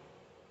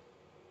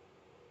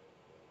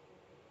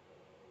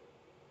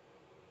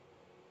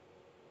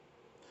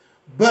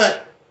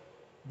 But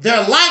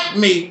they're like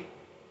me.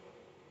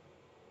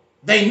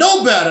 They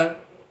know better.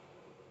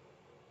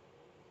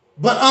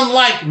 But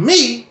unlike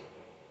me,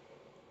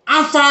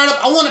 I'm fired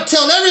up. I want to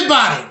tell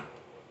everybody,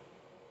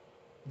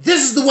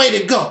 this is the way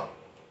to go.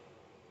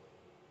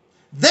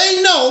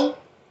 They know,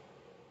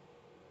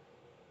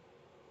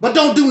 but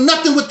don't do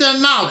nothing with their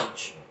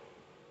knowledge.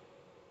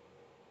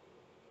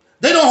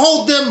 They don't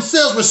hold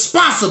themselves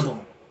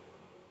responsible.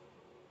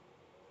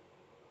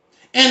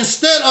 And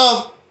instead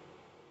of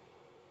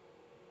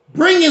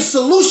bringing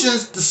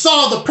solutions to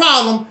solve the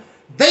problem,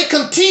 they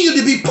continue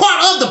to be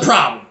part of the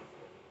problem.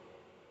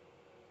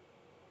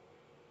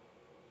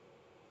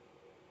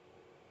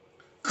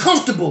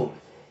 Comfortable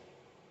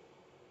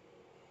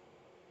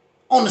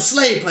on the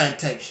slave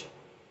plantation.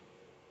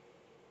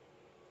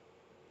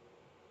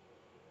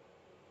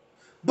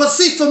 But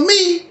see, for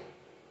me,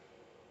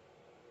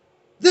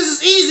 this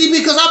is easy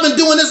because I've been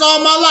doing this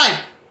all my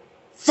life.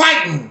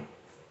 Fighting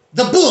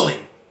the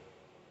bully.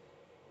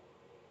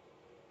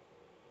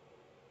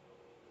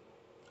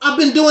 I've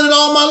been doing it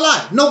all my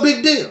life. No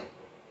big deal.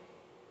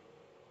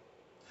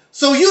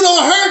 So you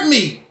don't hurt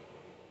me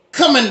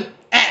coming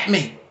at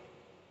me.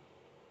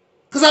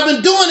 Because I've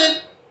been doing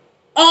it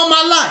all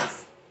my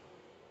life.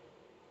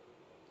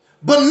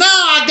 But now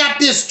I got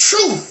this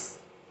truth.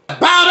 Bow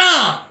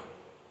down.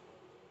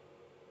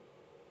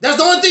 That's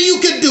the only thing you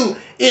can do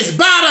is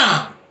bow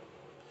down.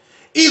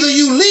 Either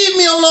you leave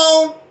me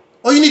alone,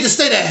 or you need to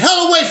stay the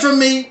hell away from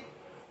me,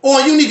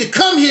 or you need to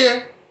come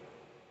here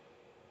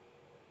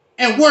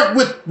and work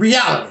with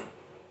reality.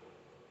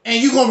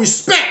 And you're going to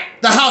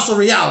respect the house of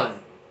reality.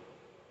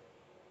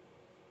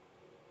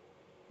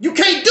 You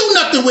can't do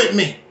nothing with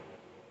me.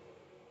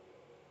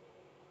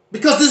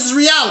 Because this is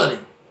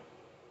reality.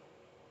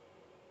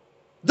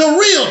 The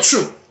real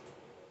truth.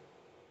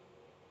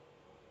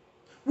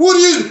 What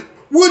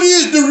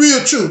is the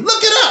real truth?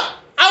 Look it up.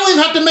 I don't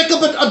even have to make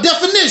up a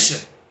definition.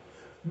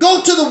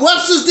 Go to the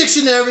Webster's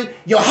Dictionary.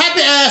 Your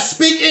happy ass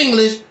speak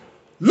English.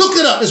 Look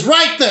it up. It's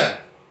right there.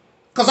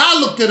 Because I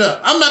looked it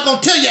up. I'm not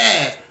going to tell your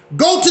ass.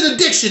 Go to the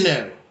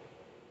dictionary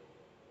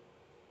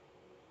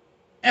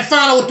and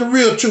find out what the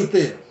real truth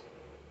is.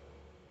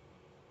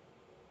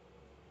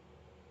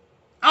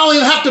 I don't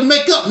even have to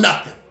make up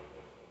nothing.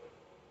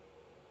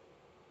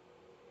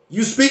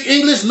 You speak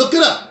English, look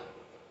it up.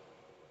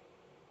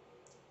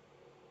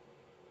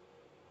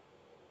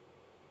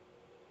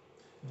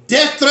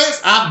 Death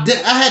threats. I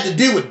had to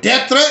deal with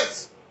death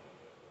threats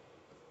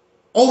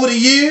over the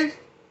years.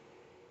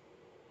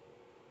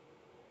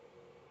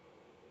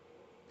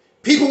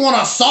 People want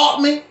to assault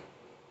me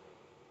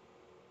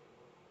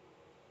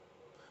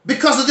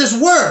because of this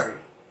word.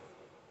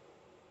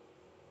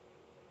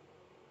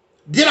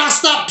 Did I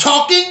stop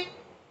talking?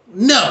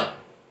 No.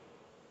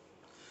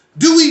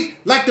 Do we,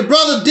 like the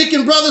brother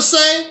Deacon brother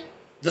say,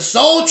 the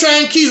soul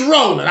train keeps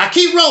rolling. I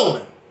keep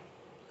rolling.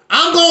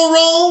 I'm going to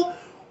roll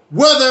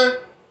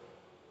whether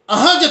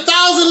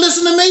 100,000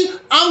 listen to me.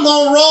 I'm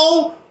going to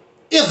roll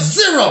if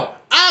zero.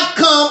 I've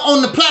come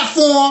on the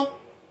platform,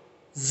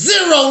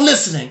 zero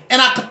listening.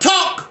 And I could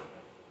talk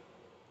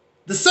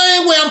the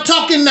same way I'm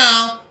talking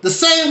now, the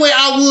same way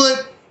I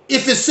would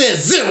if it said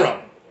zero.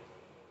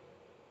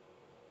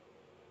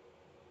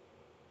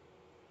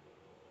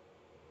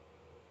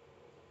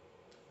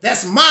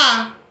 That's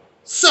my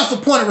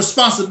self-appointed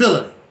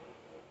responsibility.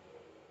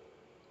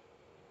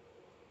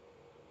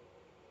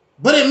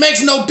 But it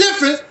makes no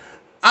difference.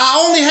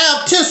 I only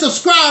have 10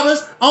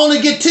 subscribers. I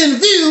only get 10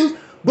 views.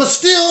 But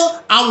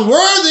still, I'm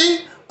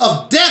worthy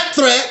of death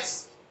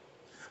threats.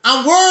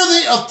 I'm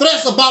worthy of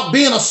threats about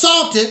being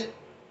assaulted.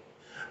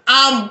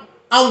 I'm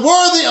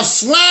worthy of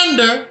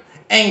slander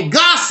and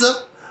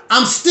gossip.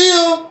 I'm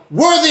still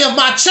worthy of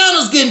my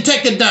channels getting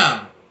taken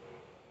down.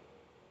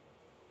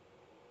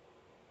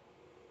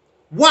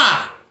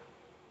 Why?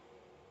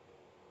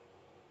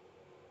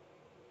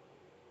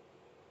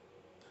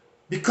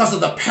 Because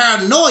of the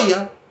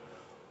paranoia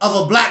of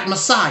a black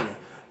messiah.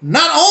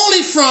 Not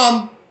only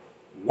from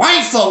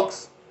white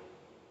folks,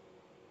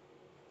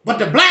 but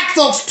the black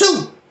folks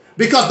too.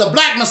 Because the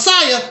black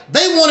messiah,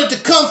 they wanted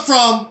to come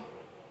from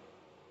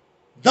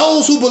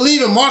those who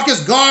believe in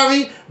Marcus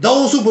Garvey,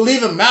 those who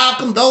believe in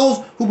Malcolm,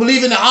 those who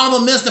believe in the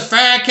Honorable Minister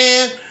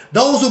Farrakhan,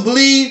 those who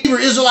believe in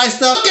Israelite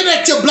stuff. Looking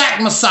at your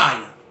black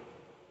messiah.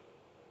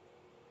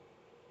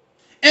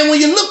 And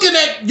when you're looking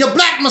at your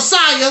black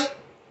messiah,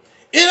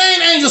 it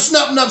ain't Angel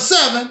Snuffing Up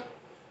 7.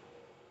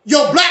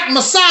 Your black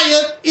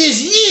messiah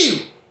is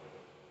you.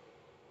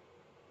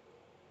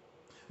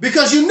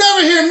 Because you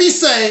never hear me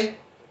say,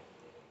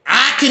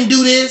 I can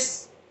do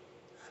this,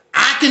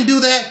 I can do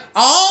that.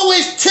 I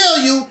always tell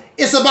you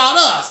it's about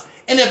us.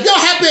 And if your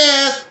happy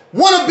ass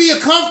want to be a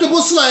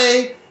comfortable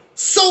slave,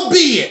 so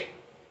be it.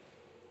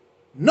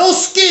 No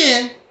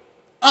skin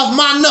off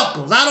my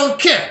knuckles. I don't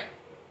care.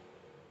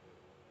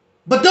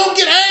 But don't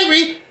get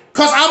angry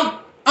because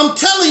I'm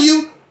telling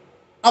you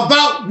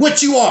about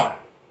what you are.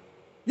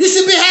 You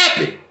should be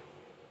happy.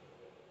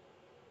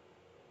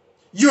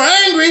 You're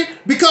angry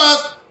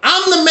because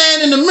I'm the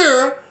man in the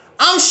mirror.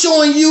 I'm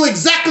showing you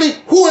exactly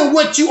who and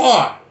what you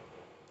are.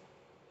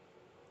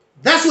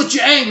 That's what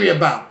you're angry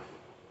about.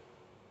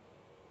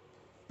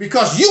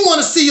 Because you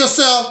want to see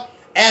yourself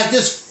as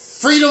this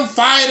freedom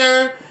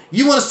fighter.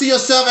 You want to see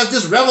yourself as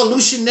this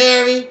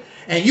revolutionary.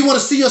 And you want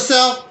to see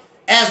yourself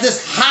as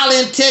this highly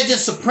intelligent,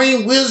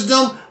 supreme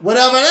wisdom,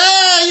 whatever.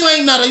 You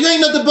ain't nothing. You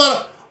ain't nothing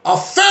but a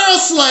pharaoh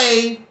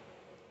slave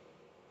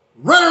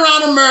running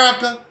around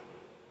America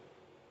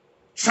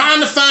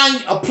trying to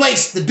find a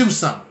place to do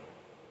something.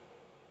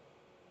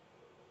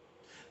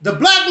 The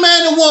black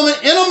man and woman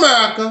in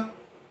America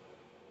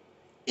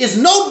is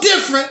no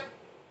different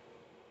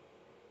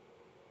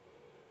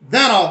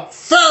than a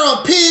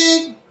feral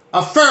pig,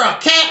 a feral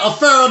cat, a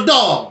feral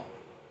dog.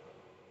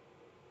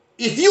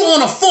 If you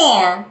on a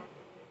farm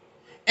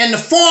and the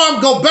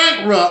farm go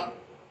bankrupt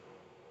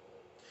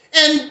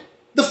and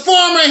the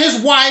farmer and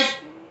his wife,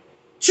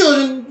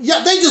 children, they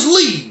just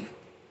leave.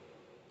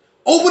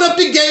 Open up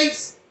the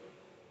gates.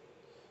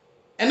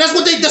 And that's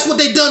what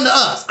they done to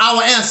us,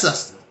 our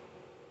ancestors.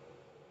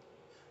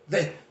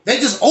 They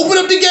just open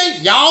up the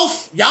gates.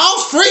 Y'all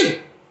free.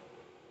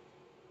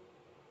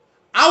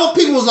 Our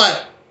people was like,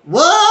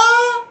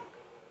 what?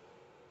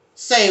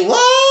 Say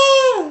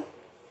what?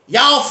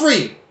 Y'all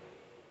free.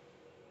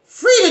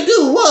 Free to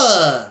do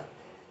what?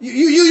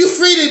 You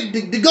free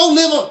to go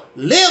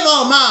live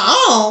on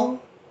my own?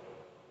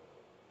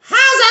 How's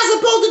that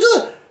supposed to do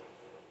it?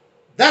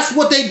 That's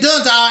what they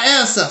done to our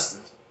ancestors.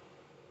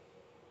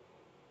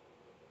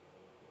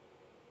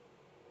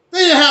 They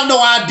didn't have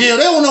no idea.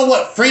 They don't know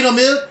what freedom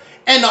is.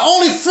 And the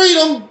only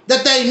freedom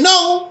that they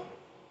know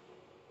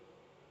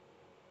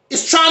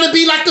is trying to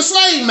be like the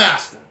slave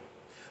master.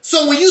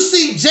 So when you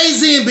see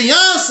Jay-Z and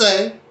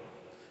Beyonce,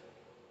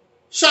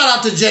 shout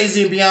out to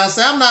Jay-Z and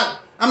Beyonce.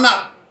 I'm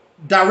not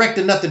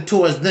directing nothing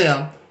towards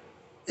them.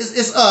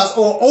 It's us,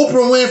 or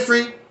Oprah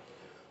Winfrey,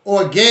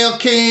 or Gayle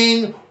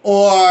King,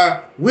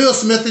 or Will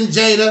Smith and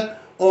Jada,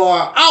 or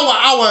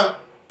our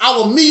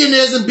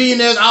millionaires and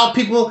billionaires, our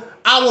people,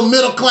 our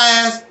middle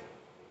class.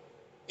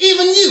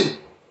 Even you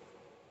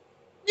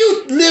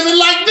living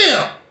like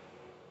them.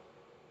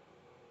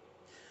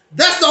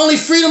 That's the only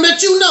freedom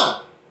that you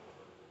know.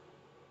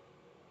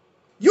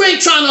 You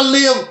ain't trying to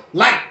live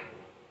like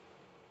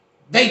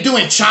they do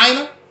in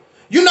China.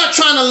 You're not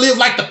trying to live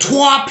like the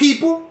Twa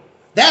people.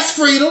 That's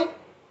freedom.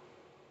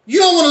 You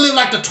don't want to live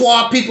like the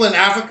Twa people in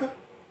Africa.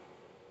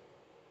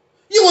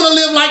 You want to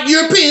live like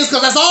Europeans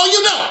because that's all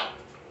you know.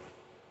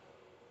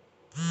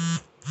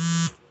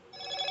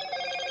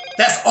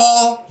 That's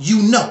all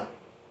you know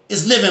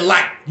is living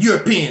like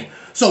European.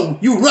 So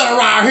you run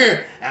around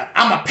here,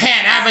 I'm a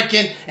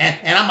Pan-African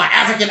and I'm an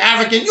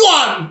African. You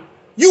are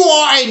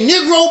a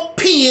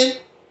Negro-pean,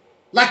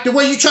 like the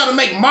way you try to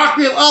make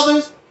mockery of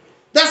others.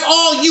 That's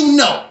all you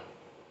know.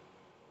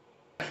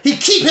 He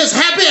keep his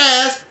happy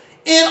ass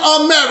in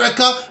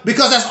America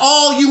because that's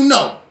all you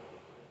know.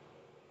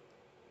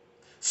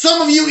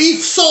 Some of you eat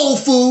soul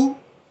food.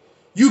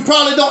 You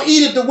probably don't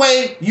eat it the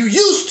way you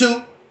used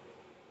to.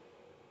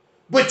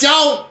 But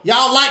y'all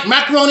like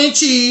macaroni and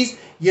cheese.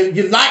 You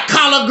like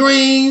collard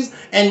greens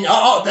and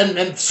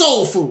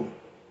soul food.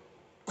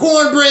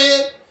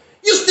 Cornbread.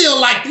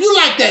 You like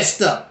that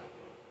stuff.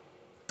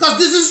 Because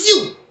this is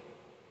you.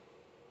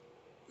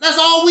 That's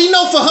all we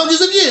know for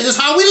hundreds of years. That's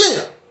how we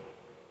live.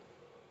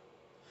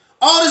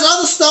 All this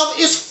other stuff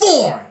is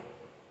foreign.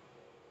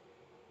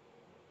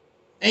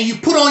 And you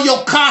put on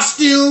your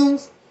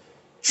costumes,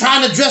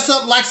 trying to dress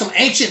up like some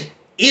ancient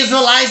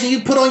Israelites, and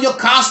you put on your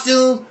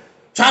costume,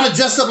 trying to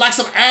dress up like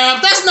some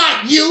Arabs. That's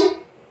not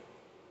you.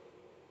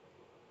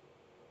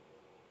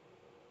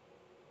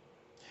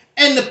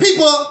 And the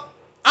people,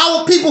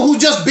 our people who are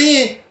just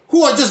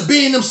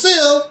being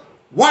themselves,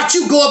 watch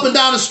you go up and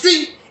down the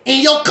street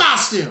in your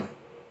costume.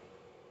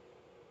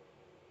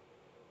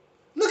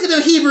 Look at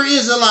them Hebrew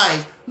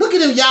Israelites. Look at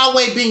them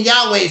Yahweh being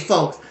Yahweh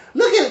folks.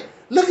 Look at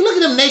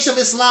them Nation of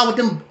Islam with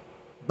them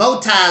bow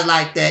ties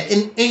like that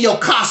in your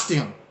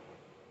costume.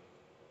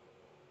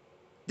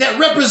 That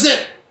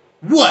represent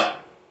what?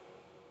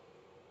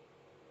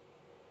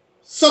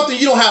 Something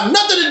you don't have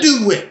nothing to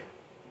do with.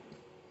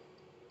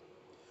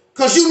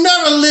 Because you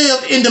never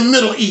lived in the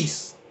Middle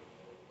East.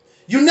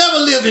 You never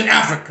lived in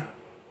Africa.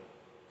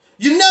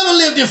 You never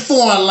lived in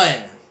foreign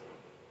lands.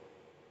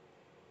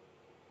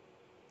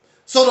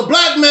 So the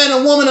black man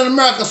and woman in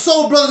America,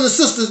 soul brothers and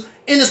sisters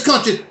in this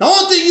country, the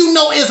only thing you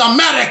know is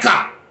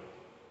America.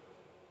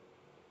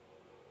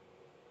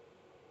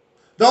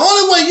 The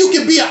only way you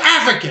can be an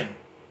African,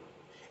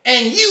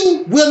 and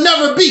you will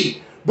never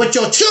be, but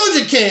your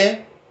children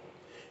can,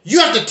 you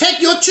have to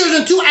take your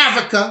children to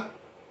Africa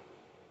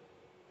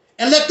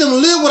and let them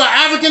live with an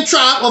African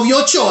tribe of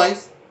your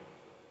choice.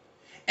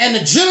 And the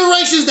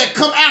generations that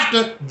come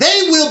after,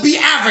 they will be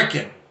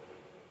African.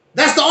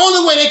 That's the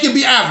only way they can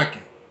be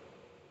African.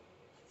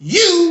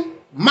 You,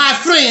 my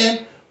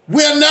friend,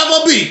 will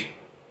never be.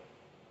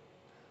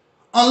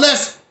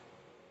 Unless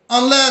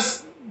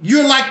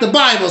you're like the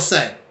Bible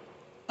say.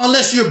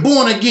 Unless you're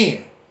born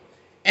again.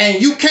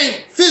 And you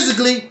can't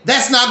physically,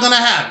 that's not going to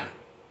happen.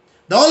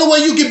 The only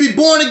way you can be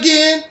born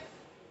again,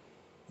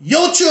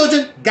 your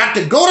children got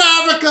to go to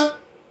Africa,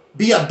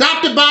 be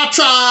adopted by a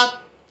tribe,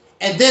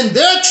 and then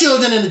their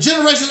children and the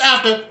generations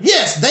after,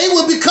 yes, they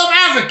will become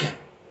African.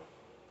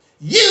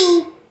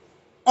 You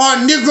are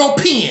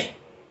Negropean.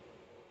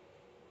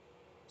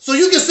 So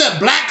you can say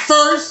black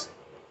first.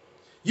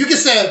 You can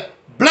say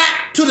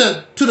black to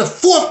the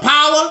fourth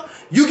power.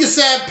 You can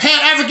say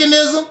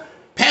Pan-Africanism.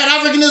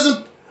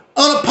 Pan-Africanism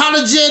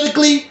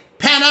unapologetically,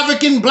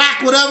 Pan-African,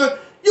 black, whatever.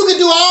 You can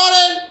do all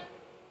that.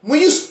 When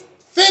you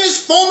finish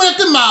foaming at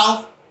the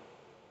mouth,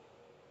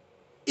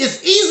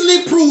 it's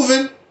easily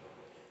proven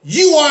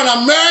you are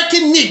an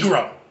American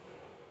Negro.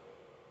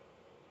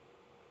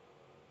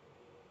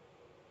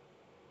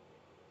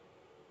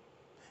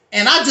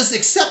 And I just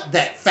accept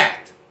that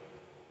fact.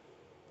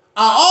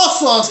 I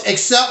also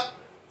accept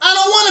I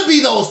don't want to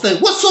be those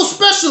things. What's so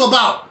special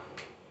about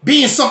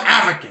being some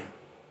African?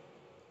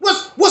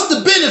 What's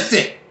the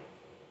benefit?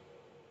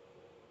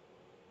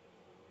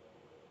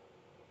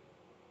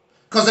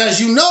 Because as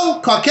you know,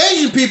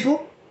 Caucasian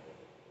people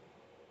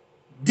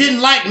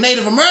didn't like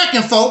Native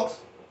American folks.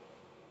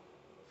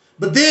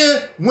 But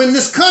then when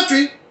this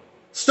country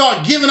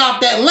started giving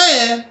out that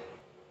land,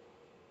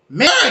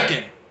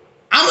 American,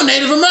 I'm a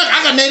Native American.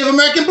 I got Native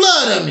American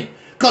blood in me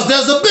because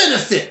there's a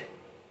benefit.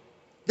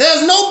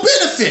 There's no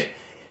benefit.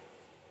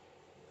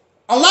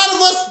 A lot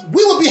of us,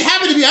 we would be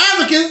happy to be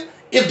Africans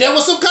if there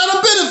was some kind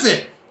of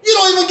benefit. You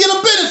don't even get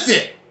a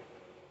benefit.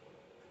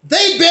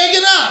 They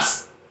begging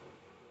us.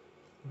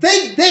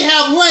 They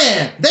have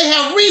land. They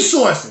have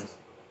resources.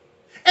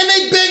 And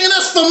they begging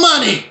us for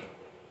money.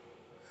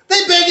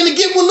 They begging to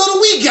get what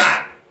little we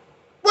got.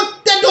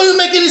 That don't even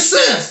make any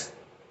sense.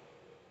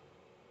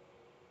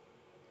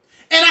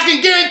 And I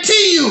can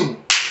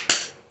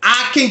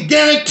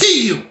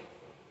guarantee you,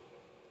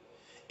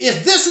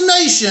 if this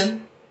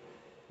nation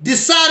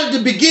decided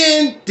to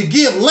begin to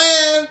give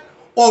land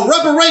or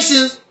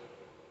reparations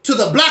to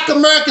the black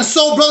American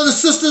soul brothers and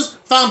sisters,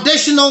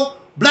 foundational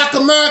black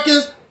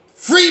Americans,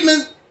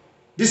 freedmen,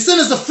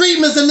 descendants of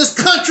freedmen in this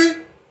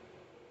country,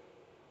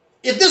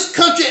 if this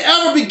country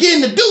ever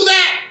begin to do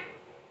that,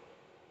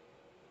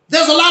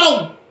 there's a lot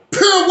of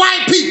pure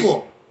white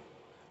people.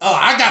 Oh,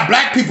 I got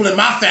black people in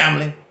my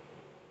family.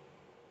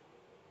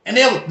 And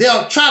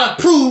they'll try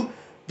to prove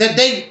that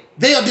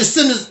they are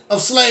descendants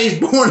of slaves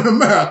born in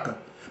America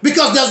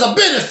because there's a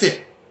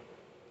benefit.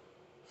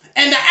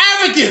 And the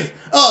Africans,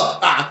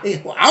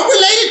 I'm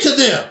related to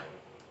them.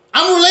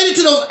 I'm related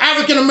to those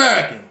African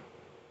Americans.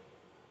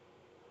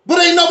 But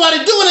ain't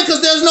nobody doing it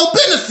because there's no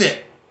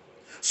benefit.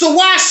 So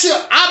why should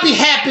I be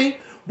happy?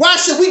 Why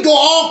should we go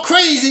all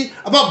crazy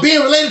about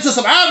being related to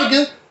some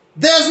Africans?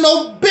 There's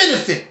no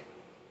benefit.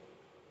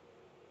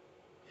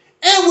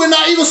 And we're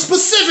not even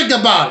specific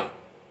about it.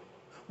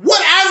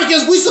 What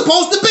Africans we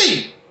supposed to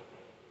be?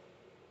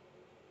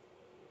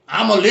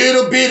 I'm a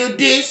little bit of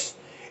this,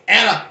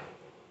 and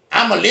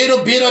I'm a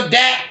little bit of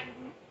that.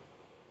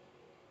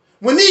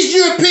 When these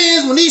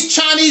Europeans, when these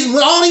Chinese,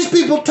 when all these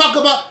people talk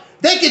about,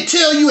 they can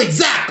tell you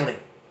exactly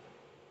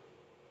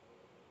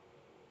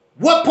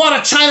what part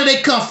of China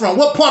they come from,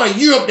 what part of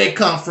Europe they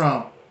come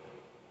from.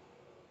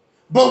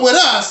 But with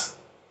us,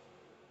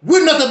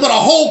 we're nothing but a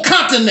whole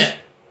continent.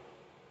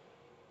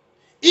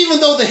 Even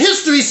though the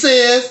history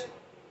says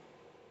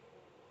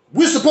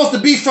we're supposed to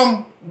be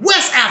from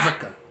West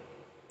Africa.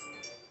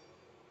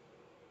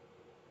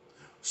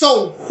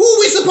 So who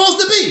we supposed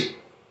to be?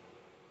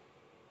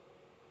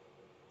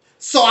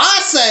 So I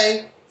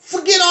say,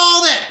 forget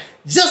all that.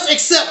 Just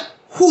accept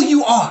who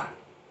you are.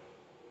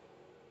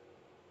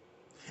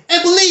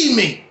 And believe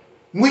me,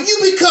 when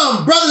you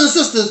become brothers and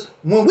sisters,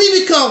 when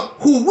we become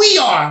who we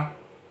are,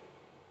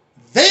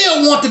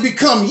 they'll want to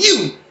become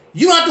you.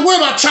 You don't have to worry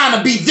about trying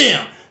to be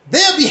them.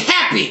 They'll be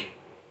happy.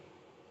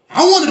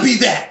 I want to be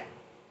that.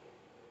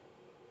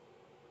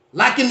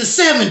 Like in the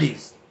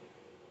 70s.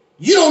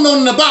 You don't know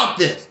nothing about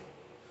this.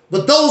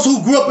 But those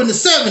who grew up in the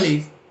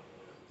 70s,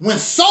 when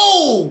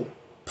soul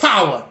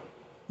power,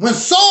 when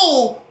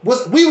soul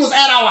we was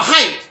at our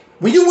height,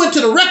 when you went to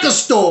the record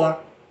store,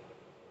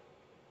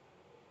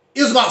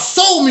 it was about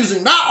soul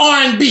music, not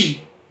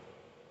R&B.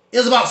 It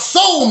was about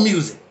soul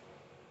music.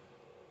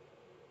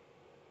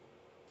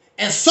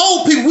 And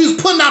soul people, we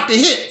was putting out the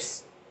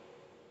hits.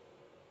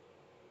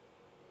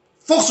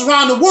 Folks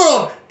around the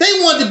world, they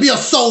wanted to be a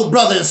soul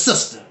brother and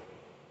sister.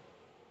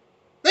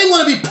 They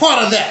want to be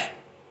part of that.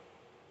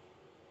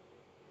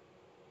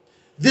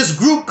 This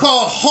group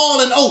called Hall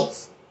and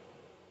Oates,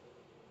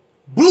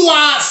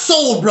 Blue-Eyed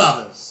Soul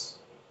Brothers.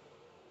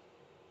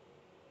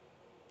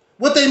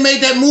 What they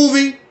made that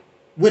movie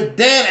with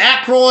Dan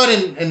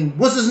Aykroyd and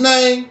what's his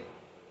name?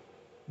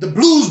 the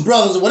Blues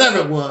Brothers or whatever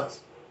it was,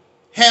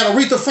 had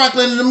Aretha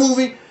Franklin in the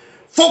movie.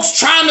 Folks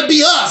trying to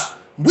be us.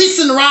 We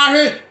sitting around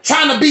here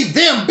trying to be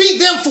them. Be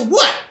them for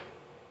what?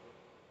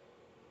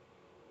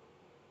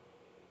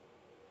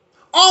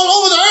 All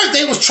over the earth,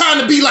 they was trying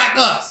to be like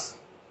us.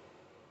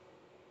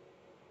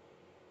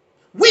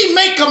 We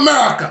make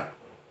America.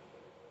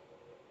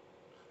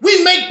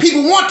 We make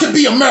people want to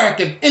be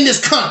American in this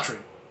country.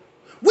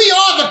 We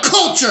are the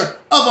culture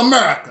of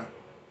America.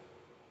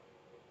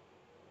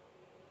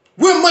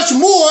 We're much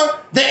more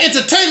than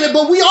entertainment,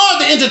 but we are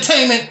the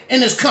entertainment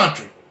in this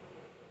country.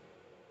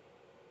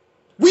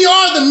 We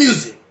are the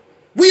music.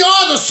 We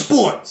are the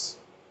sports.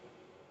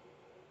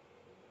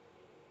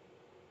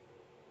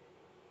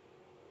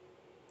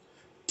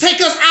 Take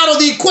us out of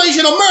the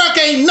equation, America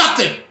ain't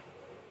nothing.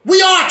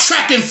 We are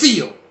track and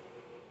field.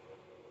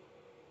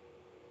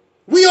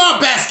 We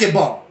are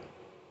basketball.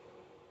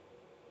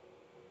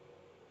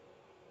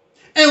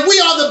 And we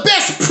are the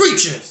best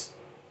preachers.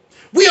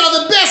 We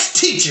are the best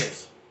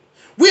teachers.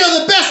 We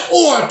are the best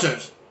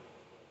orators.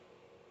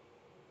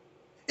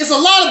 It's a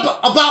lot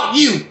about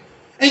you.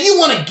 And you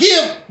want to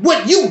give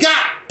what you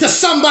got to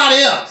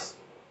somebody else.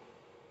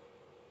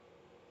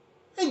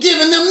 And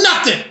giving them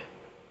nothing.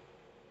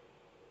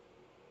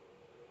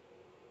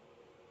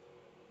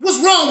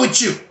 What's wrong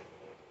with you?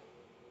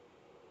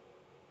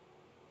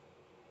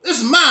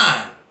 It's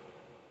mine.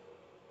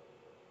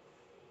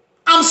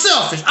 I'm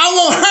selfish. I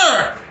want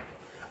her.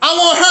 I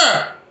want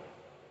her.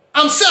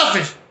 I'm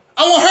selfish.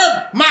 I want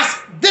her.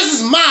 This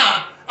is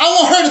mine. I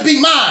want her to be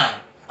mine.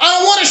 I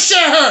don't want to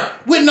share her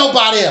with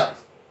nobody else.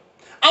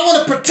 I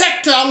want to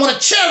protect her. I want to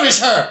cherish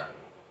her.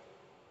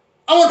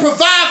 I want to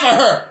provide for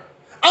her.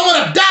 I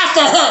want to die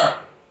for her.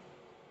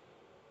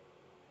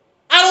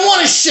 I don't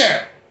want to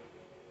share.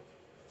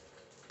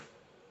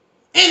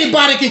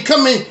 Anybody can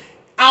come in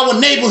our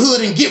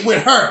neighborhood and get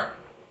with her.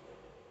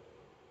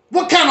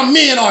 What kind of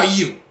men are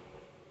you?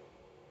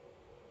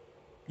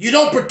 You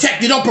don't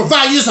protect, you don't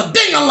provide, you're just a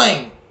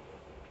ding-a-ling.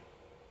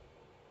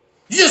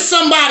 You're just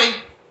somebody.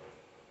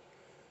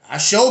 I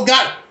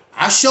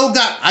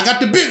got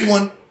the big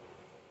one.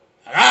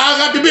 I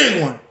got the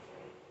big one.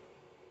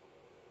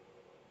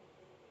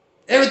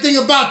 Everything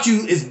about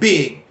you is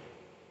big.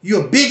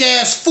 You're a big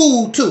ass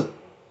fool too.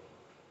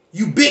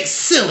 You big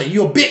silly.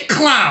 You're a big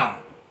clown.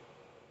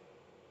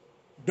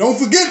 Don't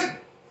forget,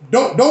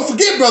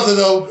 brother,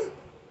 though.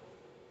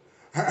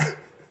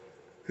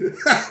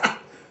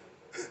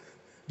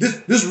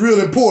 This is real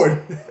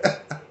important.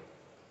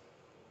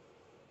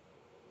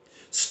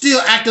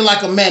 Still acting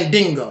like a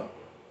mandingo.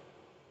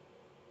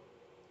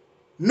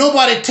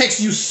 Nobody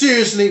takes you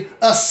seriously,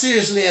 us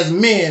seriously as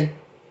men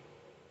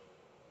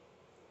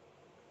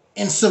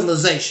in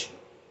civilization.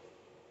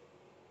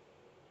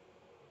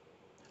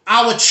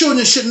 Our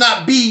children should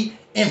not be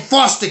in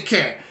foster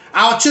care.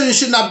 Our children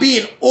should not be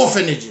in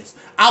orphanages.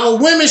 Our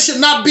women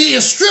should not be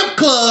in strip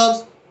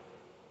clubs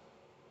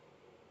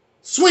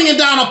swinging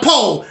down a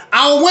pole.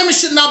 Our women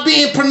should not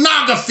be in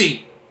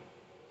pornography.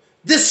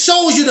 This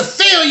shows you the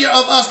failure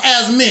of us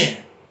as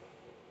men.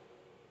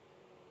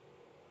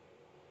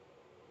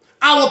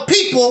 Our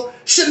people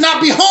should not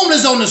be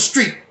homeless on the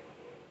street.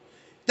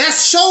 That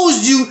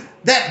shows you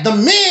that the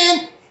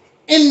men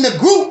in the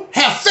group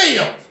have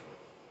failed.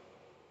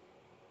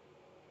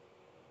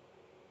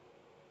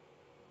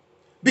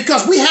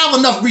 Because we have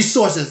enough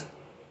resources.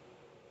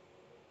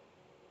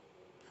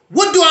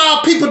 What do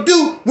our people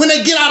do when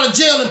they get out of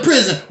jail and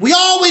prison? We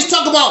always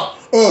talk about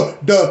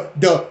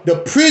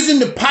the prison,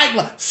 the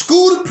pipeline,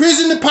 school to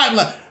prison, the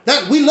pipeline.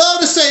 That we love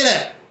to say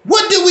that.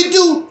 What do we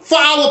do for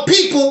our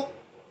people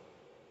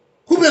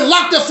who've been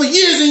locked up for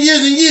years and years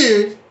and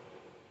years,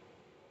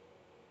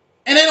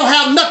 and they don't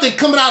have nothing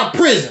coming out of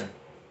prison?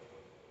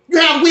 We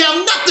have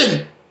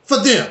nothing for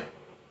them.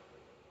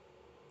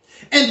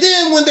 And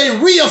then when they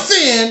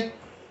reoffend,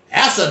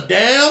 that's a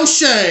damn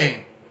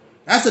shame.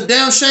 That's a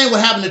damn shame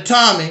what happened to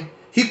Tommy.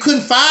 He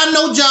couldn't find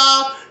no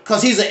job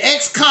because he's an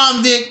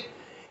ex-convict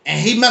and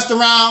he messed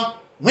around,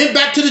 went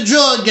back to the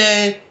drug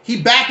game.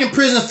 He back in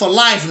prison for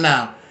life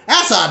now.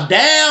 That's a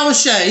damn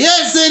shame.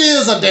 Yes, it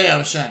is a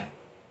damn shame.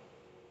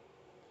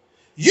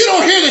 You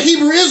don't hear the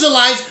Hebrew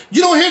Israelites.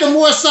 You don't hear the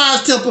Moorish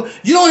Science Temple.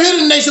 You don't hear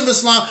the Nation of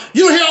Islam.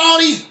 You don't hear all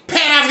these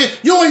Pan-Africans.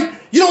 You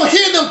don't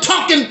hear them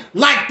talking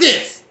like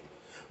this.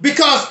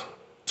 Because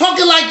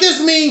talking like this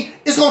means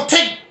it's going to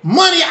take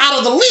money out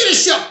of the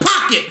leadership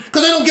pocket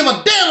because they don't give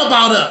a damn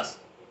about us.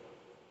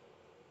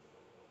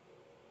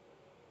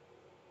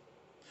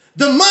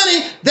 The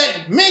money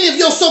that many of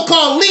your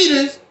so-called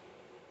leaders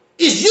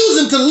is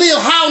using to live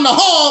high on the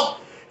hog,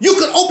 you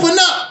could open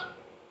up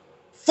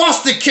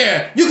foster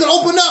care. You could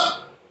open up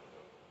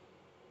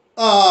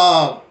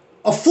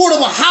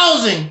affordable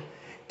housing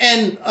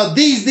and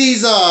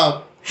these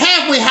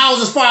halfway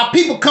houses for our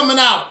people coming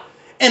out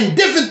and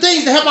different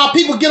things to help our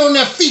people get on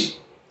their feet.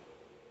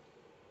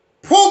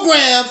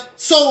 Programs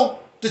so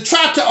to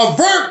try to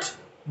avert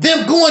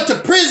them going to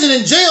prison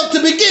and jail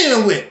to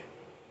begin with.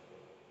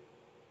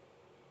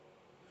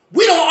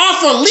 We don't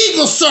offer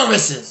legal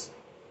services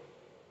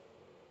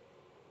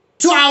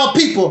to our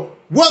people.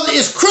 whether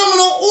it's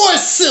criminal or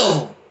it's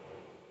civil.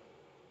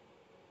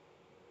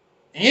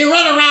 And you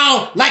run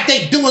around like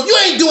they doing, you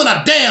ain't doing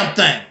a damn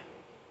thing.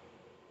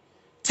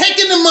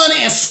 Taking the money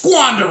and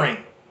squandering.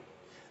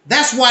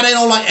 That's why they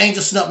don't like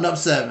Angel Snuffing Up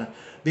 7.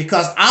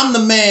 Because I'm the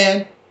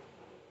man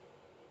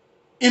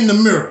in the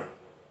mirror.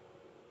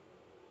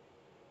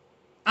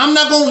 I'm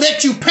not going to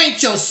let you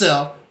paint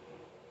yourself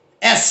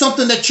as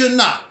something that you're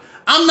not.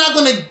 I'm not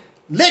going to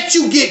let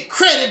you get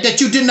credit that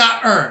you did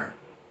not earn.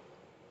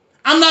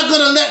 I'm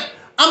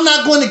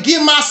not going to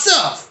give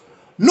myself,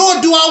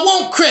 nor do I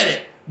want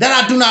credit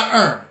that I do not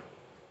earn.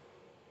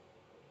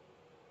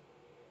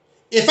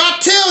 If I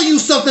tell you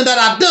something that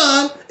I've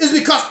done, it's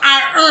because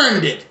I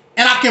earned it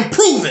and I can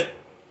prove it.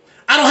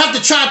 I don't have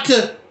to try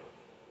to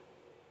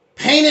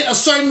paint it a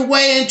certain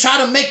way and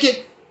try to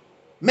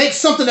make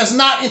something that's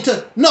not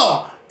into,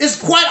 no,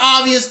 it's quite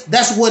obvious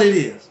that's what it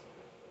is.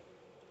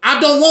 I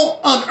don't want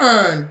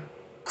unearned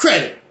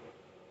credit.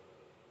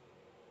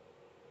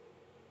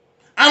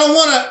 I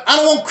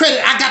don't want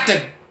credit. I got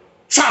to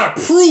try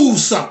to prove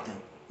something.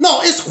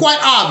 No, it's quite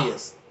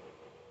obvious.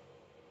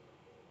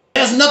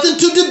 There's nothing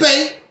to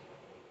debate.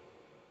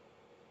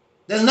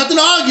 There's nothing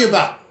to argue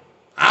about.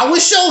 I will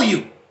show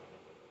you.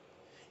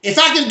 If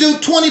I can do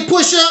 20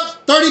 push-ups,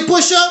 30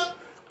 push-ups,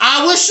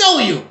 I will show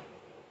you.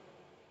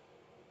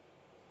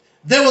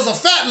 There was a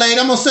fat lady,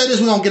 I'm going to say this,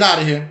 we're going to get out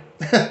of here.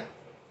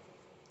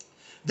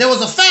 There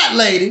was a fat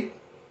lady,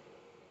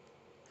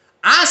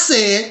 I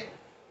said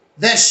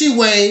that she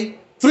weighed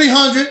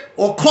 300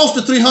 or close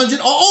to 300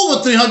 or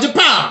over 300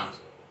 pounds.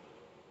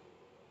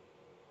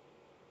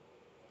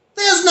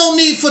 There's no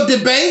need for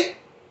debate.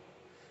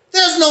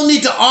 There's no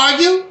need to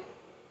argue.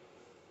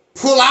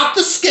 Pull out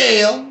the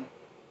scale.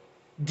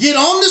 Get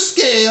on the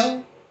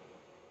scale.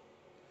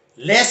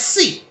 Let's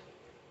see.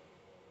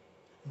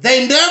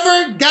 They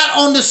never got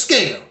on the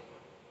scale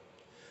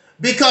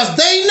because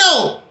they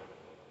know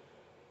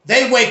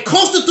they weigh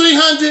close to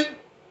 300,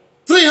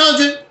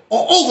 300,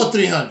 or over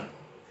 300.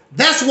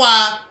 That's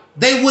why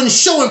they wouldn't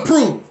show and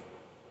prove.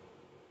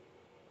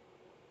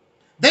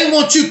 They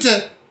want you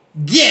to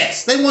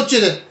guess. They want you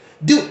to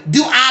do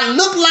I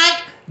look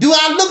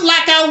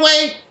like I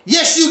weigh?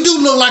 Yes, you do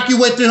look like you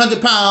weigh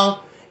 300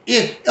 pounds.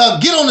 Get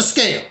on the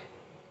scale.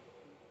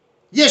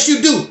 Yes,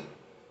 you do.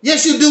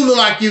 Yes, you do look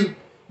like you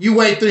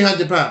weigh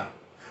 300 pounds.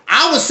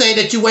 I would say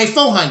that you weigh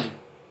 400.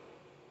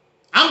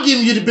 I'm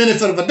giving you the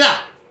benefit of a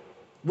doubt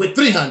with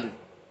 300.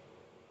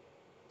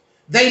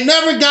 They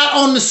never got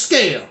on the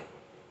scale.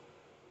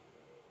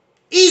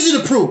 Easy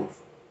to prove.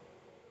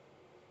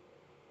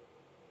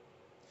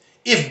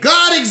 If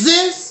God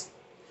exists,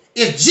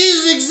 if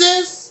Jesus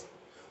exists,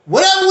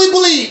 whatever we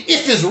believe,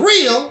 if it's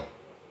real,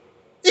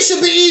 it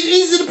should be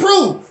easy to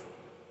prove.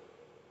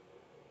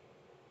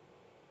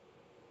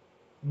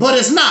 But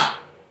it's not.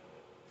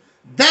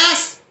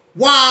 That's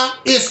why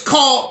it's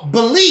called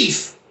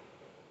belief.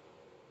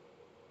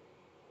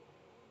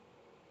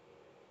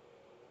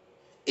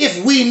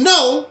 If we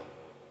know,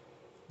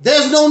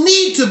 there's no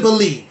need to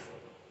believe.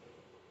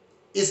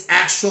 It's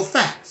actual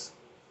facts.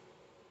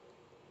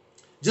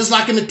 Just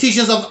like in the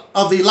teachings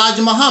of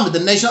Elijah Muhammad,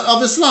 the Nation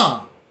of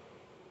Islam.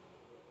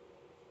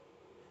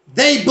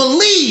 They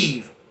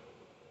believe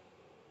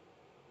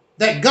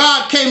that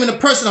God came in the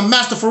person of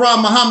Master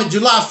Farad Muhammad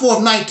July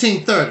 4th,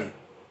 1930.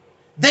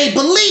 They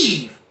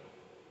believe.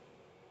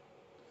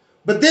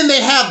 But then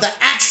they have the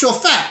actual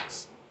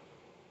facts.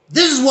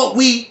 This is what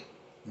we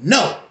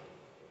know.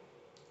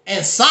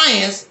 And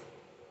science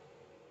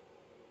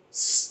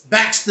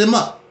backs them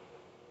up.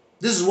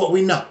 This is what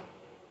we know.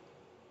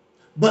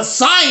 But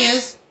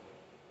science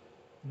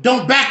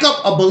don't back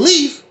up a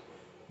belief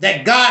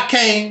that God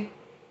came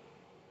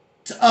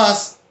to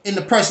us in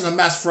the person of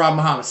Master Farad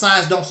Muhammad.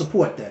 Science don't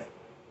support that.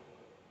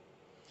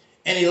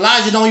 And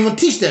Elijah don't even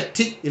teach that.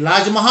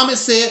 Elijah Muhammad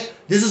said,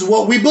 this is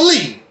what we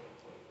believe.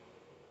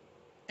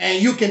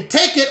 And you can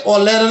take it or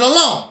let it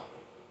alone.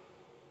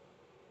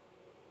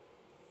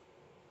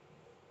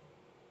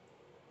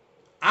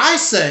 I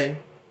say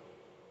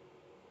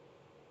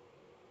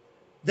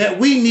that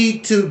we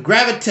need to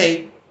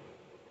gravitate,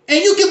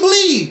 and you can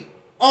believe.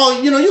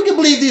 Oh, you can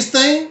believe these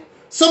things.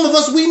 Some of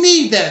us, we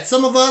need that.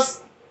 Some of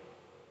us,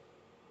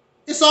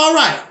 it's all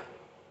right.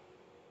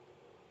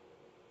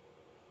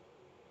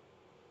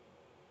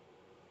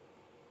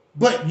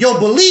 But your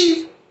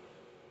belief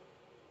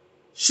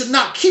should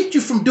not keep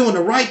you from doing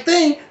the right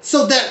thing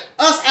so that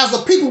us as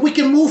a people, we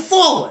can move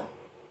forward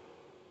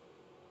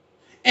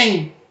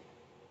and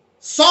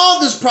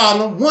solve this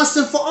problem once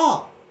and for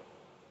all.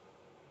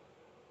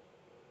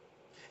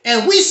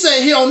 And we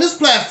say here on this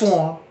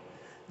platform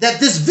that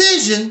this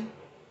vision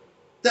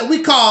that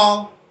we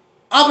call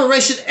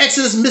Operation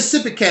Exodus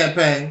Mississippi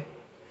Campaign,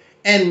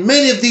 and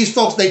many of these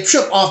folks, they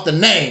trip off the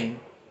name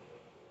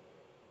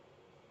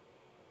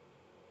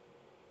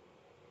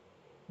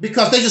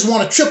because they just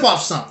want to trip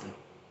off something.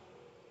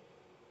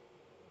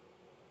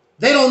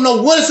 They don't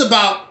know what it's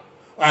about.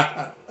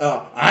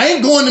 I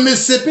ain't going to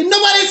Mississippi.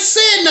 Nobody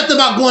said nothing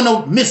about going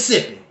to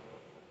Mississippi.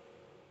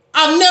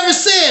 I've never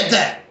said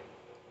that.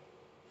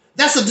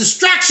 That's a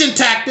distraction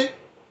tactic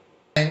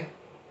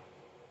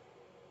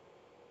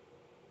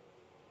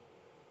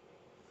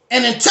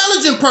an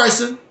intelligent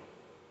person,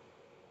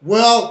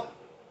 well,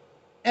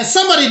 and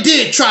somebody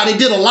did try. They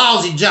did a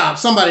lousy job.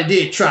 Somebody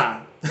did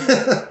try.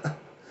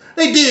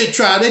 They did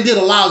try. They did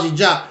a lousy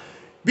job.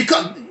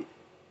 Because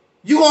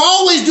you will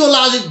always do a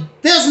lousy.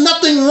 There's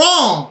nothing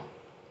wrong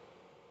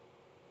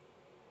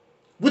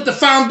with the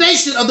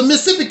foundation of the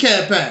Mississippi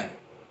campaign.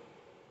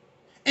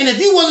 And if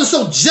you wasn't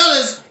so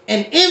jealous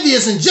and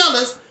envious and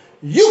jealous,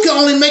 you can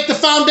only make the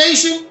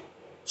foundation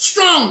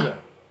stronger.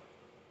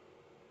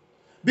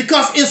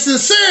 Because in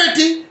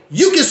sincerity,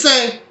 you can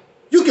say,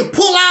 you can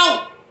pull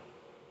out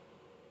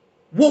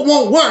what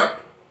won't work.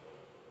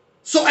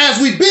 So as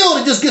we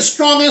build, it just gets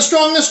stronger and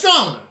stronger and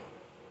stronger.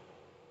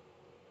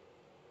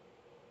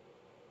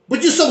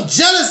 But you're so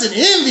jealous and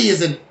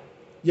envious and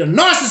you're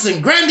narcissist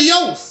and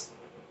grandiose.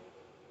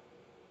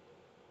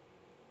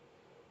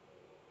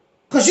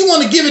 Because you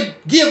want to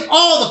give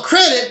all the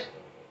credit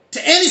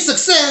to any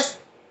success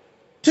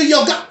to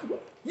your God.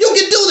 You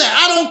can do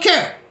that. I don't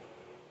care.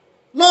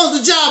 As long as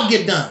the job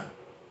get done.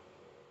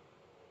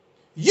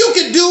 You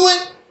can do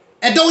it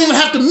and don't even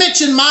have to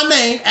mention my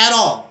name at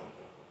all.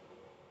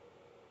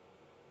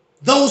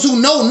 Those who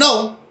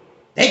know,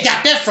 they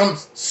got that from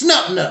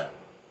SNIFFY.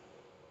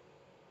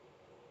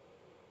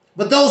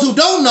 But those who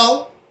don't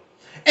know,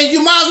 and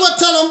you might as well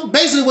tell them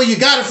basically where you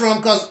got it from,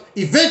 because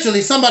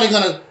eventually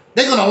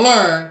they're gonna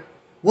learn.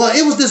 Well,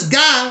 it was this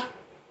guy.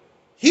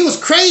 He was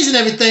crazy and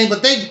everything,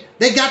 but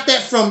they got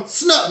that from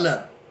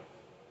SNIFFY.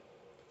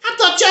 I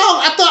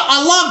thought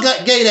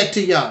Allah gave that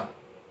to y'all.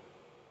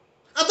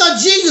 I thought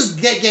Jesus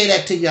gave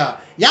that to y'all.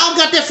 Y'all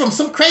got that from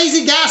some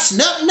crazy guy,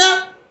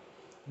 SNIFFY?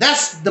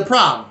 That's the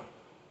problem.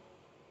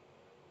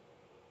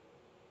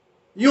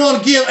 You don't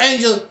want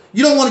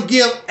to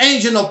give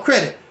Angel no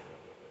credit.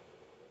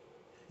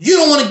 You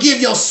don't want to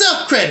give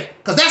yourself credit,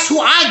 because that's who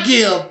I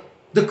give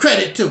the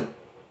credit to.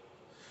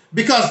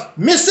 Because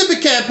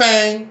Mississippi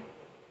campaign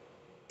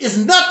is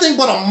nothing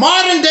but a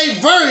modern day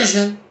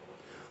version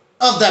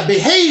of the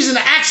behaviors and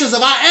the actions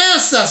of our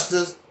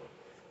ancestors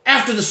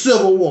after the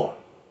Civil War.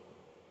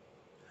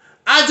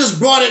 I just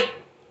brought it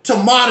to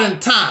modern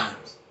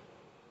times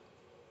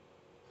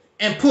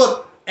and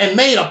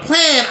made a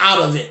plan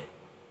out of it.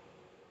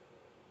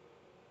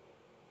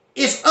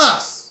 It's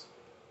us.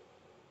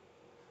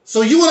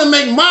 So you want to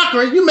make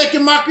mockery, you're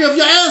making mockery of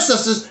your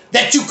ancestors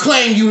that you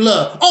claim you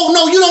love. Oh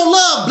no, you don't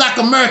love Black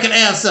American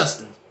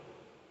ancestors.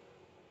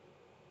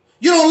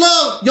 You don't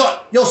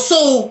love your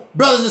soul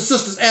brothers and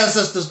sisters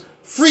ancestors,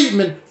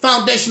 freedmen,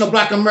 foundational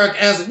Black American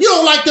ancestors. You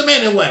don't like them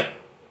anyway.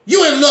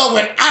 You're in love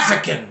with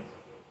Africans.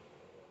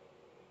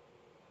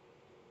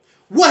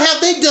 What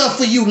have they done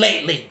for you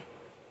lately?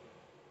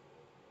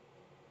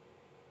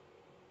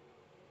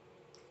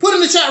 Put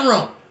in the chat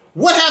room.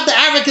 What have the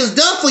Africans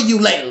done for you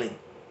lately?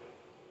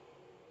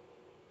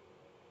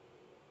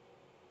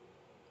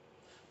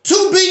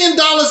 $2 billion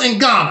in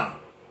Ghana.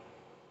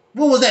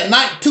 What was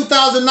that,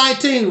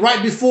 2019,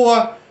 right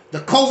before the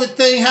COVID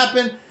thing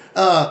happened?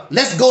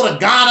 Let's go to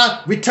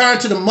Ghana, return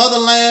to the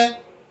motherland.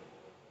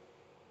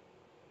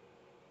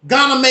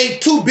 Ghana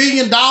made $2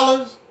 billion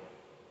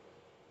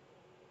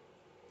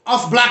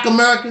off Black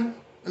Americans.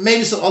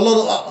 Maybe a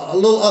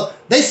little.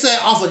 They said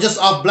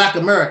off Black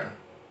Americans.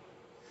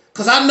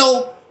 Because I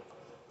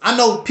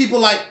know people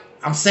like,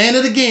 I'm saying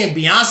it again,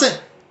 Beyonce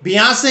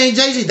and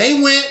Jay-Z,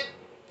 they went,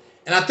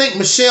 and I think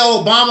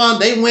Michelle Obama,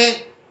 they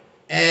went,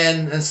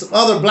 and some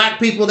other Black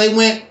people, they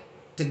went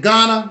to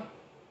Ghana.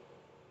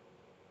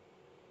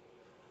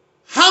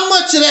 How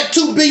much of that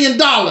 $2 billion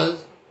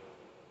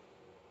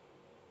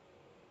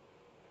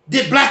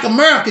did Black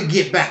America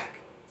get back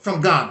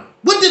from Ghana?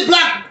 What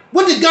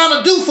did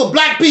Ghana do for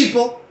Black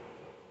people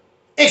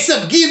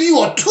except give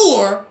you a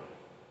tour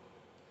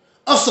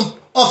of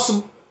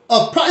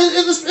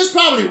it's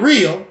probably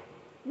real.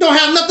 Don't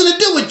have nothing to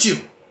do with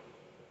you.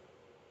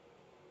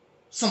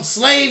 Some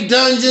slave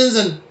dungeons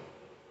and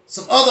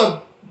some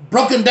other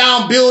broken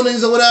down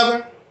buildings or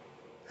whatever.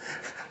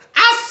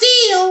 I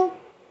feel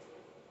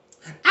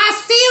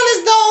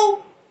as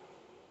though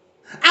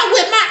I'm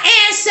with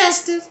my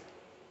ancestors.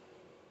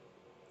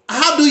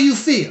 How do you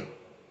feel?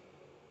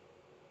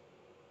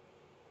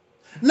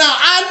 Now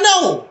I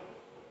know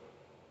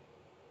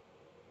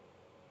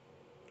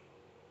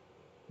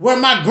where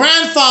my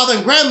grandfather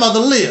and grandmother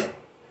live,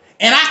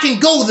 and I can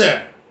go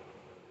there,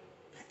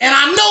 and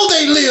I know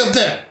they live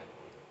there.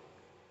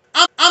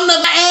 I'm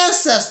not my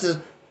ancestors.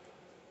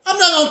 I'm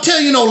not gonna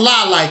tell you no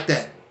lie like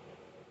that.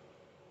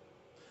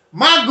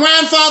 My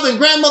grandfather and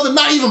grandmother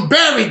not even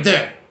buried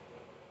there.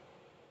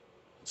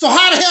 So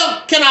how the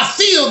hell can I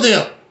feel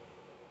them?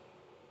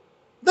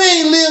 They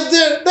ain't lived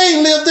there. They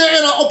ain't lived there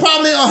in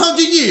probably 100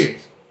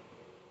 years.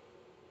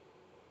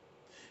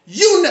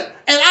 And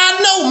I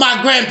know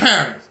my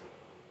grandparents.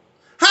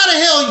 How the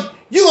hell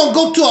you gonna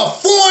go to a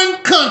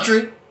foreign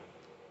country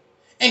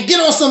and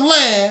get on some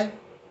land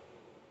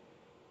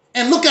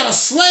and look at a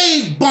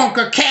slave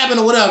bunker cabin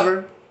or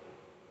whatever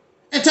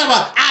and talk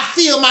about, I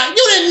feel you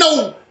didn't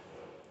know,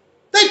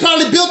 they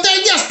probably built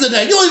that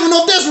yesterday. You don't even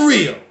know if that's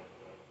real.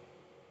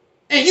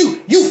 And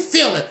you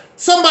feel it.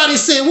 Somebody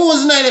said, what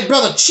was his name, that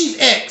brother Chief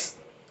X?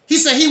 He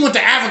said he went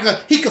to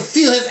Africa, he could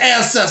feel his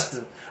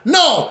ancestors.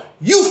 No,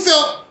 you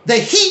felt the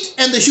heat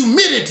and the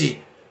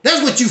humidity.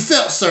 That's what you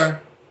felt,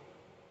 sir.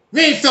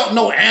 You ain't felt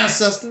no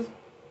ancestors.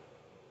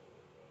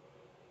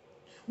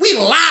 We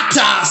lie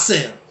to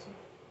ourselves.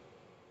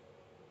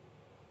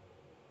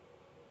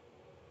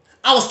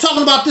 I was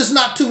talking about this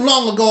not too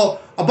long ago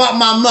about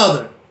my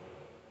mother.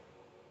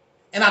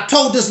 And I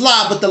told this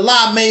lie, but the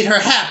lie made her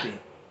happy.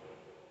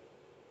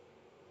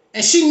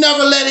 And she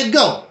never let it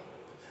go.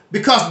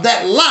 Because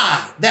that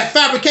lie, that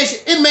fabrication,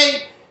 it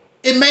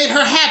made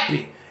her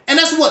happy. And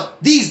that's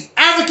what these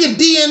African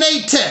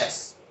DNA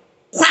tests,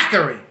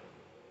 quackery,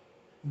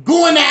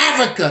 going to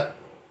Africa,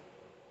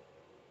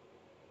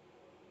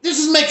 this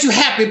just makes you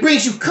happy, it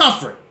brings you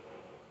comfort.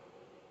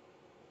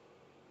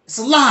 It's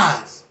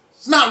lies.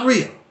 It's not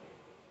real.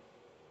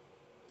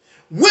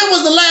 When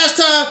was the last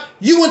time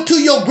you went to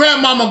your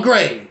grandmama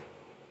grave?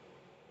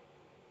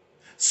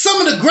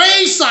 Some of the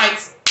grave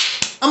sites,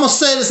 I'm going to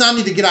say this, I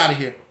need to get out of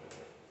here.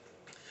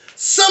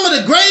 Some of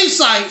the grave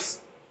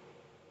sites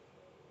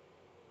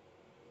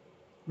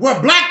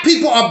where black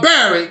people are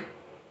buried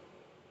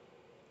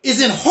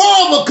is in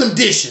horrible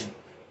condition.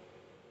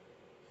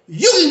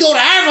 You can go to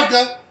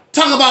Africa,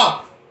 talk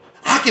about,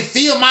 I can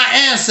feel my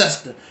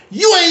ancestor.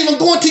 You ain't even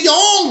going to your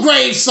own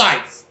grave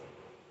sites.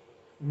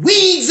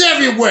 Weeds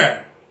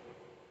everywhere.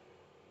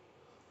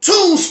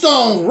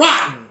 Tombstone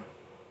rotten.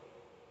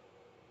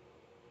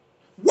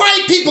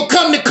 White people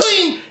come to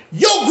clean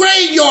your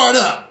graveyard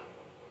up.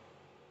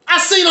 I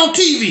seen on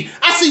TV,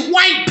 I see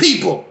white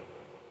people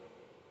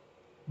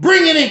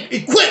bringing in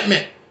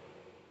equipment,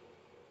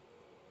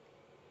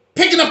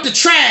 picking up the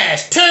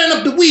trash, tearing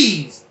up the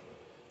weeds,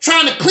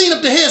 trying to clean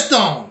up the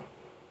headstone.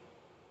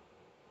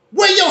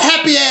 Where your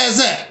happy ass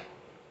at?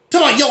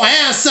 Talking about your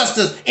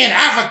ancestors in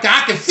Africa,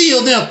 I can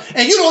feel them.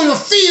 And you don't even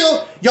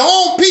feel your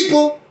own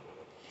people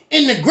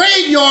in the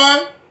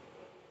graveyard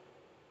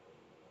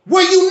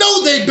where you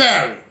know they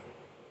buried.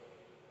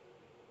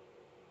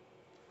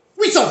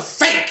 We so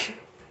fake.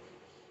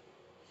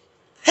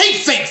 Hate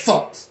fake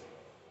folks.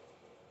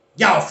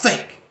 Y'all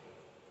fake.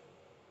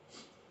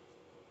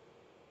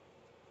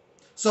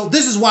 So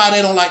this is why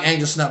they don't like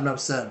Angel Snapping Up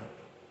 7.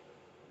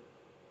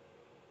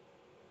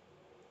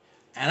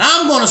 And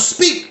I'm going to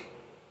speak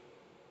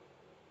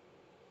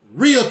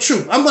real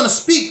truth. I'm going to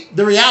speak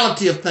the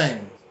reality of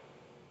things.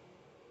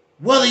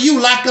 Whether you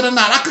like it or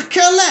not, I could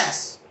care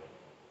less.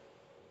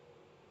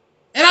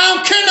 And I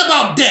don't care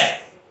about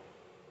death.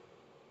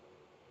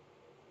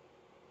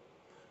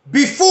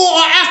 Before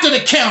or after the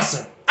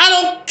cancer, I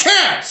don't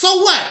care.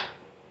 So what?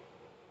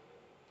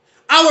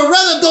 I would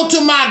rather go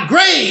to my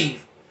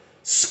grave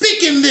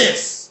speaking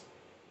this.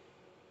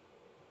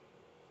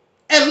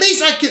 At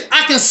least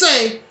I can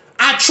say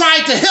I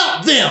tried to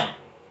help them.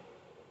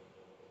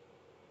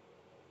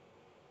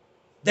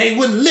 They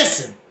wouldn't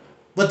listen,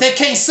 but they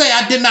can't say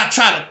I did not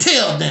try to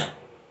tell them.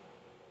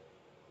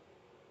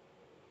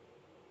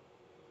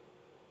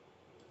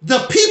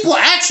 The people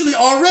actually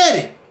are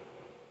ready.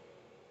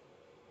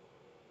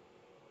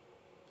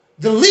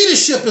 The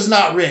leadership is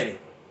not ready.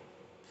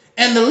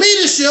 And the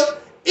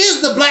leadership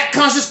is the black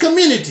conscious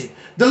community.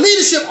 The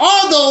leadership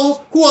are those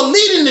who are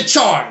leading the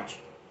charge.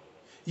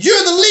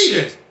 You're the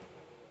leaders,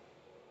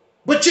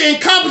 but you're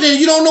incompetent and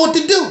you don't know what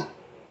to do.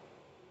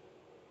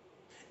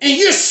 And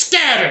you're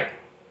scattered.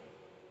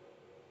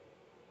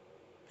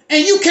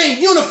 And you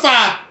can't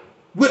unify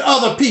with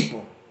other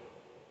people.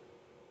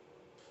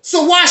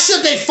 So why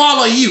should they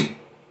follow you?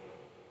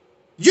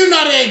 You're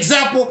not an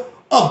example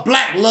of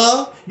black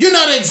love. You're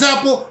not an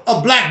example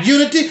of black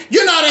unity.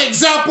 You're not an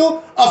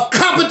example of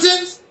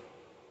competence.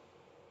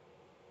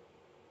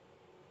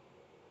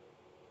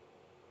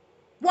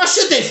 Why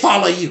should they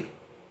follow you?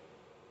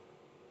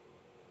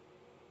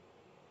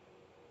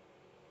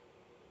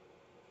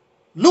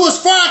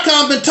 Louis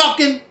Farrakhan been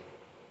talking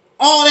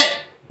all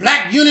that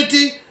black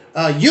unity.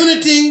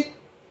 Unity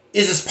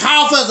is as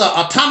powerful as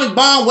an atomic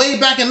bomb way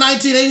back in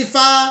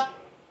 1985.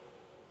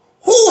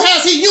 Who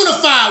has he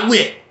unified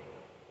with?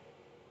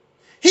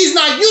 He's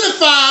not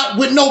unified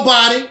with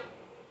nobody.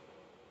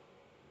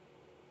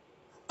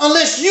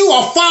 Unless you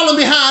are following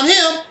behind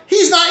him,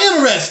 he's not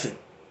interested.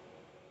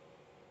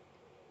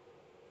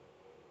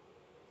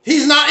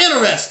 He's not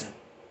interested.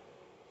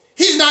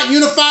 He's not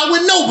unified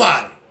with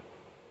nobody.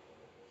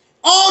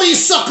 All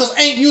these suckers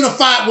ain't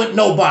unified with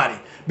nobody.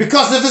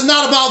 Because if it's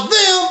not about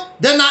them,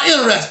 they're not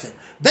interested.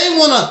 They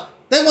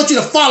want you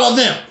to follow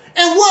them.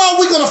 And where are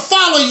we going to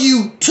follow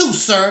you to,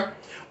 sir?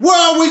 Where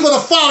are we going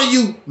to follow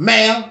you,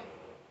 ma'am?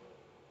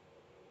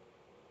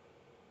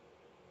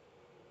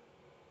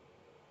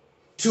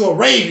 To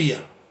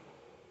Arabia.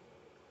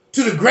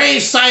 To the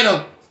grave site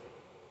of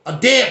a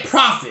dead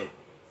prophet.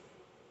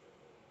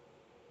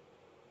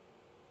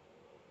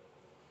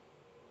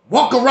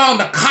 Walk around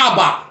the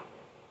Kaaba.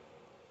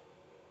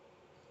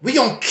 We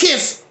gonna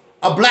kiss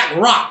a black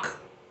rock.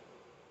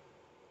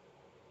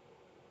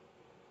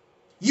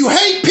 You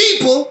hate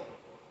people,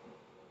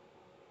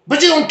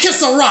 but you don't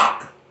kiss a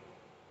rock.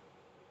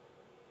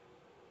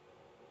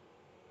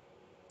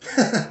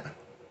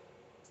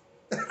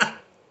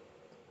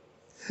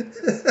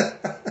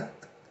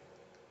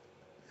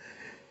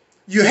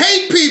 You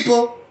hate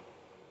people,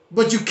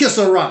 but you kiss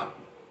a rock.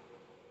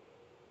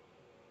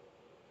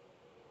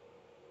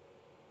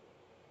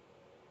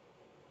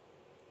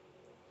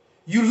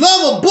 You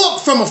love a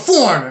book from a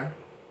foreigner.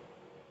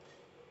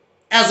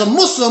 As a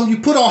Muslim,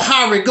 you put on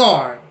high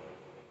regard.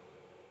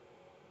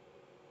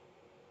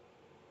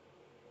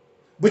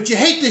 But you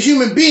hate the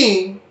human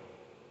being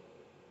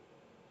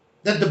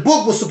that the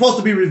book was supposed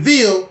to be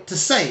revealed to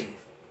save.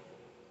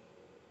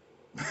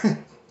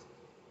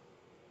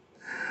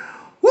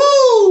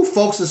 Woo!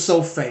 Folks are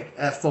so fake.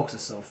 Folks are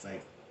so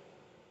fake.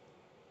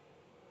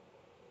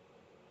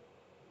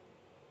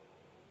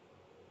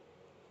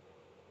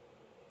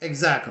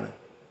 Exactly.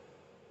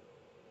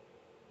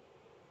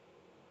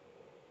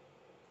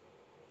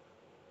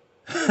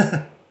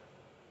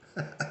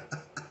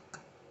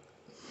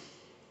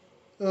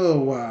 Oh,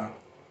 wow.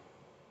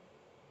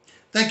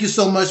 Thank you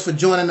so much for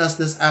joining us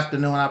this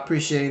afternoon. I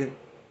appreciate it.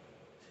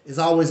 It's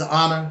always an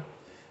honor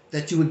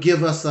that you would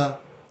give us a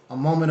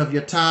moment of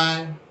your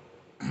time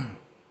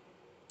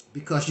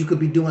because you could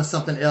be doing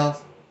something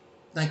else.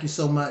 Thank you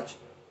so much.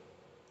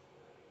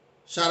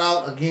 Shout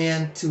out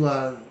again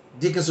to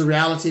Deacons of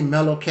Reality,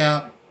 Mellow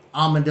Cap,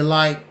 Almond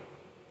Delight.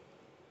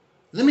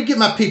 Let me get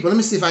my people. Let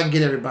me see if I can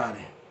get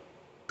everybody.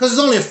 Because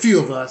there's only a few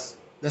of us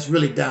that's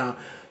really down.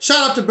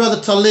 Shout out to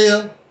Brother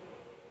Taalik.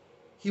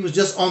 He was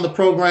just on the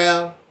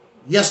program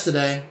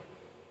yesterday.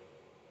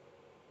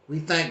 We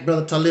thank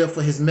Brother Taalik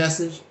for his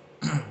message.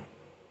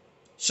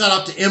 Shout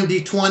out to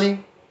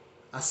MD20.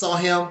 I saw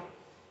him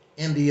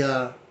in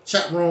the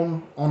chat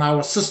room on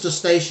our sister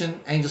station,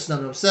 Angel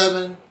Number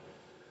 7.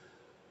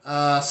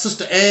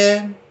 Sister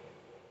Ann.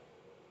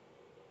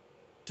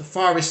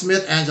 Tafari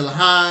Smith, Angela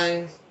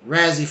Hines,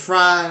 Razzie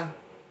Fry.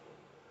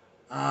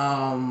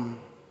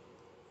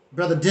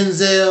 Brother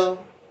Denzel,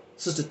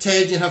 Sister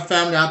Tage and her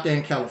family out there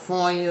in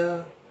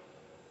California.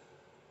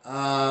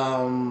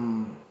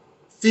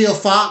 Phil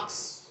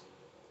Fox.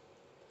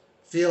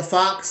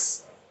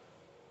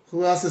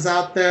 Who else is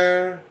out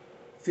there?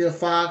 Phil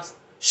Fox.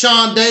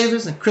 Sean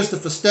Davis and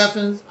Christopher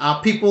Steffens,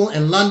 our people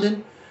in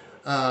London.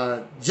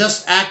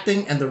 Just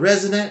Acting and The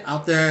Resident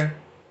out there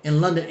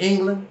in London,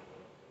 England.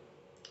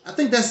 I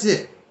think that's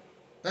it.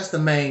 That's the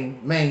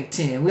main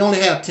 10. We only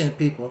have 10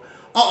 people.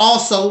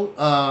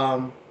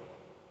 Also,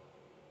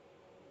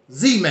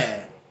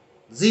 Z-Mad.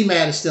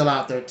 Z-Mad is still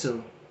out there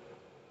too.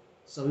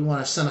 So we want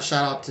to send a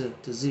shout out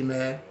to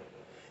Z-Mad.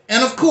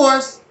 And of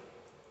course,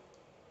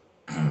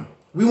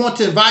 we want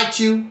to invite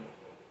you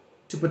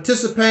to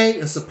participate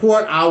and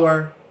support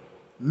our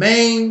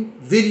main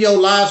video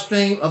live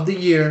stream of the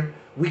year.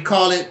 We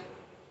call it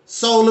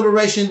Soul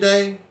Liberation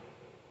Day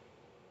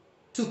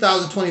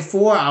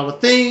 2024. Our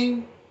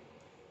theme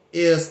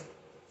is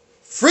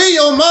Free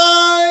Your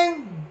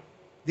Mind.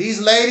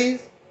 These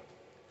ladies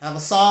have a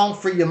song,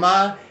 Free Your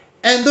Mind.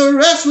 And the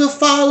rest will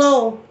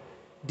follow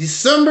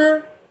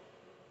December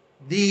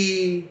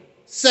the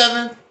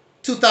 7th,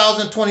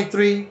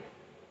 2023,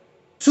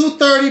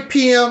 2:30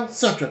 p.m.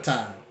 Central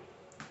Time.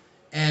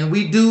 And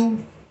we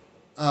do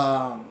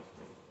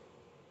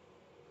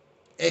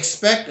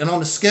expect, and on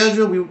the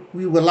schedule,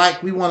 we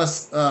want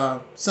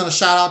to send a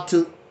shout out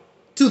to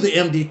the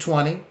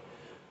MD20,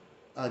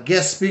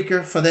 guest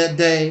speaker for that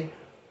day.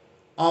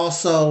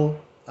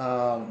 Also,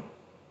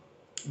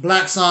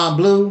 Black Sun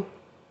Blue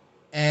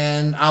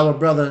and our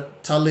brother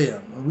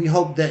Taalik. We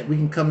hope that we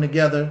can come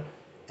together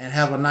and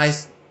have a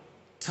nice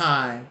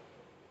time.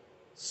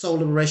 Soul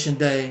Liberation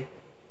Day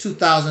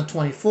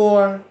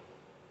 2024.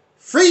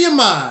 Free your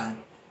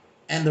mind,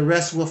 and the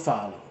rest will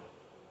follow.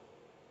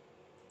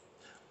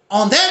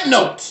 On that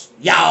note,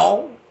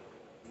 y'all,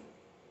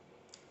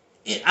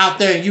 out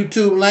there in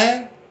YouTube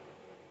land,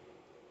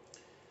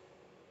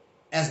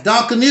 as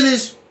Don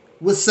Cornelius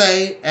would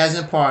say, as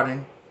in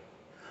parting,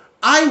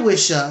 I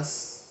wish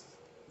us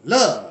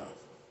love,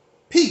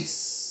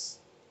 peace,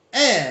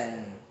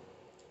 and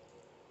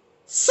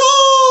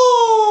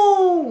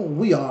soul.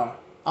 We are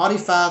Audi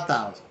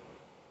 5000,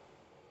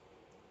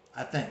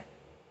 I think.